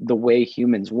the way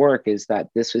humans work is that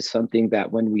this is something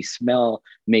that when we smell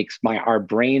makes our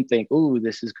brain think, ooh,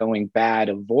 this is going bad,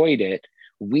 avoid it.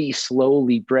 We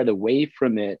slowly bred away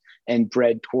from it and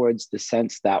bred towards the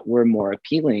scents that were more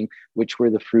appealing, which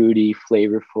were the fruity,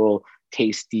 flavorful,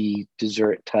 tasty,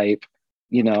 dessert type.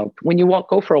 When you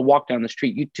go for a walk down the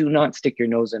street, you do not stick your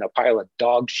nose in a pile of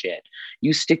dog shit.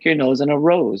 You stick your nose in a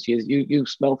rose. You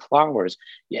smell flowers.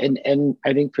 And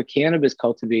I think for cannabis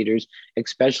cultivators,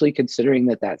 especially considering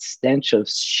that stench of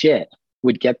shit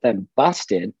would get them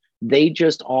busted, they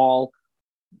just all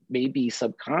maybe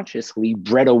subconsciously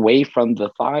bred away from the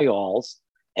thiols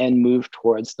and moved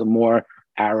towards the more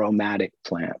aromatic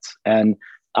plants. And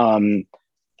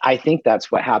I think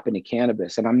that's what happened to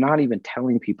cannabis. And I'm not even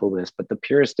telling people this, but the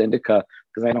purest indica,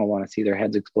 because I don't want to see their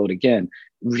heads explode again,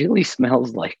 really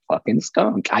smells like fucking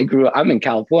skunk. I'm in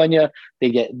California.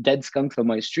 They get dead skunks on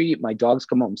my street. My dogs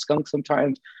come home skunk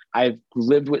sometimes. I've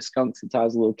lived with skunks since I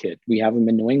was a little kid. We have them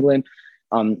in New England.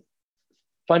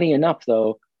 Funny enough,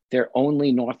 though, they're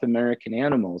only North American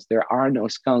animals. There are no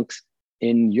skunks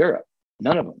in Europe.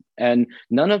 None of them. And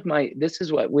this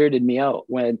is what weirded me out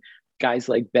when guys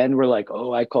like Ben were like,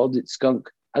 oh, I called it skunk.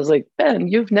 I was like, Ben,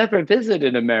 you've never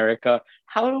visited America.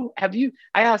 I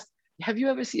asked, have you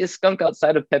ever seen a skunk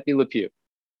outside of Pepe Le Pew?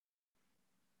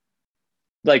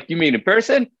 Like, you mean in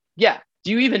person? Yeah.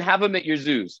 Do you even have them at your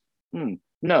zoos?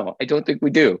 No, I don't think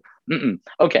we do.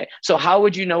 Okay. So how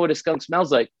would you know what a skunk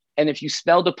smells like? And if you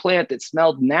smelled a plant that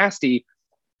smelled nasty,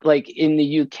 like in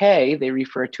the UK, they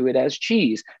refer to it as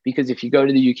cheese, because if you go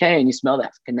to the UK and you smell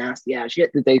that nasty ass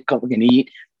shit that they can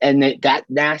eat, and that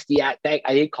nasty ass,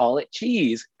 they call it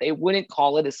cheese. They wouldn't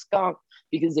call it a skunk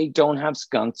because they don't have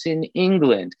skunks in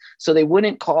England. So they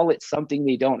wouldn't call it something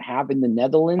they don't have in the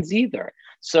Netherlands either.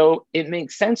 So it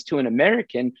makes sense to an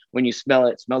American when you smell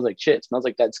it. It smells like shit. It smells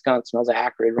like dead skunk. It smells like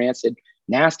acrid, rancid,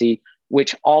 nasty,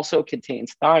 which also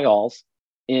contains thiols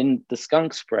in the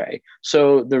skunk spray.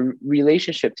 So the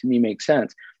relationship to me makes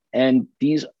sense. And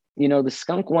these, the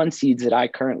skunk one seeds that I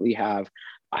currently have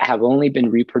only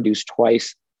been reproduced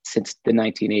twice since the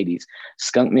 1980s.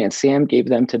 Skunkman Sam gave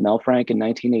them to Mel Frank in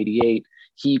 1988.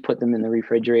 He put them in the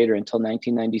refrigerator until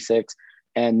 1996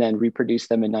 and then reproduced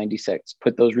them in 96.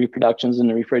 Put those reproductions in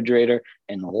the refrigerator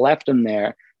and left them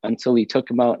there until he took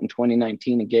them out in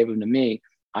 2019 and gave them to me.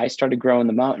 I started growing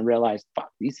them out and realized,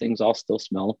 fuck, these things all still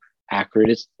smell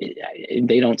acrid.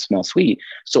 They don't smell sweet.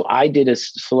 So I did a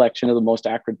selection of the most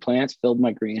acrid plants, filled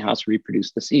my greenhouse,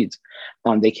 reproduced the seeds.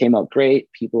 They came out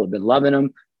great. People have been loving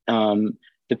them.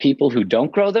 The people who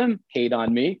don't grow them hate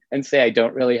on me and say I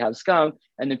don't really have skunk.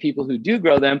 And the people who do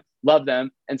grow them love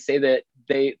them and say that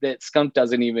that skunk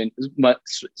doesn't even,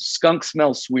 skunk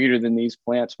smells sweeter than these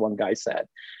plants, one guy said,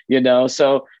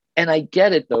 So, and I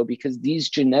get it though, because these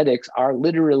genetics are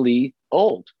literally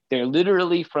old. They're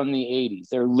literally from the 80s.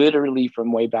 They're literally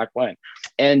from way back when.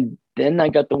 And then I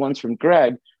got the ones from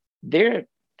Greg. They're,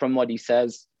 from what he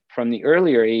says, from the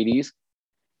earlier 80s.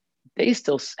 They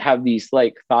still have these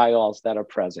like thiols that are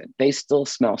present. They still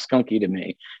smell skunky to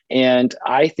me. And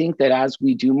I think that as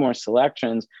we do more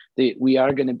selections, we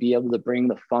are going to be able to bring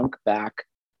the funk back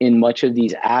in much of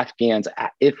these Afghans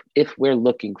if we're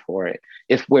looking for it.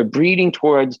 If we're breeding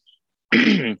towards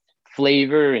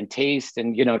flavor and taste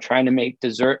and, trying to make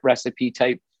dessert recipe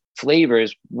type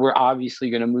flavors, we're obviously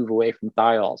going to move away from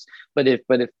thiols. But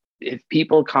if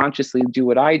people consciously do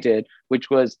what I did, which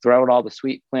was throw out all the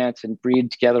sweet plants and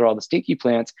breed together all the sticky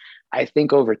plants, I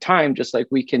think over time, just like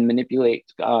we can manipulate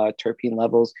terpene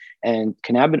levels and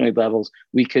cannabinoid levels,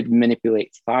 we could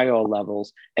manipulate thiol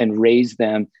levels and raise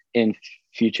them in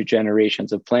future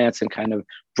generations of plants and kind of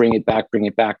bring it back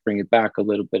a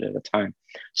little bit at a time.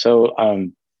 So,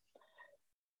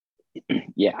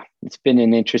 yeah, it's been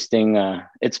an interesting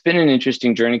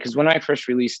journey, because when I first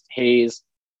released Haze,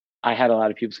 I had a lot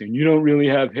of people saying, you don't really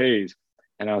have haze.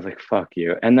 And I was like, fuck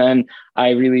you. And then I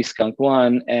released Skunk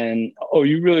One and, oh,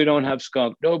 you really don't have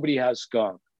skunk. Nobody has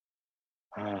skunk.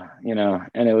 And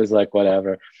it was like,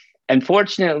 whatever. And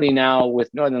fortunately now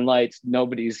with Northern Lights,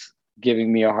 nobody's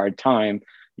giving me a hard time,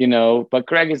 but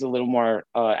Greg is a little more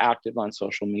active on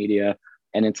social media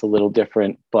and it's a little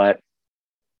different. But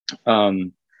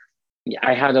yeah,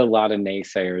 I had a lot of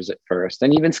naysayers at first.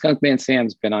 And even Skunkman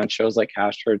Sam's been on shows like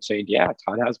Hashford saying, yeah,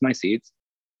 Todd has my seeds.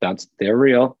 They're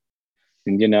real.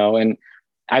 And, and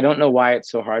I don't know why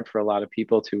it's so hard for a lot of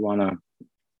people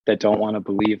that don't want to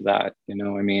believe that,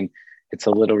 I mean, it's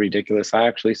a little ridiculous. I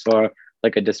actually saw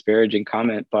like a disparaging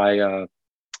comment by,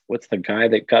 what's the guy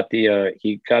that got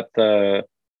he got the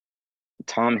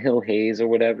Tom Hill Haze or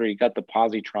whatever. He got the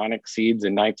Positronic seeds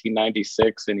in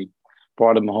 1996 and he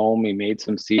brought him home. He made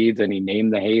some seeds and he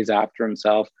named the haze after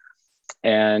himself.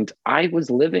 And I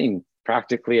was living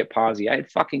practically at Posi. I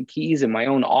had fucking keys in my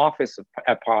own office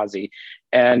at Posi.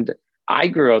 And I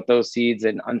grew out those seeds.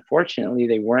 And unfortunately,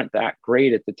 they weren't that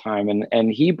great at the time.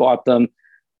 And he bought them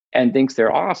and thinks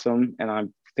they're awesome. And I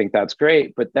think that's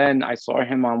great. But then I saw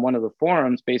him on one of the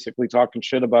forums basically talking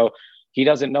shit about he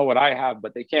doesn't know what I have,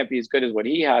 but they can't be as good as what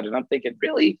he had. And I'm thinking,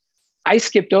 really? I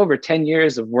skipped over 10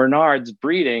 years of Bernard's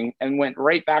breeding and went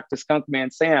right back to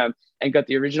Skunkman Sam and got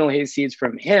the original haze seeds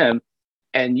from him.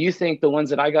 And you think the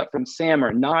ones that I got from Sam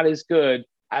are not as good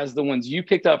as the ones you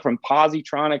picked up from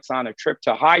Positronics on a trip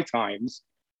to High Times,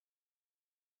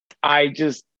 I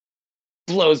just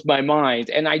blows my mind.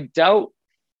 And I doubt,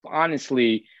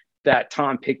 honestly, that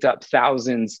Tom picked up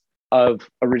thousands of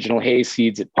original haze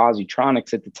seeds at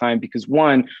Positronics at the time, because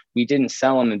one, we didn't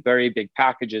sell them in very big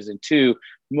packages, and two,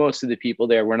 most of the people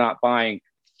there were not buying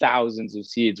thousands of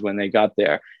seeds when they got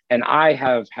there. And I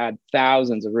have had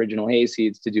thousands of original haze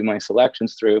seeds to do my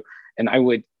selections through, and I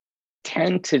would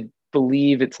tend to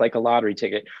believe it's like a lottery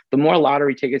ticket. The more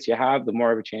lottery tickets you have, the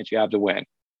more of a chance you have to win.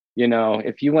 You know,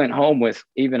 if you went home with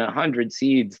even 100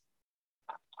 seeds,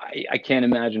 I can't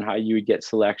imagine how you would get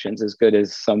selections as good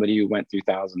as somebody who went through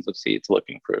thousands of seeds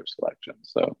looking for a selection.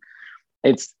 So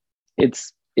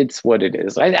it's what it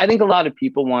is. I think a lot of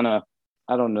people want to,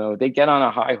 I don't know, they get on a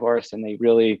high horse and they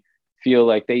really feel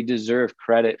like they deserve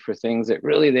credit for things that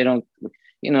really they don't.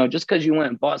 You know, just because you went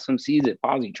and bought some seeds at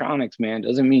Positronics, man,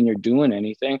 doesn't mean you're doing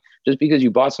anything. Just because you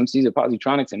bought some seeds at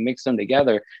Positronics and mixed them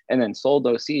together and then sold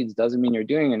those seeds doesn't mean you're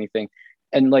doing anything.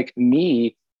 And like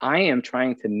me, I am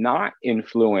trying to not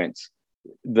influence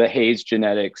the haze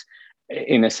genetics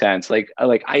in a sense. Like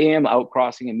I am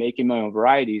outcrossing and making my own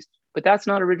varieties, but that's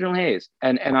not original haze.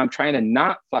 And I'm trying to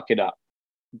not fuck it up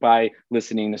by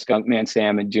listening to Skunkman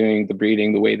Sam and doing the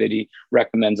breeding the way that he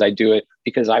recommends I do it,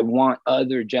 because I want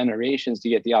other generations to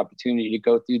get the opportunity to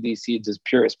go through these seeds as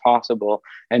pure as possible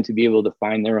and to be able to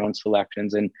find their own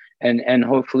selections and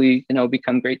hopefully, you know,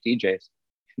 become great DJs.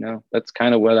 You know, that's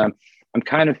kind of what I'm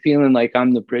kind of feeling like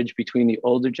I'm the bridge between the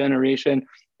older generation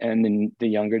and the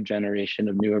younger generation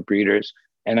of newer breeders.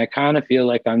 And I kind of feel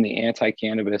like I'm the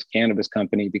anti-cannabis cannabis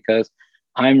company, because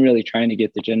I'm really trying to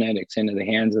get the genetics into the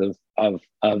hands of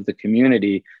the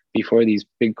community before these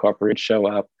big corporates show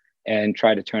up and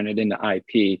try to turn it into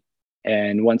IP.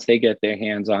 And once they get their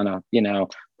hands on a, you know,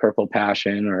 Purple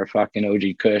Passion or a fucking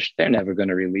OG Kush, they're never going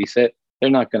to release it. They're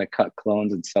not going to cut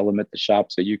clones and sell them at the shop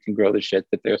so you can grow the shit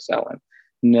that they're selling.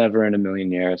 Never in a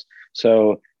million years.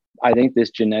 So I think this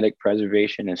genetic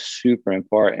preservation is super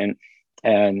important.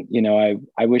 And, you know,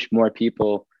 I wish more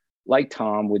people like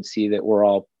Tom would see that we're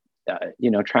all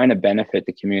you know, trying to benefit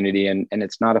the community, and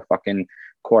it's not a fucking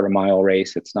quarter-mile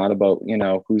race. It's not about, you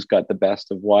know, who's got the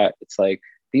best of what. It's like,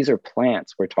 these are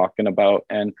plants we're talking about,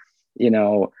 and, you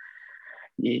know,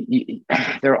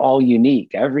 they're all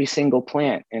unique. Every single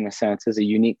plant, in a sense, is a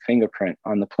unique fingerprint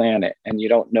on the planet, and you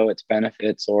don't know its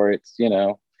benefits or its, you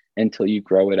know, until you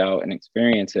grow it out and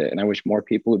experience it. And I wish more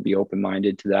people would be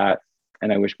open-minded to that,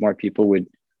 and I wish more people would,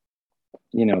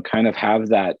 you know, kind of have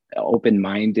that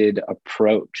open-minded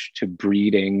approach to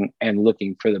breeding and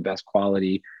looking for the best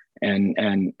quality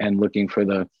and looking for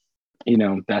the, you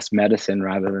know, best medicine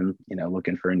rather than, you know,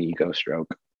 looking for an ego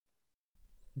stroke.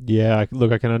 Yeah,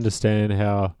 look, I can understand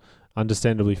how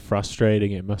understandably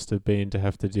frustrating it must have been to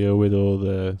have to deal with all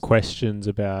the questions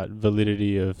about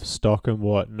validity of stock and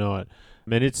whatnot. I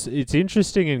mean, it's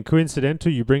interesting and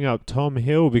coincidental you bring up Tom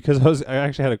Hill, because I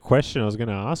actually had a question I was going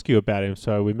to ask you about him,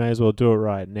 so we may as well do it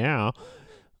right now.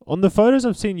 On the photos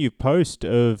I've seen you post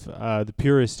of the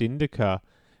Purest Indica,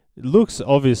 it looks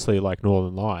obviously like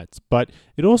Northern Lights, but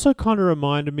it also kind of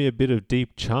reminded me a bit of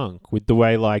Deep Chunk, with the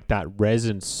way like that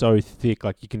resin's so thick,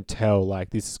 like you can tell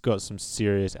like this has got some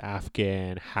serious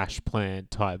Afghan hash plant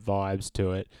type vibes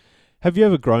to it. Have you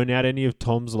ever grown out any of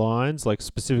Tom's lines, like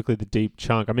specifically the Deep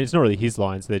Chunk? I mean, it's not really his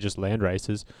lines, they're just land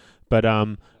races, but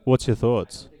what's your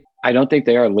thoughts? I don't think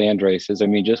they are land races. I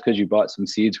mean, just because you bought some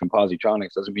seeds from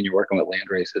Positronics doesn't mean you're working with land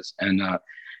races. And,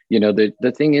 you know,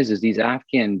 the thing is these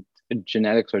Afghan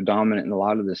genetics are dominant in a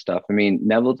lot of this stuff. I mean,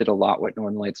 Neville did a lot with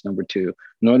Northern Lights #2.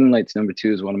 Northern Lights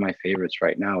 #2 is one of my favorites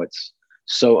right now. It's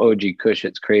so OG Kush,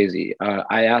 it's crazy.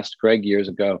 I asked Greg years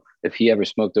ago if he ever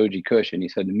smoked OG Kush, and he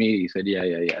said to me, he said, yeah,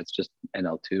 it's just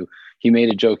NL2. He made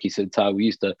a joke. He said, Todd, we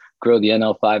used to grow the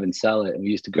NL5 and sell it, and we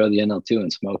used to grow the NL2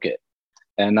 and smoke it.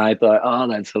 And I thought, oh,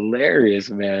 that's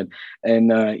hilarious, man. And,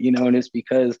 you know, and it's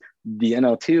because the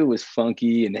NL2 was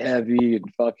funky and heavy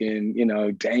and fucking, you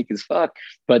know, dank as fuck.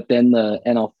 But then the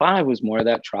NL5 was more of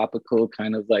that tropical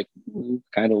kind of like,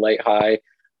 kind of light high,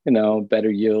 you know, better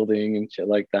yielding and shit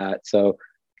like that. So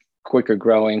quicker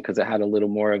growing because it had a little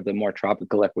more of the more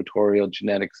tropical equatorial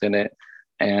genetics in it.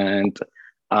 And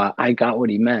I got what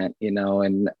he meant, you know,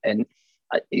 and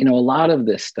you know, a lot of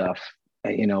this stuff,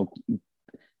 you know,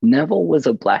 Neville was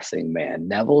a blessing, man.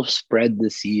 Neville spread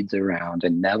the seeds around,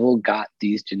 and Neville got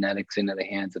these genetics into the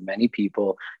hands of many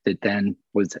people that then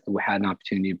had an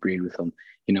opportunity to breed with them.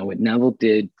 You know, what Neville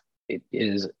did,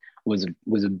 was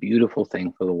a beautiful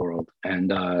thing for the world,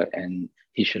 and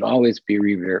he should always be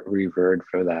revered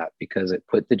for that, because it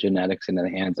put the genetics into the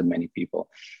hands of many people.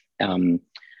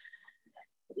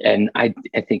 And I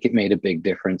think it made a big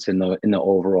difference in the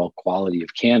overall quality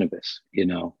of cannabis,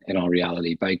 in all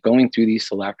reality, by going through these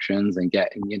selections and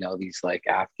getting, these like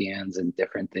Afghans and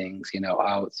different things,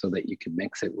 out so that you could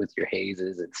mix it with your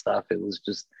hazes and stuff. It was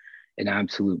just an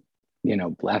absolute,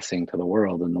 blessing to the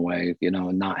world in the way,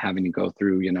 and not having to go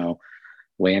through,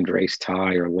 landrace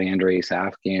Thai or landrace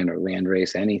Afghan or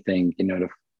landrace anything,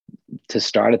 to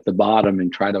start at the bottom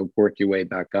and try to work your way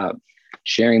back up.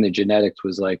 Sharing the genetics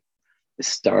was like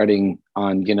starting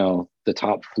on, the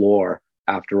top floor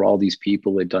after all these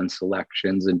people had done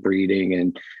selections and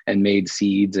breeding and made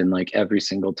seeds, and like every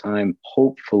single time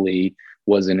hopefully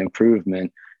was an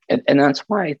improvement. And that's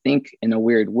why I think in a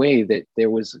weird way that there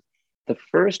was the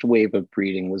first wave of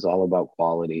breeding was all about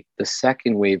quality. The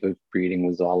second wave of breeding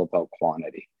was all about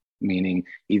quantity, meaning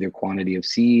either quantity of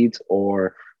seeds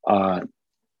or the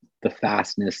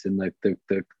fastness and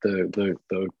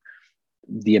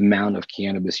the amount of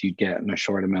cannabis you'd get in a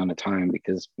short amount of time,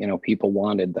 because people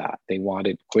wanted that. They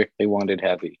wanted quick, they wanted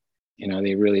heavy. They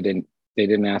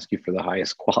didn't ask you for the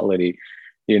highest quality,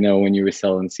 when you were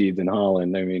selling seeds in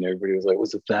Holland. I mean, everybody was like,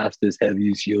 what's the fastest,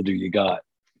 heaviest yielder you got?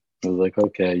 I was like,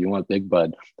 okay, you want big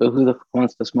bud. But who the fuck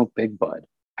wants to smoke big bud?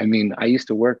 I mean, I used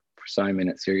to work for Simon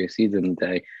at Serious Seeds in the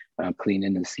day,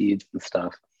 cleaning the seeds and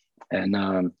stuff. And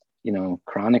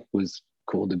chronic was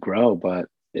cool to grow, but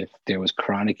if there was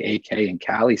chronic AK and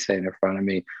Cali sitting in front of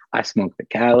me, I smoked the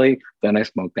Cali, then I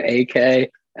smoked the AK,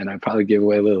 and I probably give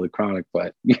away a little of the chronic.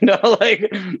 But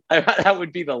that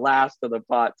would be the last of the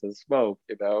pot to smoke,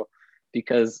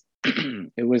 because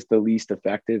it was the least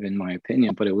effective in my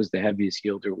opinion, but it was the heaviest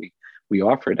yielder we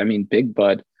offered. I mean, Big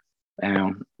Bud,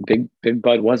 Big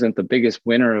Bud wasn't the biggest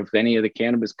winner of any of the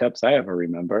cannabis cups I ever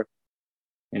remember.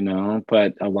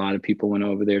 But a lot of people went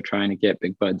over there trying to get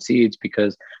Big Bud seeds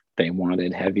because they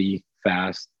wanted heavy,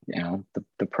 fast,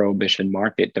 the prohibition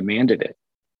market demanded it.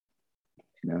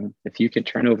 If you could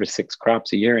turn over 6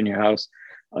 crops a year in your house,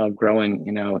 growing,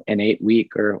 an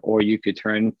 8-week, or you could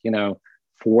turn,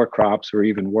 4 crops, or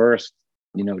even worse,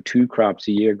 2 crops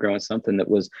a year, growing something that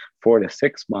was 4 to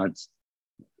 6 months,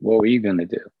 what were you going to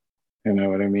do? You know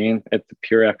what I mean? The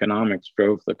pure economics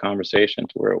drove the conversation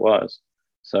to where it was.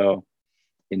 So,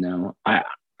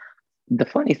 the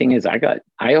funny thing is,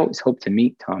 I always hoped to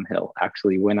meet Tom Hill.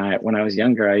 Actually, when I was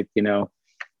younger,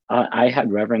 I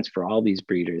had reverence for all these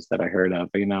breeders that I heard of.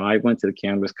 I went to the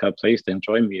Cannabis Cups. I used to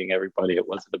enjoy meeting everybody. It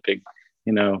wasn't a big,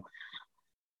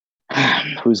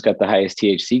 who's got the highest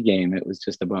THC game. It was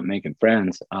just about making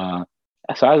friends. So I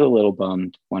was a little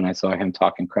bummed when I saw him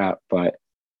talking crap, but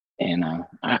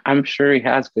I'm sure he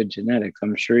has good genetics.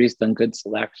 I'm sure he's done good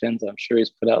selections. I'm sure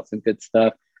he's put out some good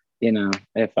stuff.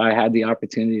 If I had the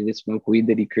opportunity to smoke weed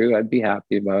that he grew, I'd be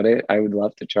happy about it. I would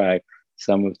love to try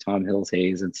some of Tom Hill's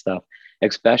haze and stuff,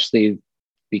 especially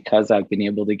because I've been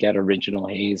able to get original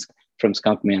haze from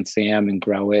Skunkman Sam and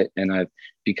grow it. And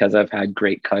because I've had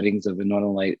great cuttings of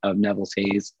Neville's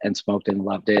haze and smoked and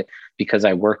loved it, because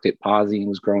I worked at Posy and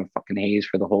was growing fucking haze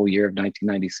for the whole year of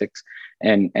 1996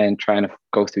 and trying to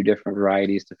go through different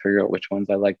varieties to figure out which ones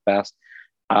I like best.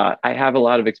 I have a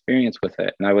lot of experience with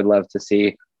it, and I would love to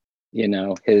see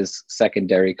his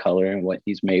secondary color and what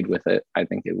he's made with it. I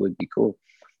think it would be cool,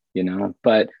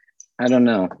 but I don't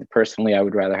know. Personally, I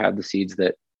would rather have the seeds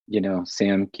that,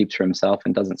 Sam keeps for himself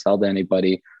and doesn't sell to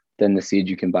anybody than the seeds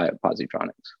you can buy at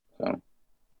Positronics. So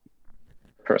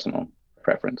personal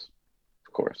preference,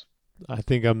 of course. I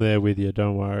think I'm there with you,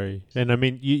 don't worry. And I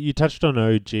mean, you touched on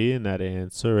OG in that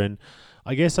answer, and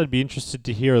I guess I'd be interested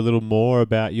to hear a little more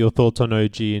about your thoughts on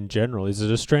OG in general. Is it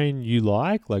a strain you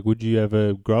like? Like, would you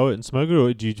ever grow it and smoke it,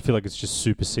 or do you feel like it's just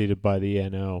superseded by the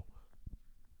NL?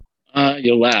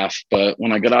 You'll laugh, but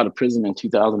when I got out of prison in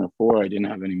 2004, I didn't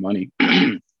have any money,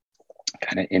 kind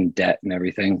of in debt and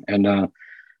everything. And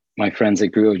my friends that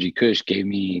grew OG Kush gave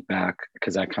me back,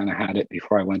 because I kind of had it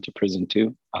before I went to prison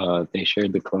too. They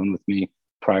shared the clone with me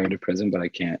prior to prison, but I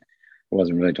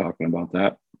wasn't really talking about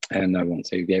that. And I won't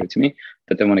say who gave it to me.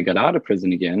 But then when I got out of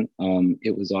prison again,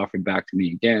 it was offered back to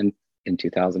me again in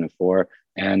 2004.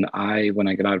 And when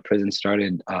I got out of prison,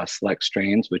 started Select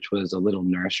Strains, which was a little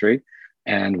nursery,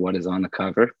 and what is on the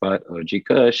cover, but OG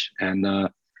Kush. And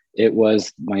it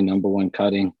was my number one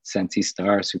cutting, Sensi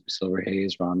Star, Super Silver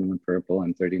Haze, Romulan Purple,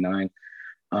 M39.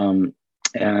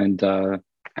 And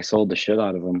I sold the shit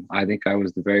out of them. I think I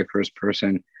was the very first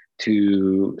person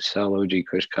to sell OG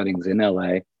Kush cuttings in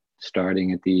LA,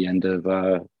 starting at the end of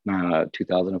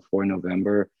 2004,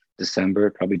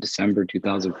 probably December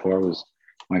 2004 was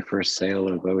my first sale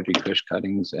of OG Kush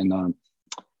cuttings. And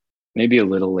maybe a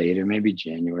little later, maybe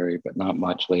January, but not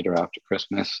much later after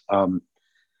Christmas.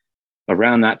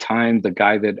 Around that time, the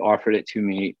guy that offered it to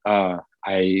me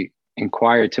I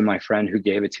inquired to my friend who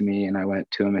gave it to me, and I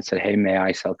went to him and said, "Hey, may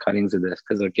I sell cuttings of this?"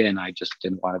 Because again, I just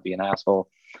didn't want to be an asshole.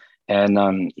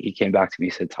 And he came back to me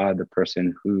and said, "Todd, the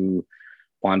person who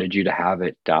wanted you to have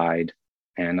it died,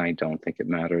 and I don't think it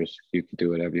matters. You can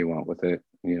do whatever you want with it,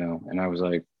 you know." And I was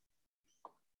like,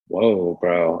 "Whoa,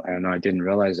 bro!" And I didn't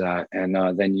realize that. And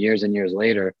then years and years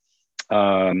later,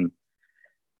 um,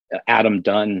 Adam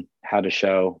Dunn had a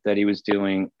show that he was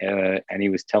doing, and he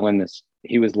was telling this.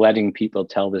 He was letting people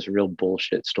tell this real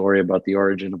bullshit story about the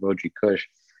origin of OG Kush.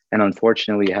 And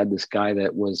unfortunately, I had this guy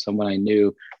that was someone I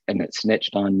knew and that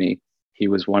snitched on me. He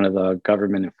was one of the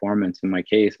government informants in my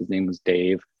case. His name was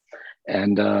Dave.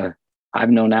 And I've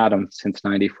known Adam since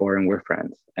 '94, and we're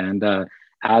friends. And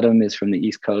Adam is from the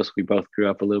East Coast. We both grew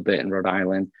up a little bit in Rhode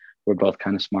Island. We're both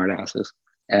kind of smart asses.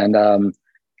 And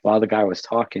while the guy was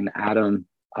talking, Adam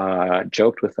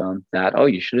joked with him that, "Oh,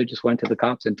 you should have just went to the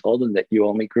cops and told them that you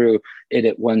only grew it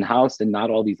at one house and not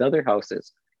all these other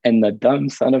houses." And the dumb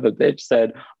son of a bitch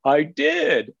said, "I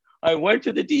did. I went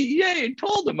to the DEA and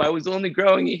told them I was only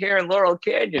growing it here in Laurel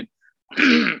Canyon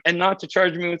and not to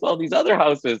charge me with all these other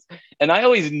houses." And I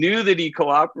always knew that he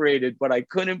cooperated, but I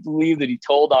couldn't believe that he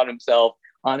told on himself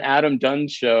on Adam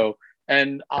Dunn's show.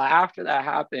 And after that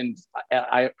happened,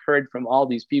 I heard from all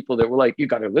these people that were like, "You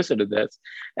got to listen to this."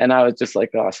 And I was just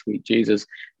like, "Oh, sweet Jesus."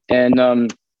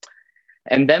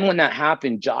 And then when that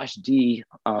happened, Josh D,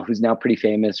 who's now pretty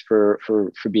famous for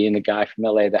being the guy from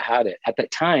LA that had it, at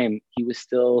that time, he was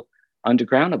still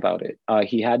underground about it.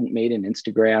 He hadn't made an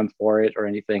Instagram for it or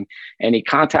anything. And he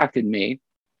contacted me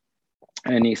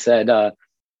and he said,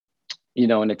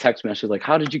 in a text message, like,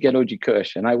 "How did you get OG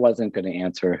Kush?" And I wasn't going to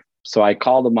answer. So I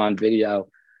called him on video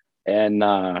and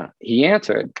he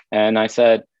answered. And I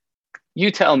said,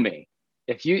 "You tell me.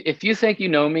 If you think you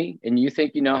know me and you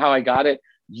think you know how I got it,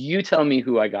 you tell me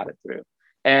who I got it through."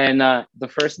 And the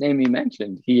first name he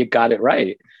mentioned, he got it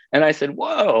right. And I said,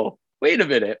 "Whoa, wait a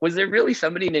minute. Was there really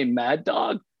somebody named Mad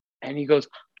Dog?" And he goes,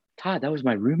 "Todd, that was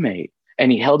my roommate."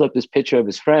 And he held up this picture of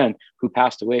his friend who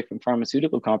passed away from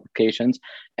pharmaceutical complications.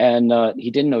 And he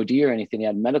didn't OD or anything. He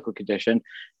had a medical condition.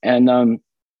 And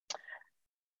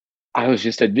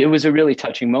it was a really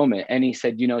touching moment. And he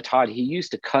said, "Todd, he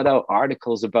used to cut out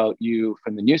articles about you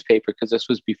from the newspaper," because this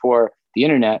was before the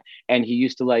internet. And he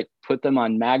used to like put them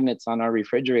on magnets on our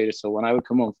refrigerator. So when I would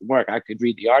come home from work, I could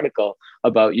read the article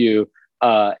about you,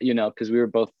 because we were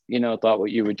both, thought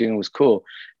what you were doing was cool.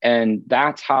 And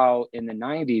that's how in the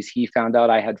 '90s, he found out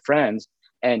I had friends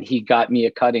and he got me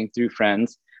a cutting through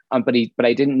friends. But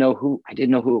I didn't know who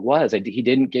it was. He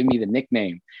didn't give me the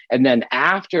nickname. And then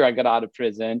after I got out of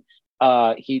prison,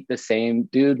 the same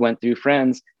dude went through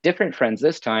friends, different friends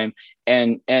this time,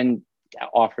 and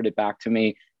offered it back to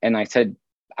me. And I said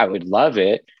I would love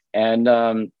it. And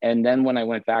then when I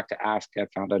went back to ask, I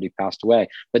found out he passed away.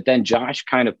 But then Josh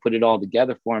kind of put it all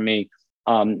together for me.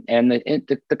 And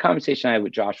the conversation I had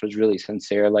with Josh was really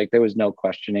sincere. Like there was no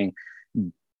questioning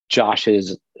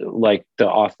Josh's like the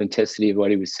authenticity of what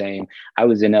he was saying. I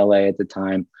was in LA at the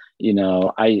time.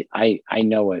 I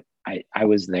know it. I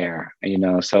was there,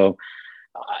 so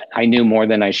I knew more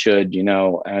than I should,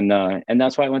 and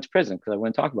that's why I went to prison, because I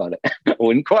wouldn't talk about it. I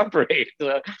wouldn't cooperate.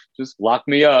 Just lock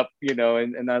me up,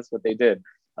 and that's what they did.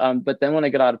 But then when I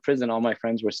got out of prison, all my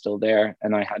friends were still there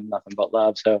and I had nothing but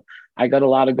love. So I got a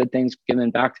lot of good things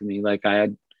given back to me. Like I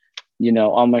had,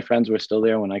 all my friends were still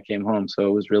there when I came home. So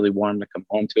it was really warm to come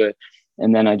home to it.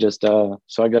 And then I just, so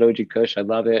I got OG Kush. I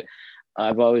love it.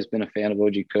 I've always been a fan of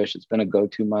OG Kush. It's been a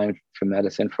go-to mine for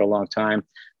medicine for a long time.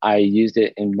 I used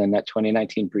it in the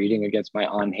 2019 breeding against my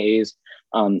on haze.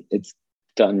 It's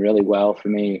done really well for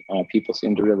me. People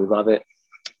seem to really love it.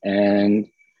 And,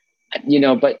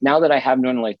 but now that I have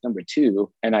Northern Lights #2,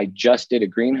 and I just did a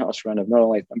greenhouse run of Northern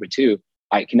Lights #2,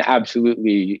 I can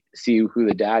absolutely see who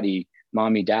the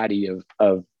mommy daddy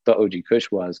of the OG Kush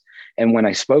was. And when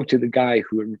I spoke to the guy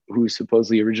who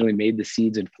supposedly originally made the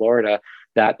seeds in Florida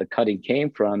that the cutting came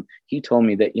from, he told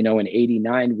me that, in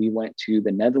 '89, we went to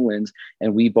the Netherlands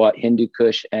and we bought Hindu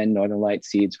Kush and Northern Lights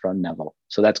seeds from Neville.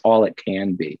 So that's all it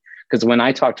can be. Because when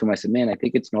I talked to him, I said, "Man, I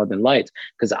think it's Northern Lights."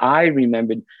 Because I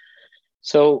remembered.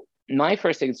 So my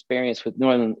first experience with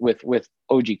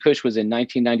OG Kush was in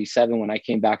 1997 when I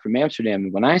came back from Amsterdam.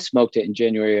 And when I smoked it in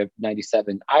January of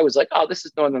 '97, I was like, "Oh, this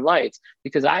is Northern Lights,"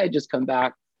 because I had just come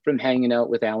back from hanging out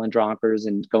with Alan Dronkers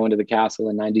and going to the castle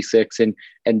in '96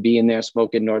 and being there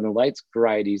smoking Northern Lights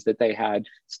varieties that they had,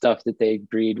 stuff that they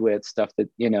breed with, stuff that,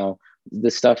 the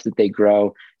stuff that they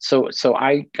grow. So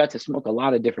I got to smoke a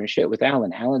lot of different shit with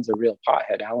Alan. Alan's a real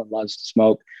pothead. Alan loves to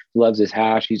smoke, loves his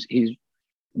hash.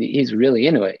 He's really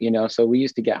into it, So we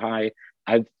used to get high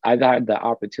I've had the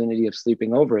opportunity of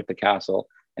sleeping over at the castle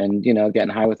and, you know,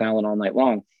 getting high with Alan all night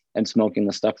long and smoking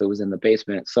the stuff that was in the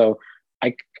basement. So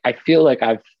I feel like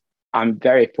I'm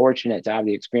very fortunate to have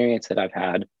the experience that I've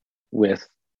had with,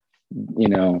 you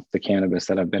know, the cannabis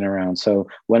that I've been around. So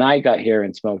when I got here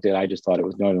and smoked it, I just thought it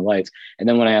was Northern Lights. And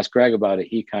then when I asked Greg about it,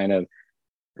 he kind of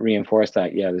reinforced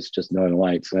that, yeah, this is just Northern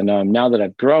Lights. And now that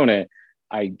I've grown it,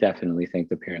 I definitely think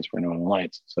the parents were Northern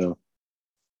Lights. So,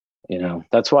 you know,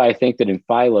 that's why I think that in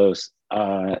Phylos,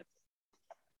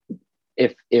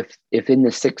 if in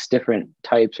the 6 different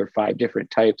types or 5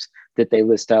 different types that they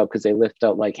list out, because they list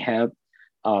out like hemp,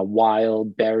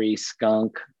 wild, berry,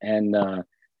 skunk, and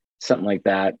something like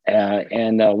that,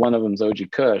 and one of them's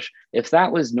OG Kush. If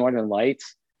that was Northern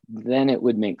Lights, then it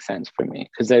would make sense for me,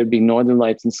 because there would be Northern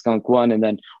Lights and Skunk One, and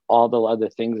then all the other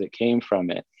things that came from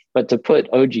it. But to put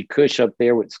OG Kush up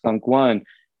there with Skunk One,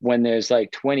 when there's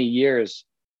like 20 years,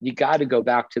 you got to go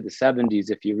back to the 70s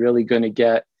if you're really going to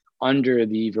get under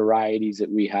the varieties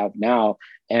that we have now.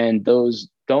 And those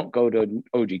don't go to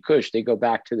OG Kush. They go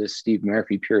back to the Steve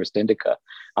Murphy Purist Indica.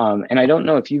 And I don't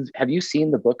know if have you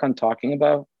seen the book I'm talking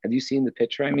about? Have you seen the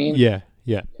picture? I mean, Yeah.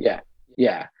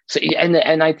 So,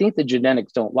 and I think the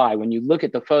genetics don't lie. When you look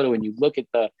at the photo and you look at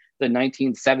the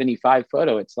 1975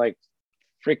 photo, it's like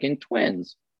freaking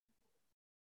twins.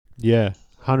 Yeah,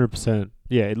 100%.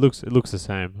 Yeah, it looks the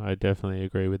same. I definitely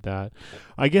agree with that.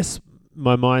 I guess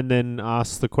my mind then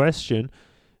asks the question,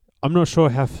 I'm not sure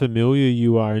how familiar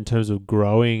you are in terms of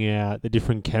growing out the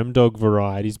different ChemDog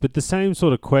varieties, but the same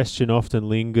sort of question often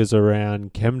lingers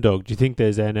around ChemDog. Do you think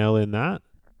there's NL in that?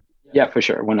 Yeah, for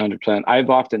sure, 100%. I've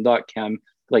often thought Chem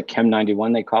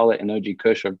 91, they call it, and OG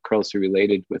Kush are closely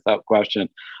related without question.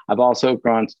 I've also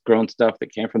grown stuff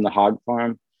that came from the hog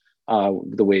farm,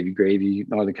 the Wavy Gravy,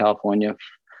 Northern California,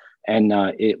 and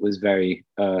it was very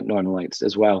Northern Lights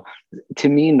as well. To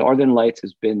me, Northern Lights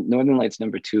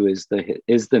number 2 is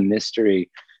the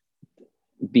mystery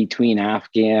between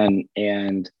Afghan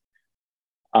and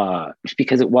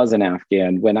because it was an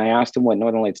Afghan. When I asked him what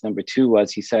Northern Lights number 2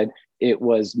 was, he said it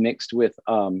was mixed with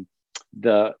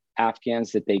the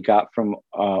Afghans that they got from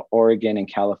Oregon and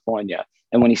California.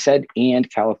 And when he said "and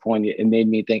California," it made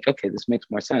me think, okay, this makes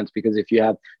more sense, because if you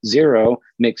have 0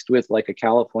 mixed with like a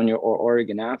California or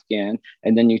Oregon Afghan,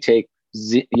 and then you take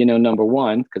number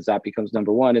 1, because that becomes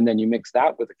number 1, and then you mix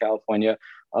that with a California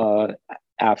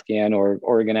Afghan or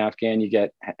Oregon Afghan, you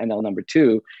get NL number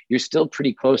 2. You're still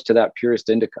pretty close to that purest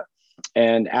indica.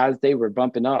 And as they were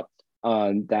bumping up,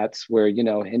 that's where,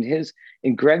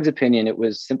 in Greg's opinion, it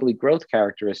was simply growth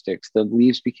characteristics. The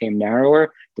leaves became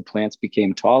narrower, the plants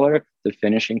became taller, the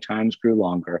finishing times grew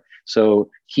longer.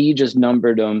 So he just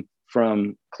numbered them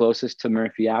from closest to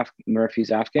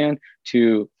Murphy's Afghan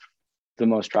to the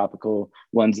most tropical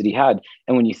ones that he had.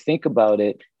 And when you think about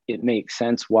it, it makes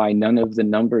sense why none of the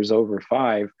numbers over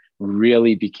 5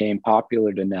 really became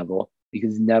popular to Neville,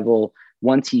 because Neville,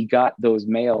 once he got those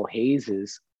male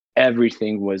hazes,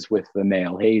 everything was with the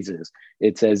male hazes.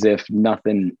 It's as if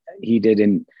he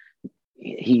didn't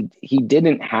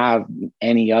have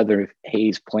any other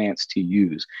haze plants to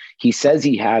use. He says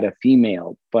he had a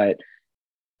female, but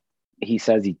he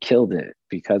says he killed it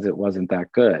because it wasn't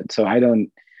that good. So I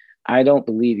don't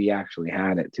believe he actually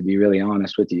had it, to be really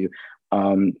honest with you.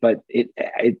 But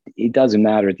it doesn't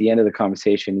matter. At the end of the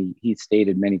conversation, he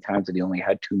stated many times that he only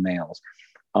had 2 males.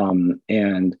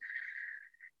 And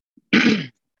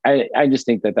I just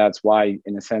think that that's why,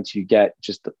 in a sense, you get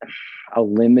just a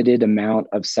limited amount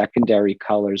of secondary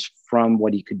colors from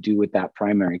what he could do with that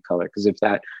primary color. Because if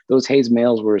those haze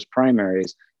males were his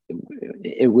primaries,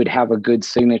 it would have a good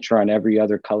signature on every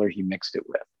other color he mixed it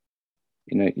with.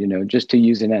 Just to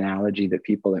use an analogy that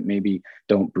people that maybe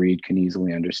don't breed can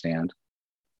easily understand.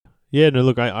 Yeah, no,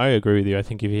 look, I agree with you. I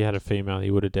think if he had a female, he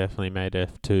would have definitely made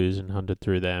F2s and hunted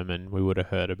through them, and we would have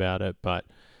heard about it. But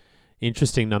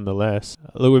interesting nonetheless.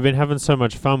 Look, we've been having so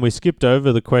much fun. We skipped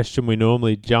over the question. We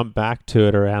normally jump back to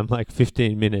it around like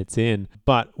 15 minutes in.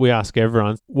 But we ask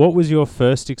everyone, what was your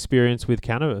first experience with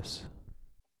cannabis?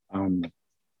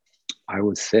 I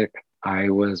was sick. My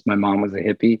mom was a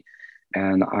hippie,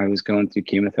 and I was going through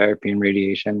chemotherapy and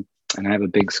radiation. And I have a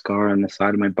big scar on the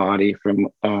side of my body from,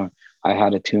 I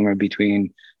had a tumor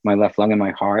between my left lung and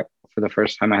my heart. For the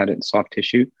first time, I had it in soft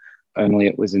tissue. Only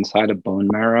it was inside a bone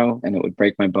marrow, and it would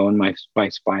break my bone. My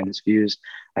spine is fused.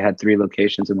 I had 3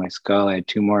 locations in my skull. I had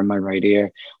 2 more in my right ear.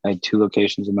 I had 2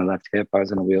 locations in my left hip. I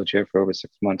was in a wheelchair for over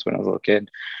 6 months when I was a little kid.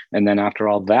 And then after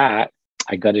all that,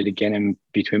 I got it again in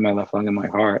between my left lung and my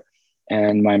heart.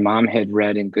 And my mom had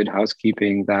read in Good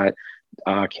Housekeeping that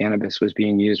cannabis was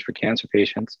being used for cancer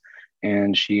patients.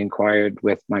 and she inquired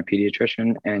with my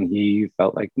pediatrician, and he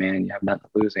felt like, man, you have nothing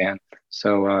to lose, Ann.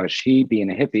 So she,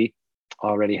 being a hippie,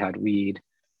 already had weed.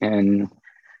 And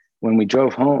when we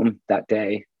drove home that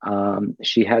day,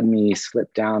 she had me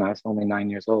slip down. I was only 9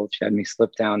 years old. She had me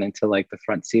slip down into like the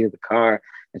front seat of the car,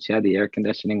 and she had the air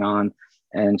conditioning on,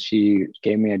 and she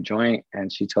gave me a joint,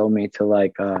 and she told me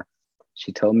to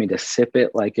sip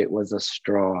it like it was a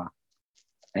straw.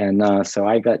 And so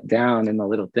I got down in the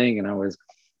little thing, and I was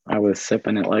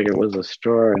sipping it like it was a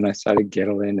straw, and I started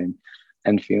giggling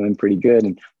and feeling pretty good.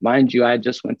 And mind you, I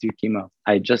just went through chemo.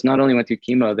 I just not only went through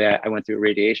chemo, I went through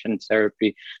radiation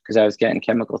therapy because I was getting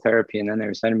chemical therapy, and then they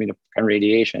were sending me to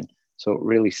radiation. So it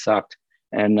really sucked.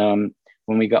 And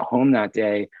when we got home that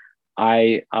day,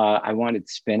 I wanted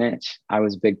spinach. I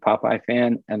was a big Popeye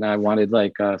fan, and I wanted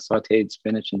like sauteed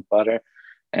spinach and butter.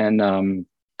 And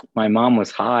my mom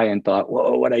was high and thought,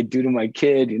 whoa, what I do to my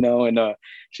kid, you know? And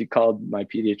she called my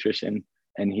pediatrician,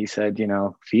 and he said, you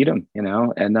know, feed him, you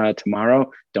know, and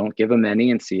tomorrow don't give him any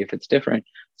and see if it's different.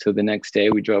 So the next day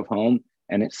we drove home,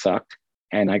 and it sucked.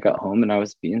 And I got home, and I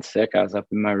was being sick. I was up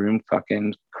in my room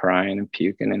fucking crying and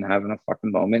puking and having a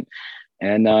fucking moment.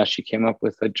 And she came up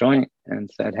with a joint and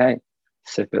said, hey,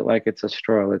 sip it like it's a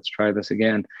straw. Let's try this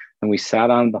again. And we sat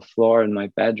on the floor in my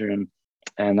bedroom,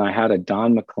 and I had a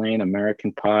Don McLean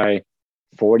American Pie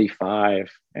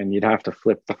 45, and you'd have to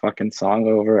flip the fucking song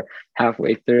over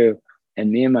halfway through.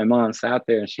 And me and my mom sat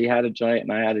there, and she had a joint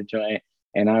and I had a joint,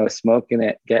 and I was smoking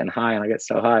it, getting high, and I got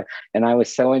so high. And I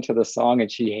was so into the song,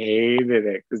 and she hated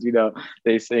it because, you know,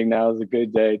 they sing, now is a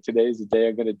good day. Today's the day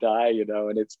I'm going to die, you know.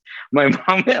 And it's my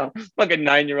mom, you know, fucking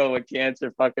 9-year-old with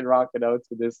cancer, fucking rocking out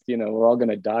to this, you know, we're all going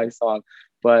to die song.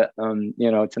 But,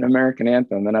 you know, it's an American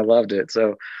anthem, and I loved it.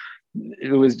 So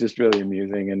it was just really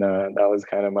amusing. And that was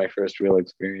kind of my first real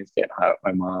experience getting high with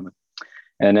my mom.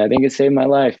 And I think it saved my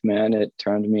life, man. It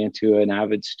turned me into an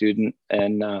avid student,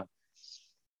 and I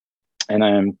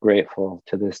am grateful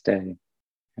to this day,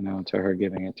 you know, to her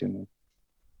giving it to me.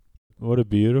 What a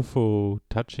beautiful,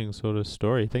 touching sort of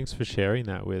story. Thanks for sharing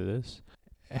that with us.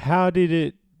 How did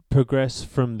it progress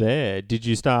from there? Did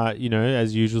you start, you know,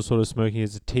 as usual, sort of smoking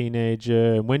as a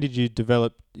teenager? And when did you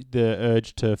develop the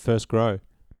urge to first grow?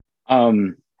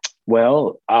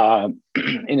 Well,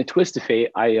 in a twist of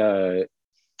fate,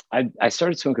 I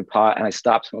started smoking pot, and I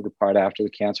stopped smoking pot after the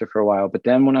cancer for a while. But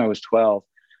then when I was 12,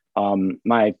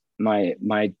 my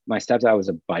stepdad was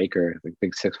a biker, like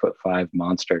big 6'5"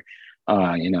 monster,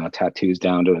 you know, tattoos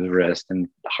down to his wrist and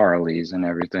Harleys and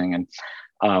everything. And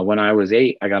when I was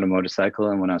 8, I got a motorcycle,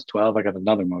 and when I was 12, I got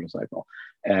another motorcycle.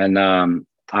 And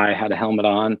I had a helmet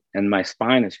on, and my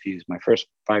spine is fused. My first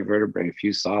 5 vertebrae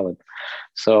fused solid.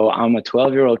 So I'm a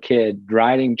 12-year-old kid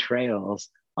riding trails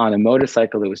on a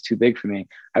motorcycle that was too big for me.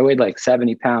 I weighed like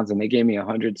 70 pounds, and they gave me a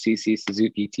 100cc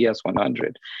Suzuki TS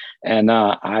 100. And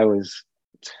I was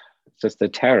just a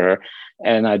terror.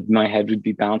 And my head would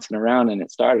be bouncing around, and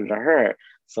it started to hurt.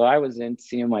 So I was in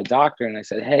seeing my doctor, and I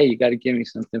said, hey, you got to give me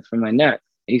something for my neck.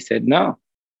 He said, no.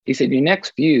 He said, your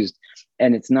neck's fused,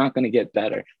 and it's not going to get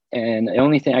better. And the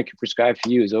only thing I can prescribe for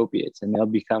you is opiates, and they'll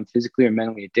become physically or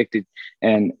mentally addicted,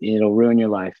 and it'll ruin your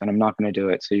life. And I'm not going to do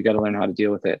it. So you got to learn how to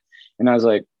deal with it. And I was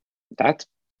like, that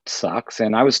sucks.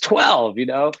 And I was 12, you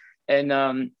know, and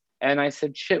I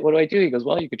said, shit, what do I do? He goes,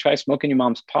 well, you could try smoking your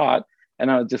mom's pot. And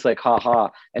I was just like, ha ha.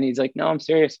 And he's like, no, I'm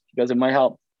serious. He goes, it might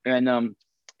help. And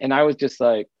I was just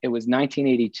like, it was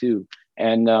 1982,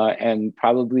 and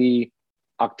probably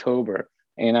October.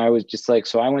 And I was just like,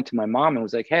 so I went to my mom and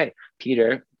was like, hey,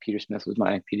 Peter Smith was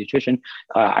my pediatrician.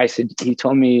 I said, he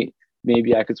told me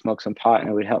maybe I could smoke some pot and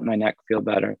it would help my neck feel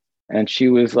better. And she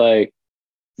was like,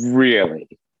 really?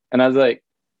 And I was like,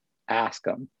 ask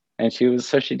him. And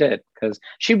so she did, because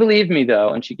she believed me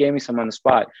though. And she gave me some on the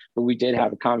spot, but we did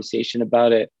have a conversation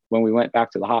about it when we went back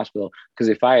to the hospital, because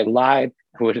if I had lied,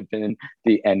 it would have been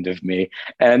the end of me.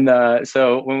 And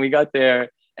so when we got there,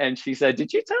 and she said,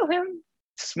 did you tell him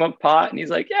to smoke pot? And he's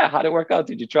like, yeah, how'd it work out?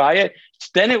 Did you try it?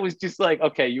 Then it was just like,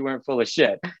 okay, you weren't full of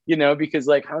shit, you know, because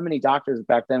like how many doctors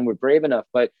back then were brave enough?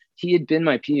 But he had been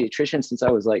my pediatrician since I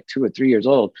was like 2 or 3 years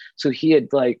old. So he had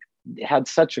like had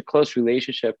such a close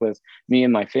relationship with me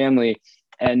and my family.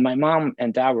 And my mom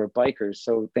and dad were bikers,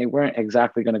 so they weren't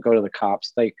exactly going to go to the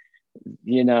cops. Like,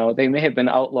 you know, they may have been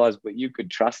outlaws, but you could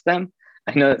trust them.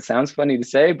 I know it sounds funny to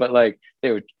say, but like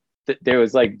there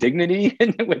was like dignity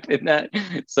within that.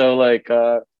 So like,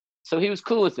 so he was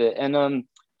cool with it. And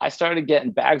I started getting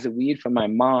bags of weed from my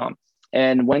mom.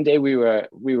 And one day we were,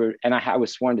 and I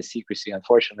was sworn to secrecy,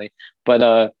 unfortunately,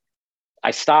 but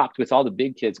I stopped with all the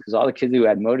big kids, because all the kids who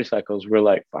had motorcycles were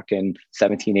like fucking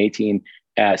 17, 18,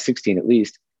 16 at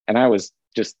least. And I was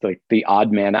just like the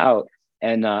odd man out.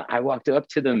 And I walked up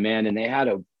to them, man, and they had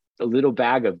a little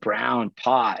bag of brown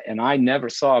pot. And I never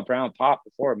saw a brown pot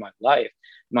before in my life.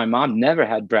 My mom never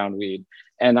had brown weed.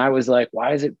 And I was like,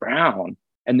 why is it brown?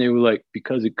 And they were like,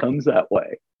 because it comes that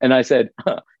way. And I said,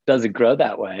 does it grow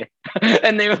that way?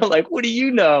 And they were like, what do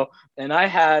you know? And I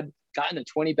had gotten a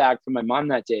 20 bag from my mom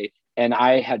that day. And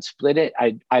I had split it.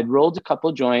 I'd rolled a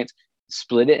couple joints,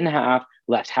 split it in half,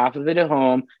 left half of it at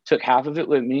home, took half of it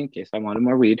with me in case I wanted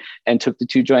more weed, and took the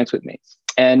 2 joints with me.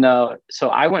 And so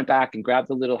I went back and grabbed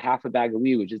the little half a bag of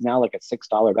weed, which is now like a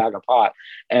 $6 bag of pot,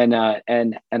 and a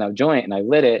joint, and I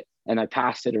lit it, and I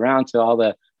passed it around to all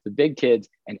the big kids,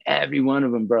 and every one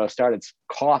of them, bro, started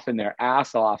coughing their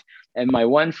ass off. And my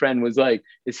one friend was like,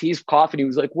 as he's coughing, he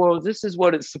was like, whoa, this is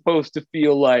what it's supposed to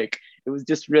feel like. It was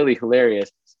just really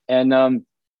hilarious. And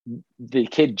the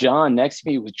kid John next to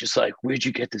me was just like, where'd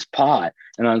you get this pot?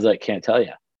 And I was like, can't tell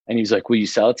you. And he was like, will you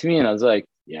sell it to me? And I was like,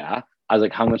 yeah. I was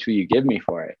like, how much will you give me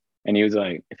for it? And he was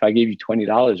like, if I gave you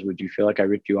 $20, would you feel like I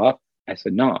ripped you off? I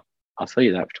said, no, I'll sell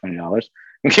you that for $20.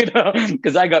 You know,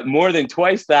 because I got more than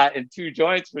twice that in 2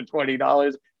 joints for $20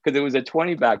 because it was a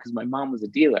 20 bag because my mom was a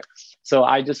dealer. So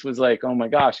I just was like, oh my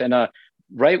gosh. And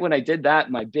right when I did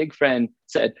that, my big friend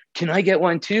said, can I get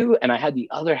one too? And I had the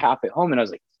other half at home, and I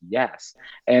was like, yes.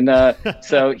 And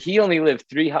so he only lived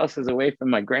 3 houses away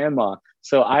from my grandma.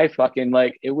 So I fucking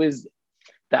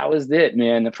that was it,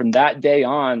 man. From that day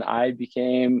on, I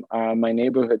became my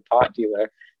neighborhood pot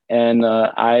dealer. And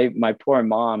my poor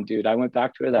mom, dude, I went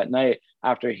back to her that night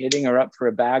after hitting her up for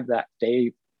a bag that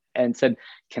day and said,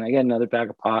 can I get another bag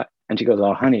of pot? And she goes,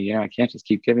 oh, honey, I can't just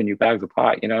keep giving you bags of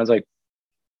pot. I was like,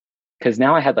 because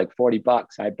now I had like $40.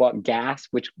 I bought gas,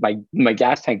 which my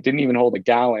gas tank didn't even hold a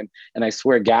gallon. And I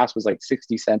swear gas was like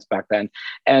 60 cents back then.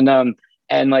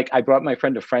 And like I brought my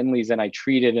friend to Friendly's and I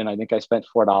treated, and I think I spent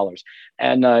 $4.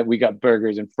 And we got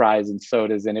burgers and fries and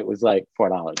sodas, and it was like $4.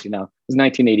 It was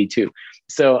 1982.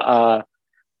 So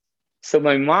so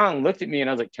my mom looked at me and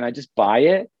I was like, "Can I just buy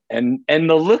it?" And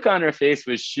the look on her face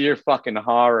was sheer fucking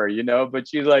horror, But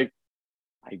she's like,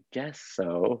 "I guess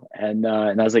so." And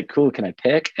I was like, "Cool, can I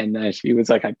pick?" And she was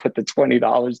like, "I put the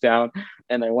 $20 down,"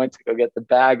 and I went to go get the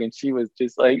bag, and she was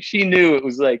just like, she knew it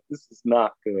was like, this is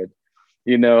not good.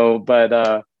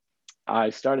 But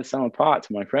I started selling pot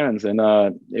to my friends, and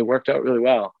it worked out really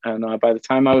well. And by the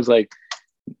time I was like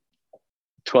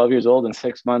 12 years old in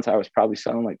 6 months, I was probably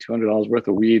selling like $200 worth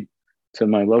of weed to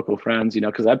my local friends,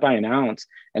 because I'd buy an ounce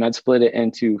and I'd split it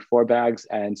into 4 bags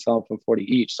and sell them for 40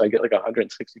 each. So I get like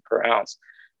 160 per ounce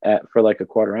for like a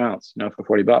quarter ounce,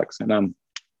 for $40. And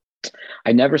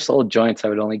I never sold joints. I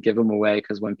would only give them away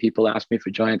because when people asked me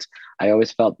for joints, I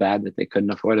always felt bad that they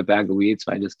couldn't afford a bag of weed.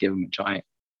 So I just give them a joint,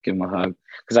 give them a hug.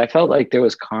 Because I felt like there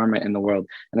was karma in the world.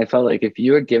 And I felt like if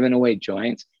you were giving away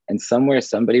joints and somewhere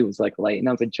somebody was like lighting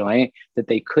up a joint, that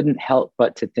they couldn't help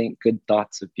but to think good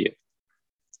thoughts of you.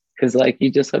 Because like you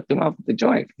just hooked them up with the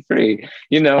joint for free,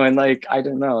 and like, I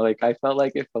don't know, like I felt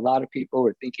like if a lot of people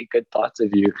were thinking good thoughts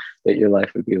of you, that your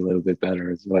life would be a little bit better,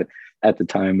 is what at the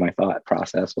time my thought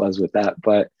process was with that.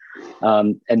 But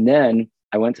and then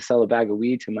I went to sell a bag of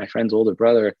weed to my friend's older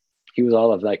brother. He was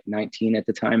all of like 19 at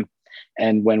the time.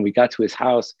 And when we got to his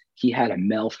house, he had a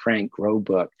Mel Frank grow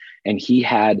book, and he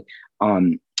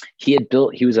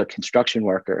was a construction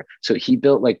worker. So he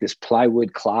built like this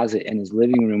plywood closet in his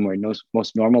living room where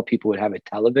most normal people would have a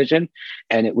television.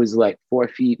 And it was like 4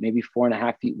 feet, maybe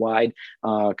 4.5 feet wide,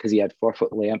 because he had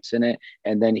 4-foot lamps in it.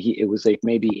 And then it was like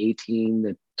maybe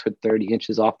 18 to 30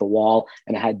 inches off the wall,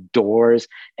 and it had doors.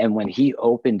 And when he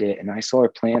opened it and I saw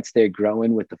plants there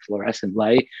growing with the fluorescent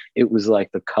light, it was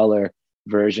like the color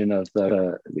version of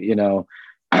the,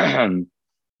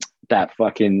 that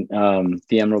fucking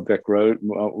the Emerald Brick Road,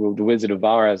 the Wizard of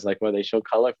Oz, like where they show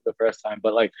color for the first time.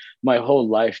 But like my whole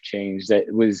life changed. I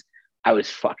was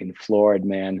fucking floored,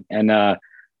 man. And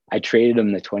I traded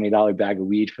him the $20 bag of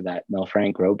weed for that Mel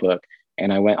Frank grow book.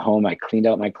 And I went home, I cleaned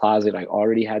out my closet. I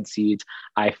already had seeds.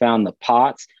 I found the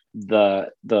pots,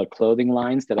 the clothing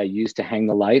lines that I used to hang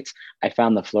the lights. I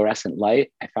found the fluorescent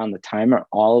light. I found the timer.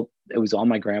 It was all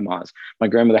my grandma's. My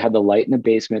grandmother had the light in the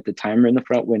basement, the timer in the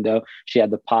front window. She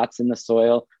had the pots in the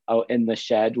soil out in the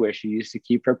shed where she used to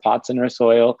keep her pots and her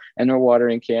soil and her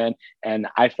watering can. And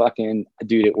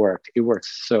dude, it worked. It worked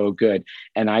so good.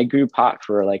 And I grew pot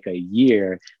for like a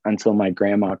year until my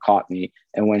grandma caught me.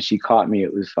 And when she caught me,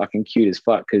 it was fucking cute as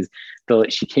fuck, because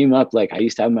she came up, like I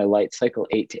used to have my light cycle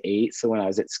 8 to 8. So when I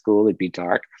was at school, it'd be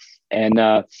dark.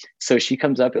 And so she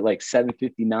comes up at like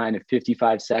 7:59 and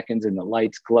 55 seconds, and the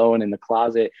light's glowing in the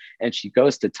closet, and she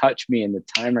goes to touch me and the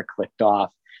timer clicked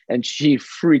off. And she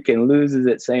freaking loses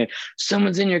it saying,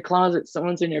 someone's in your closet,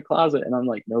 someone's in your closet. And I'm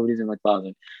like, nobody's in my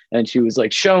closet. And she was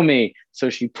like, show me. So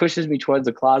she pushes me towards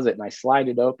the closet and I slide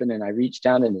it open and I reach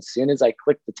down. And as soon as I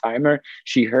clicked the timer,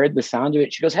 she heard the sound of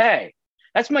it. She goes, hey,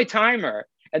 that's my timer.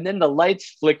 And then the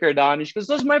lights flickered on and she goes,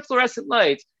 those are my fluorescent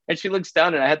lights. And she looks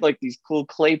down and I had like these cool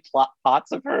clay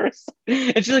pots of hers.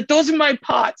 And she's like, those are my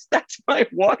pots. That's my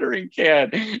watering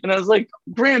can. And I was like,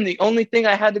 Graham, the only thing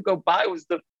I had to go buy was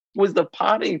the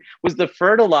potting, was the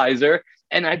fertilizer.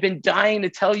 And I've been dying to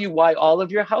tell you why all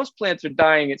of your houseplants are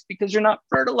dying. It's because you're not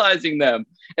fertilizing them.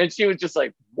 And she was just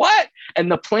like, what?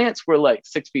 And the plants were like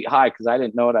 6 feet high because I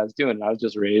didn't know what I was doing. I was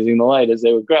just raising the light as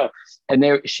they would grow.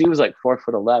 And she was like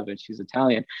 4'11". She's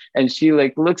Italian. And she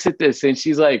like looks at this and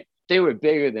she's like, they were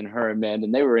bigger than her, man.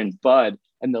 And they were in bud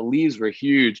and the leaves were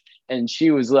huge. And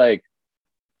she was like,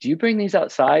 do you bring these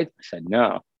outside? I said,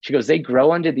 no. She goes, they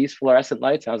grow under these fluorescent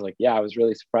lights. I was like, yeah, I was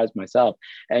really surprised myself.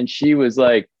 And she was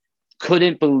like,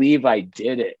 couldn't believe I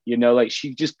did it. You know, like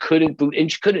she just couldn't believe,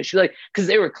 and she like, because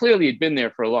they were clearly had been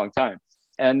there for a long time.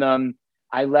 And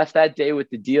I left that day with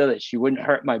the deal that she wouldn't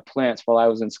hurt my plants while I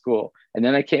was in school. And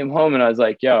then I came home and I was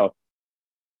like, yo,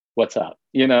 what's up?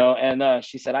 You know, and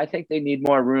she said, I think they need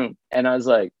more room. And I was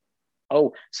like,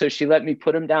 oh, so she let me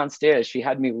put them downstairs. She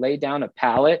had me lay down a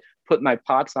pallet, put my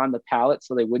pots on the pallet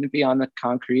so they wouldn't be on the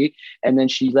concrete. And then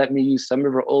she let me use some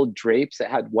of her old drapes that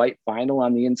had white vinyl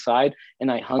on the inside.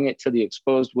 And I hung it to the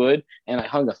exposed wood and I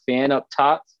hung a fan up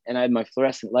top and I had my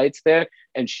fluorescent lights there.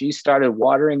 And she started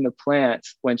watering the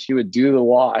plants when she would do the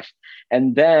wash.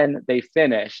 And then they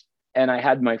finished. And I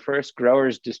had my first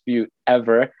growers dispute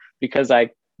ever because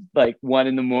I like 1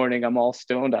 a.m, I'm all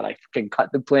stoned out. I can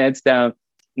cut the plants down.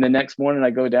 And the next morning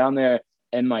I go down there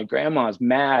and my grandma's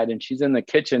mad and she's in the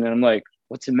kitchen and I'm like,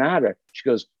 what's the matter? She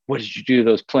goes, what did you do to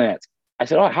those plants? I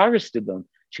said, oh, I harvested them.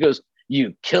 She goes,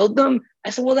 you killed them? I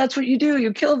said, well, that's what you do.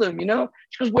 You kill them, you know?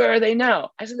 She goes, where are they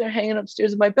now? I said, they're hanging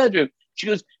upstairs in my bedroom. She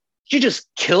goes, you just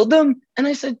killed them? And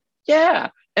I said, yeah.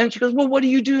 And she goes, well, what do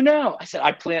you do now? I said,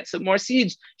 I plant some more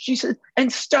seeds. She said,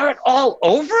 and start all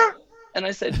over? And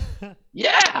I said,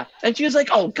 yeah. And she was like,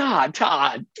 oh God,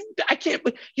 Todd, I can't,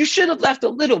 you should have left a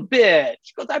little bit.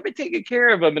 She goes, I've been taking care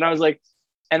of him. And I was like,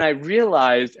 and I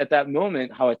realized at that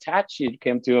moment how attached she had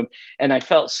come to him. And I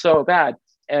felt so bad.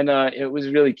 And it was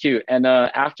really cute. And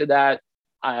after that,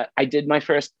 I did my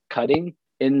first cutting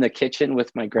in the kitchen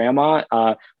with my grandma.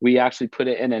 We actually put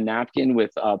it in a napkin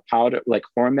with powder, like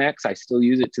Hormex. I still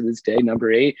use it to this day,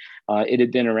 number 8. It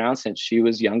had been around since she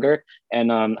was younger.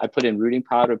 And I put in rooting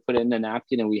powder, put it in a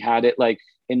napkin, and we had it like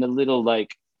in a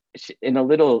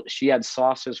little, she had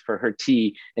saucers for her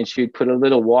tea, and she would put a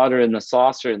little water in the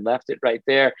saucer and left it right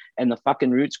there. And the fucking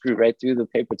roots grew right through the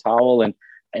paper towel. And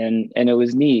it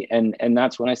was neat. And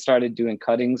that's when I started doing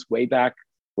cuttings way back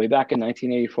in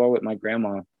 1984 with my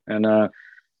grandma. And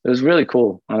it was really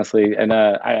cool, honestly. And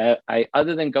I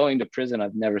other than going to prison,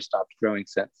 I've never stopped growing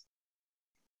since.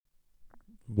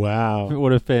 Wow.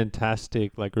 What a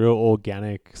fantastic, like real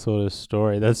organic sort of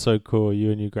story. That's so cool.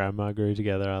 You and your grandma grew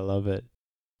together. I love it.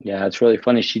 Yeah, it's really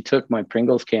funny. She took my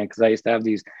Pringles can because I used to have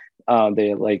these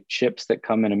they like chips that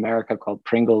come in America called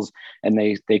Pringles, and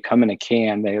they come in a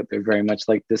can. They're very much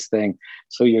like this thing.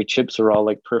 So your chips are all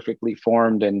like perfectly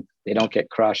formed and they don't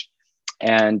get crushed.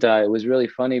 And it was really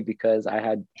funny because I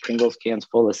had Pringles cans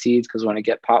full of seeds because when I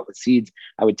get pot with seeds,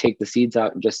 I would take the seeds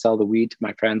out and just sell the weed to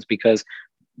my friends because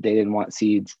they didn't want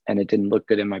seeds and it didn't look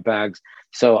good in my bags.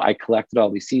 So I collected all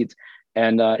these seeds.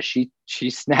 And she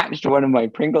snatched one of my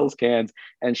Pringles cans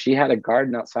and she had a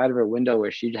garden outside of her window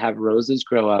where she'd have roses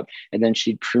grow up and then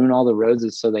she'd prune all the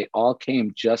roses so they all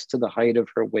came just to the height of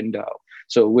her window.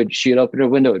 So when she'd open her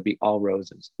window, it'd be all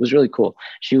roses. It was really cool.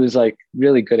 She was like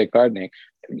really good at gardening,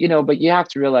 you know, but you have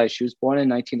to realize she was born in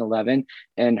 1911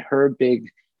 and her big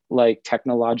like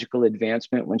technological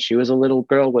advancement when she was a little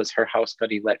girl was her house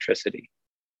got electricity.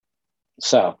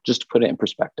 So just to put it in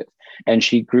perspective, and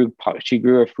she grew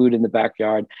her food in the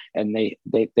backyard, and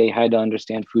they had to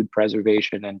understand food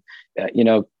preservation and you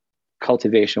know,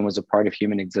 cultivation was a part of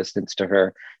human existence to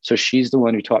her. So she's the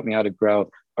one who taught me how to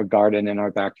grow a garden in our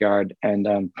backyard,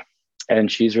 and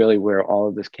she's really where all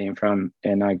of this came from.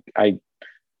 And I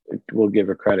will give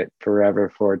her credit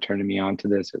forever for turning me on to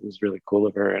this. It was really cool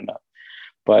of her, and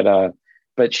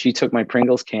but she took my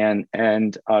Pringles can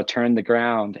and turned the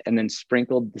ground and then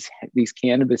sprinkled these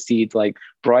cannabis seeds, like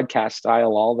broadcast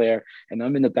style, all there. And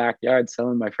I'm in the backyard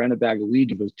selling my friend a bag of weed.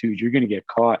 He goes, dude, you're going to get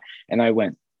caught. And I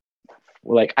went,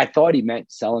 well, like, I thought he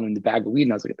meant selling him the bag of weed.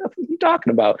 And I was like, what are you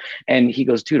talking about? And he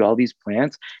goes, dude, all these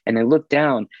plants. And I looked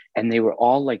down and they were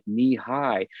all like knee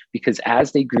high because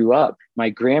as they grew up, my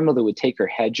grandmother would take her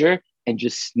hedger and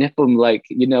just snip them like,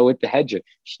 with the hedger,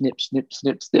 snip, snip,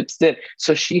 snip, snip, snip.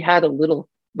 So she had a little,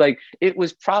 like, it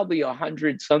was probably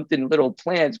 100 something little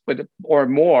plants, or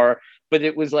more, but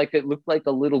it was like, it looked like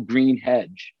a little green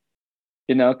hedge,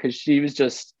 because she was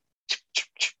just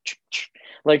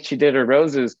like she did her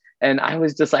roses. And I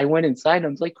went inside and I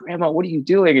was like, Grandma, what are you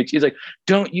doing? And she's like,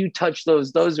 don't you touch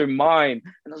those. Those are mine.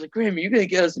 And I was like, Grandma, you're going to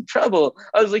get us in trouble.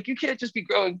 I was like, you can't just be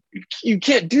growing. You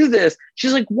can't do this.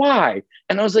 She's like, why?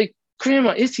 And I was like,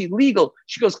 Grandma, it's illegal.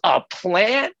 She goes, a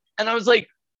plant? And I was like,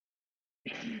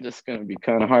 this is going to be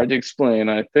kind of hard to explain,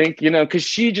 I think, because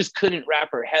she just couldn't wrap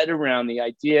her head around the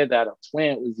idea that a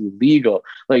plant was illegal.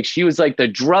 Like, she was like, the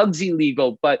drug's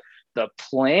illegal, but the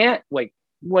plant, like,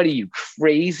 what are you,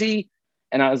 crazy?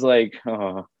 And I was like,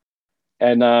 oh.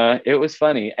 And it was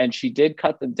funny. And she did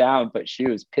cut them down, but she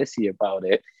was pissy about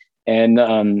it.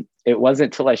 And it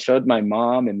wasn't till I showed my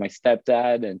mom and my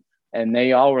stepdad, and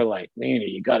they all were like, Lena,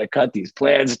 you got to cut these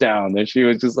plants down. And she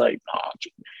was just like, oh.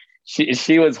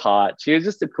 She was hot. She was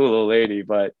just a cool old lady,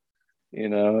 but it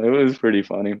was pretty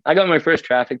funny. I got my first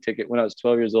traffic ticket when I was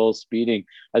 12 years old, speeding.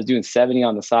 I was doing 70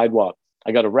 on the sidewalk.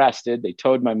 I got arrested. They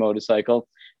towed my motorcycle.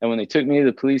 And when they took me to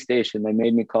the police station, they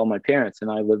made me call my parents.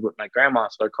 And I lived with my grandma,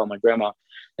 so I called my grandma.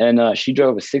 And she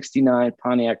drove a 69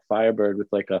 Pontiac Firebird with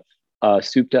like a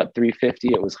souped up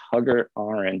 350. It was Hugger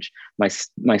orange. My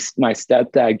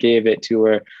stepdad gave it to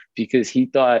her because he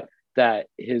thought that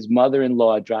his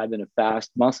mother-in-law driving a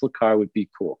fast muscle car would be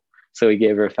cool. So he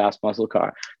gave her a fast muscle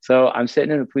car. So I'm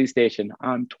sitting in a police station.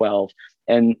 I'm 12.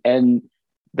 And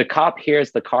the cop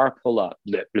hears the car pull up,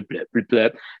 blip, blip, blip, blip,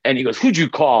 blip, and he goes, who'd you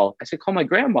call? I said, call my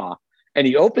grandma. And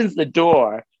he opens the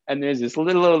door, and there's this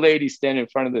little old lady standing in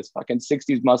front of this fucking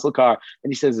 60s muscle car.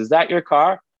 And he says, is that your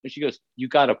car? And she goes, you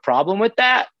got a problem with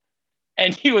that?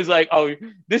 And he was like, oh,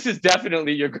 this is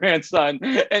definitely your grandson.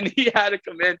 And he had to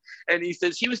come in, and he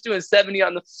says, he was doing 70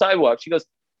 on the sidewalk. She goes,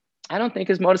 I don't think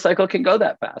his motorcycle can go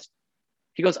that fast.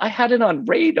 He goes, I had it on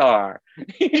radar.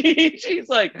 She's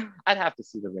like, I'd have to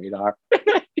see the radar.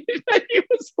 He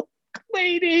was like,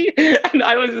 lady. And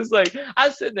I was just like, I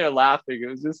was sitting there laughing. It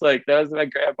was just like, that was my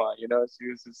grandma,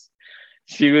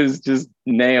 she was just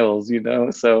nails,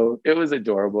 so it was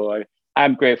adorable.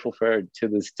 I'm grateful for her to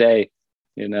this day,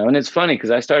 and it's funny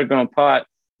because I started growing pot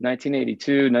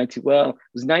 1982, it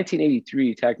was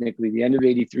 1983, technically, the end of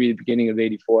 83, the beginning of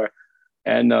 84.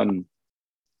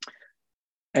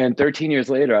 And 13 years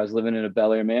later, I was living in a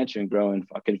Bel Air mansion growing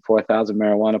fucking 4,000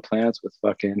 marijuana plants with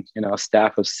fucking, a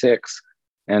staff of 6.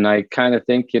 And I kind of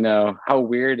think, how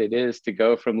weird it is to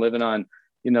go from living on,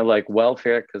 like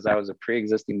welfare, because I was a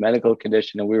pre-existing medical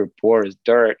condition and we were poor as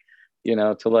dirt,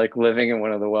 to like living in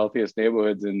one of the wealthiest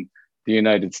neighborhoods in the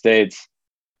United States,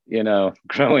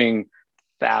 growing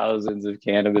thousands of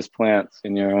cannabis plants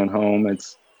in your own home.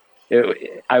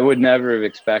 I would never have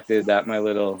expected that my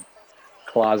little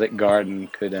closet garden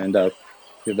could end up,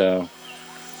 to the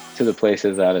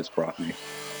places that it's brought me.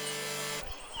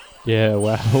 Yeah,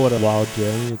 wow, what a wild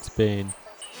journey it's been.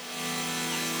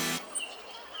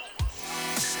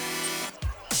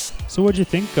 So what'd you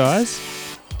think, guys?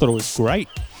 Thought it was great.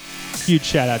 Huge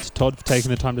shout out to Todd for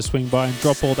taking the time to swing by and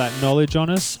drop all that knowledge on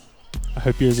us. I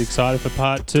hope you're as excited for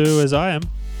part 2 as I am.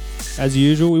 As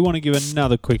usual, we want to give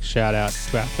another quick shout out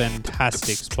to our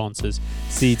fantastic sponsors,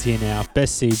 Seeds Here Now,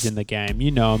 best seeds in the game.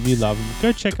 You know them, you love them.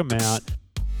 Go check them out.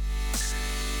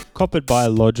 Coppered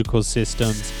Biological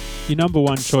Systems, your number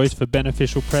one choice for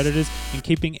beneficial predators and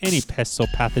keeping any pests or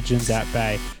pathogens at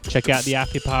bay. Check out the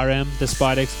Apipar M, the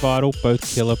Spidex Vital,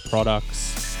 both killer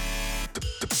products.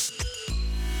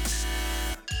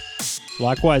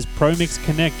 Likewise, ProMix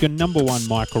Connect, your number one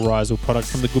mycorrhizal product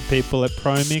from the good people at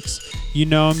ProMix. You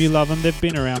know them, you love them, they've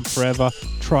been around forever.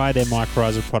 Try their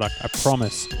mycorrhizal product, I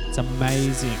promise. It's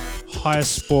amazing.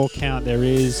 Highest spore count there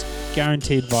is,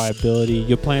 guaranteed viability.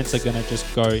 Your plants are going to just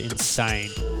go insane.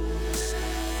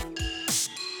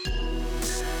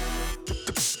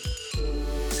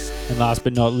 And last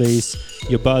but not least,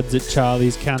 your buds at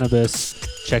Charlie's Cannabis.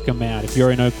 Check them out. If you're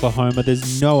in Oklahoma,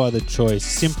 there's no other choice.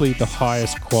 Simply the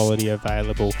highest quality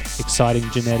available. Exciting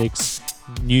genetics,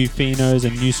 new phenos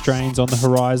and new strains on the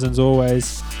horizons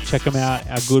always. Check them out.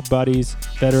 Our good buddies,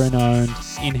 veteran owned,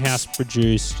 in-house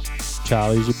produced.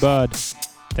 Charlie's your bud.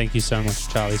 Thank you so much,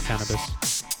 Charlie's Cannabis.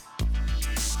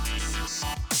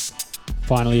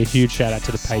 Finally, a huge shout out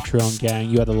to the Patreon gang.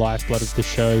 You are the lifeblood of the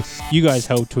show. You guys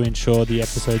help to ensure the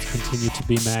episodes continue to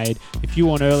be made. If you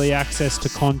want early access to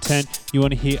content, you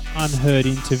want to hear unheard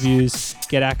interviews,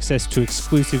 get access to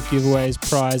exclusive giveaways,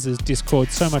 prizes,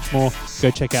 Discord, so much more,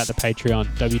 go check out the Patreon,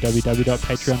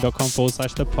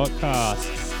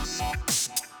 www.patreon.com/thepodcast.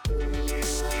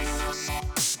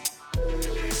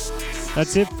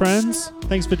 That's it, friends.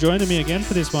 Thanks for joining me again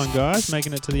for this one, guys.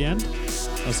 Making it to the end.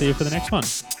 I'll see you for the next one.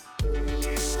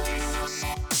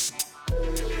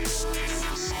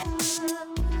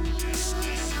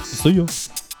 See you.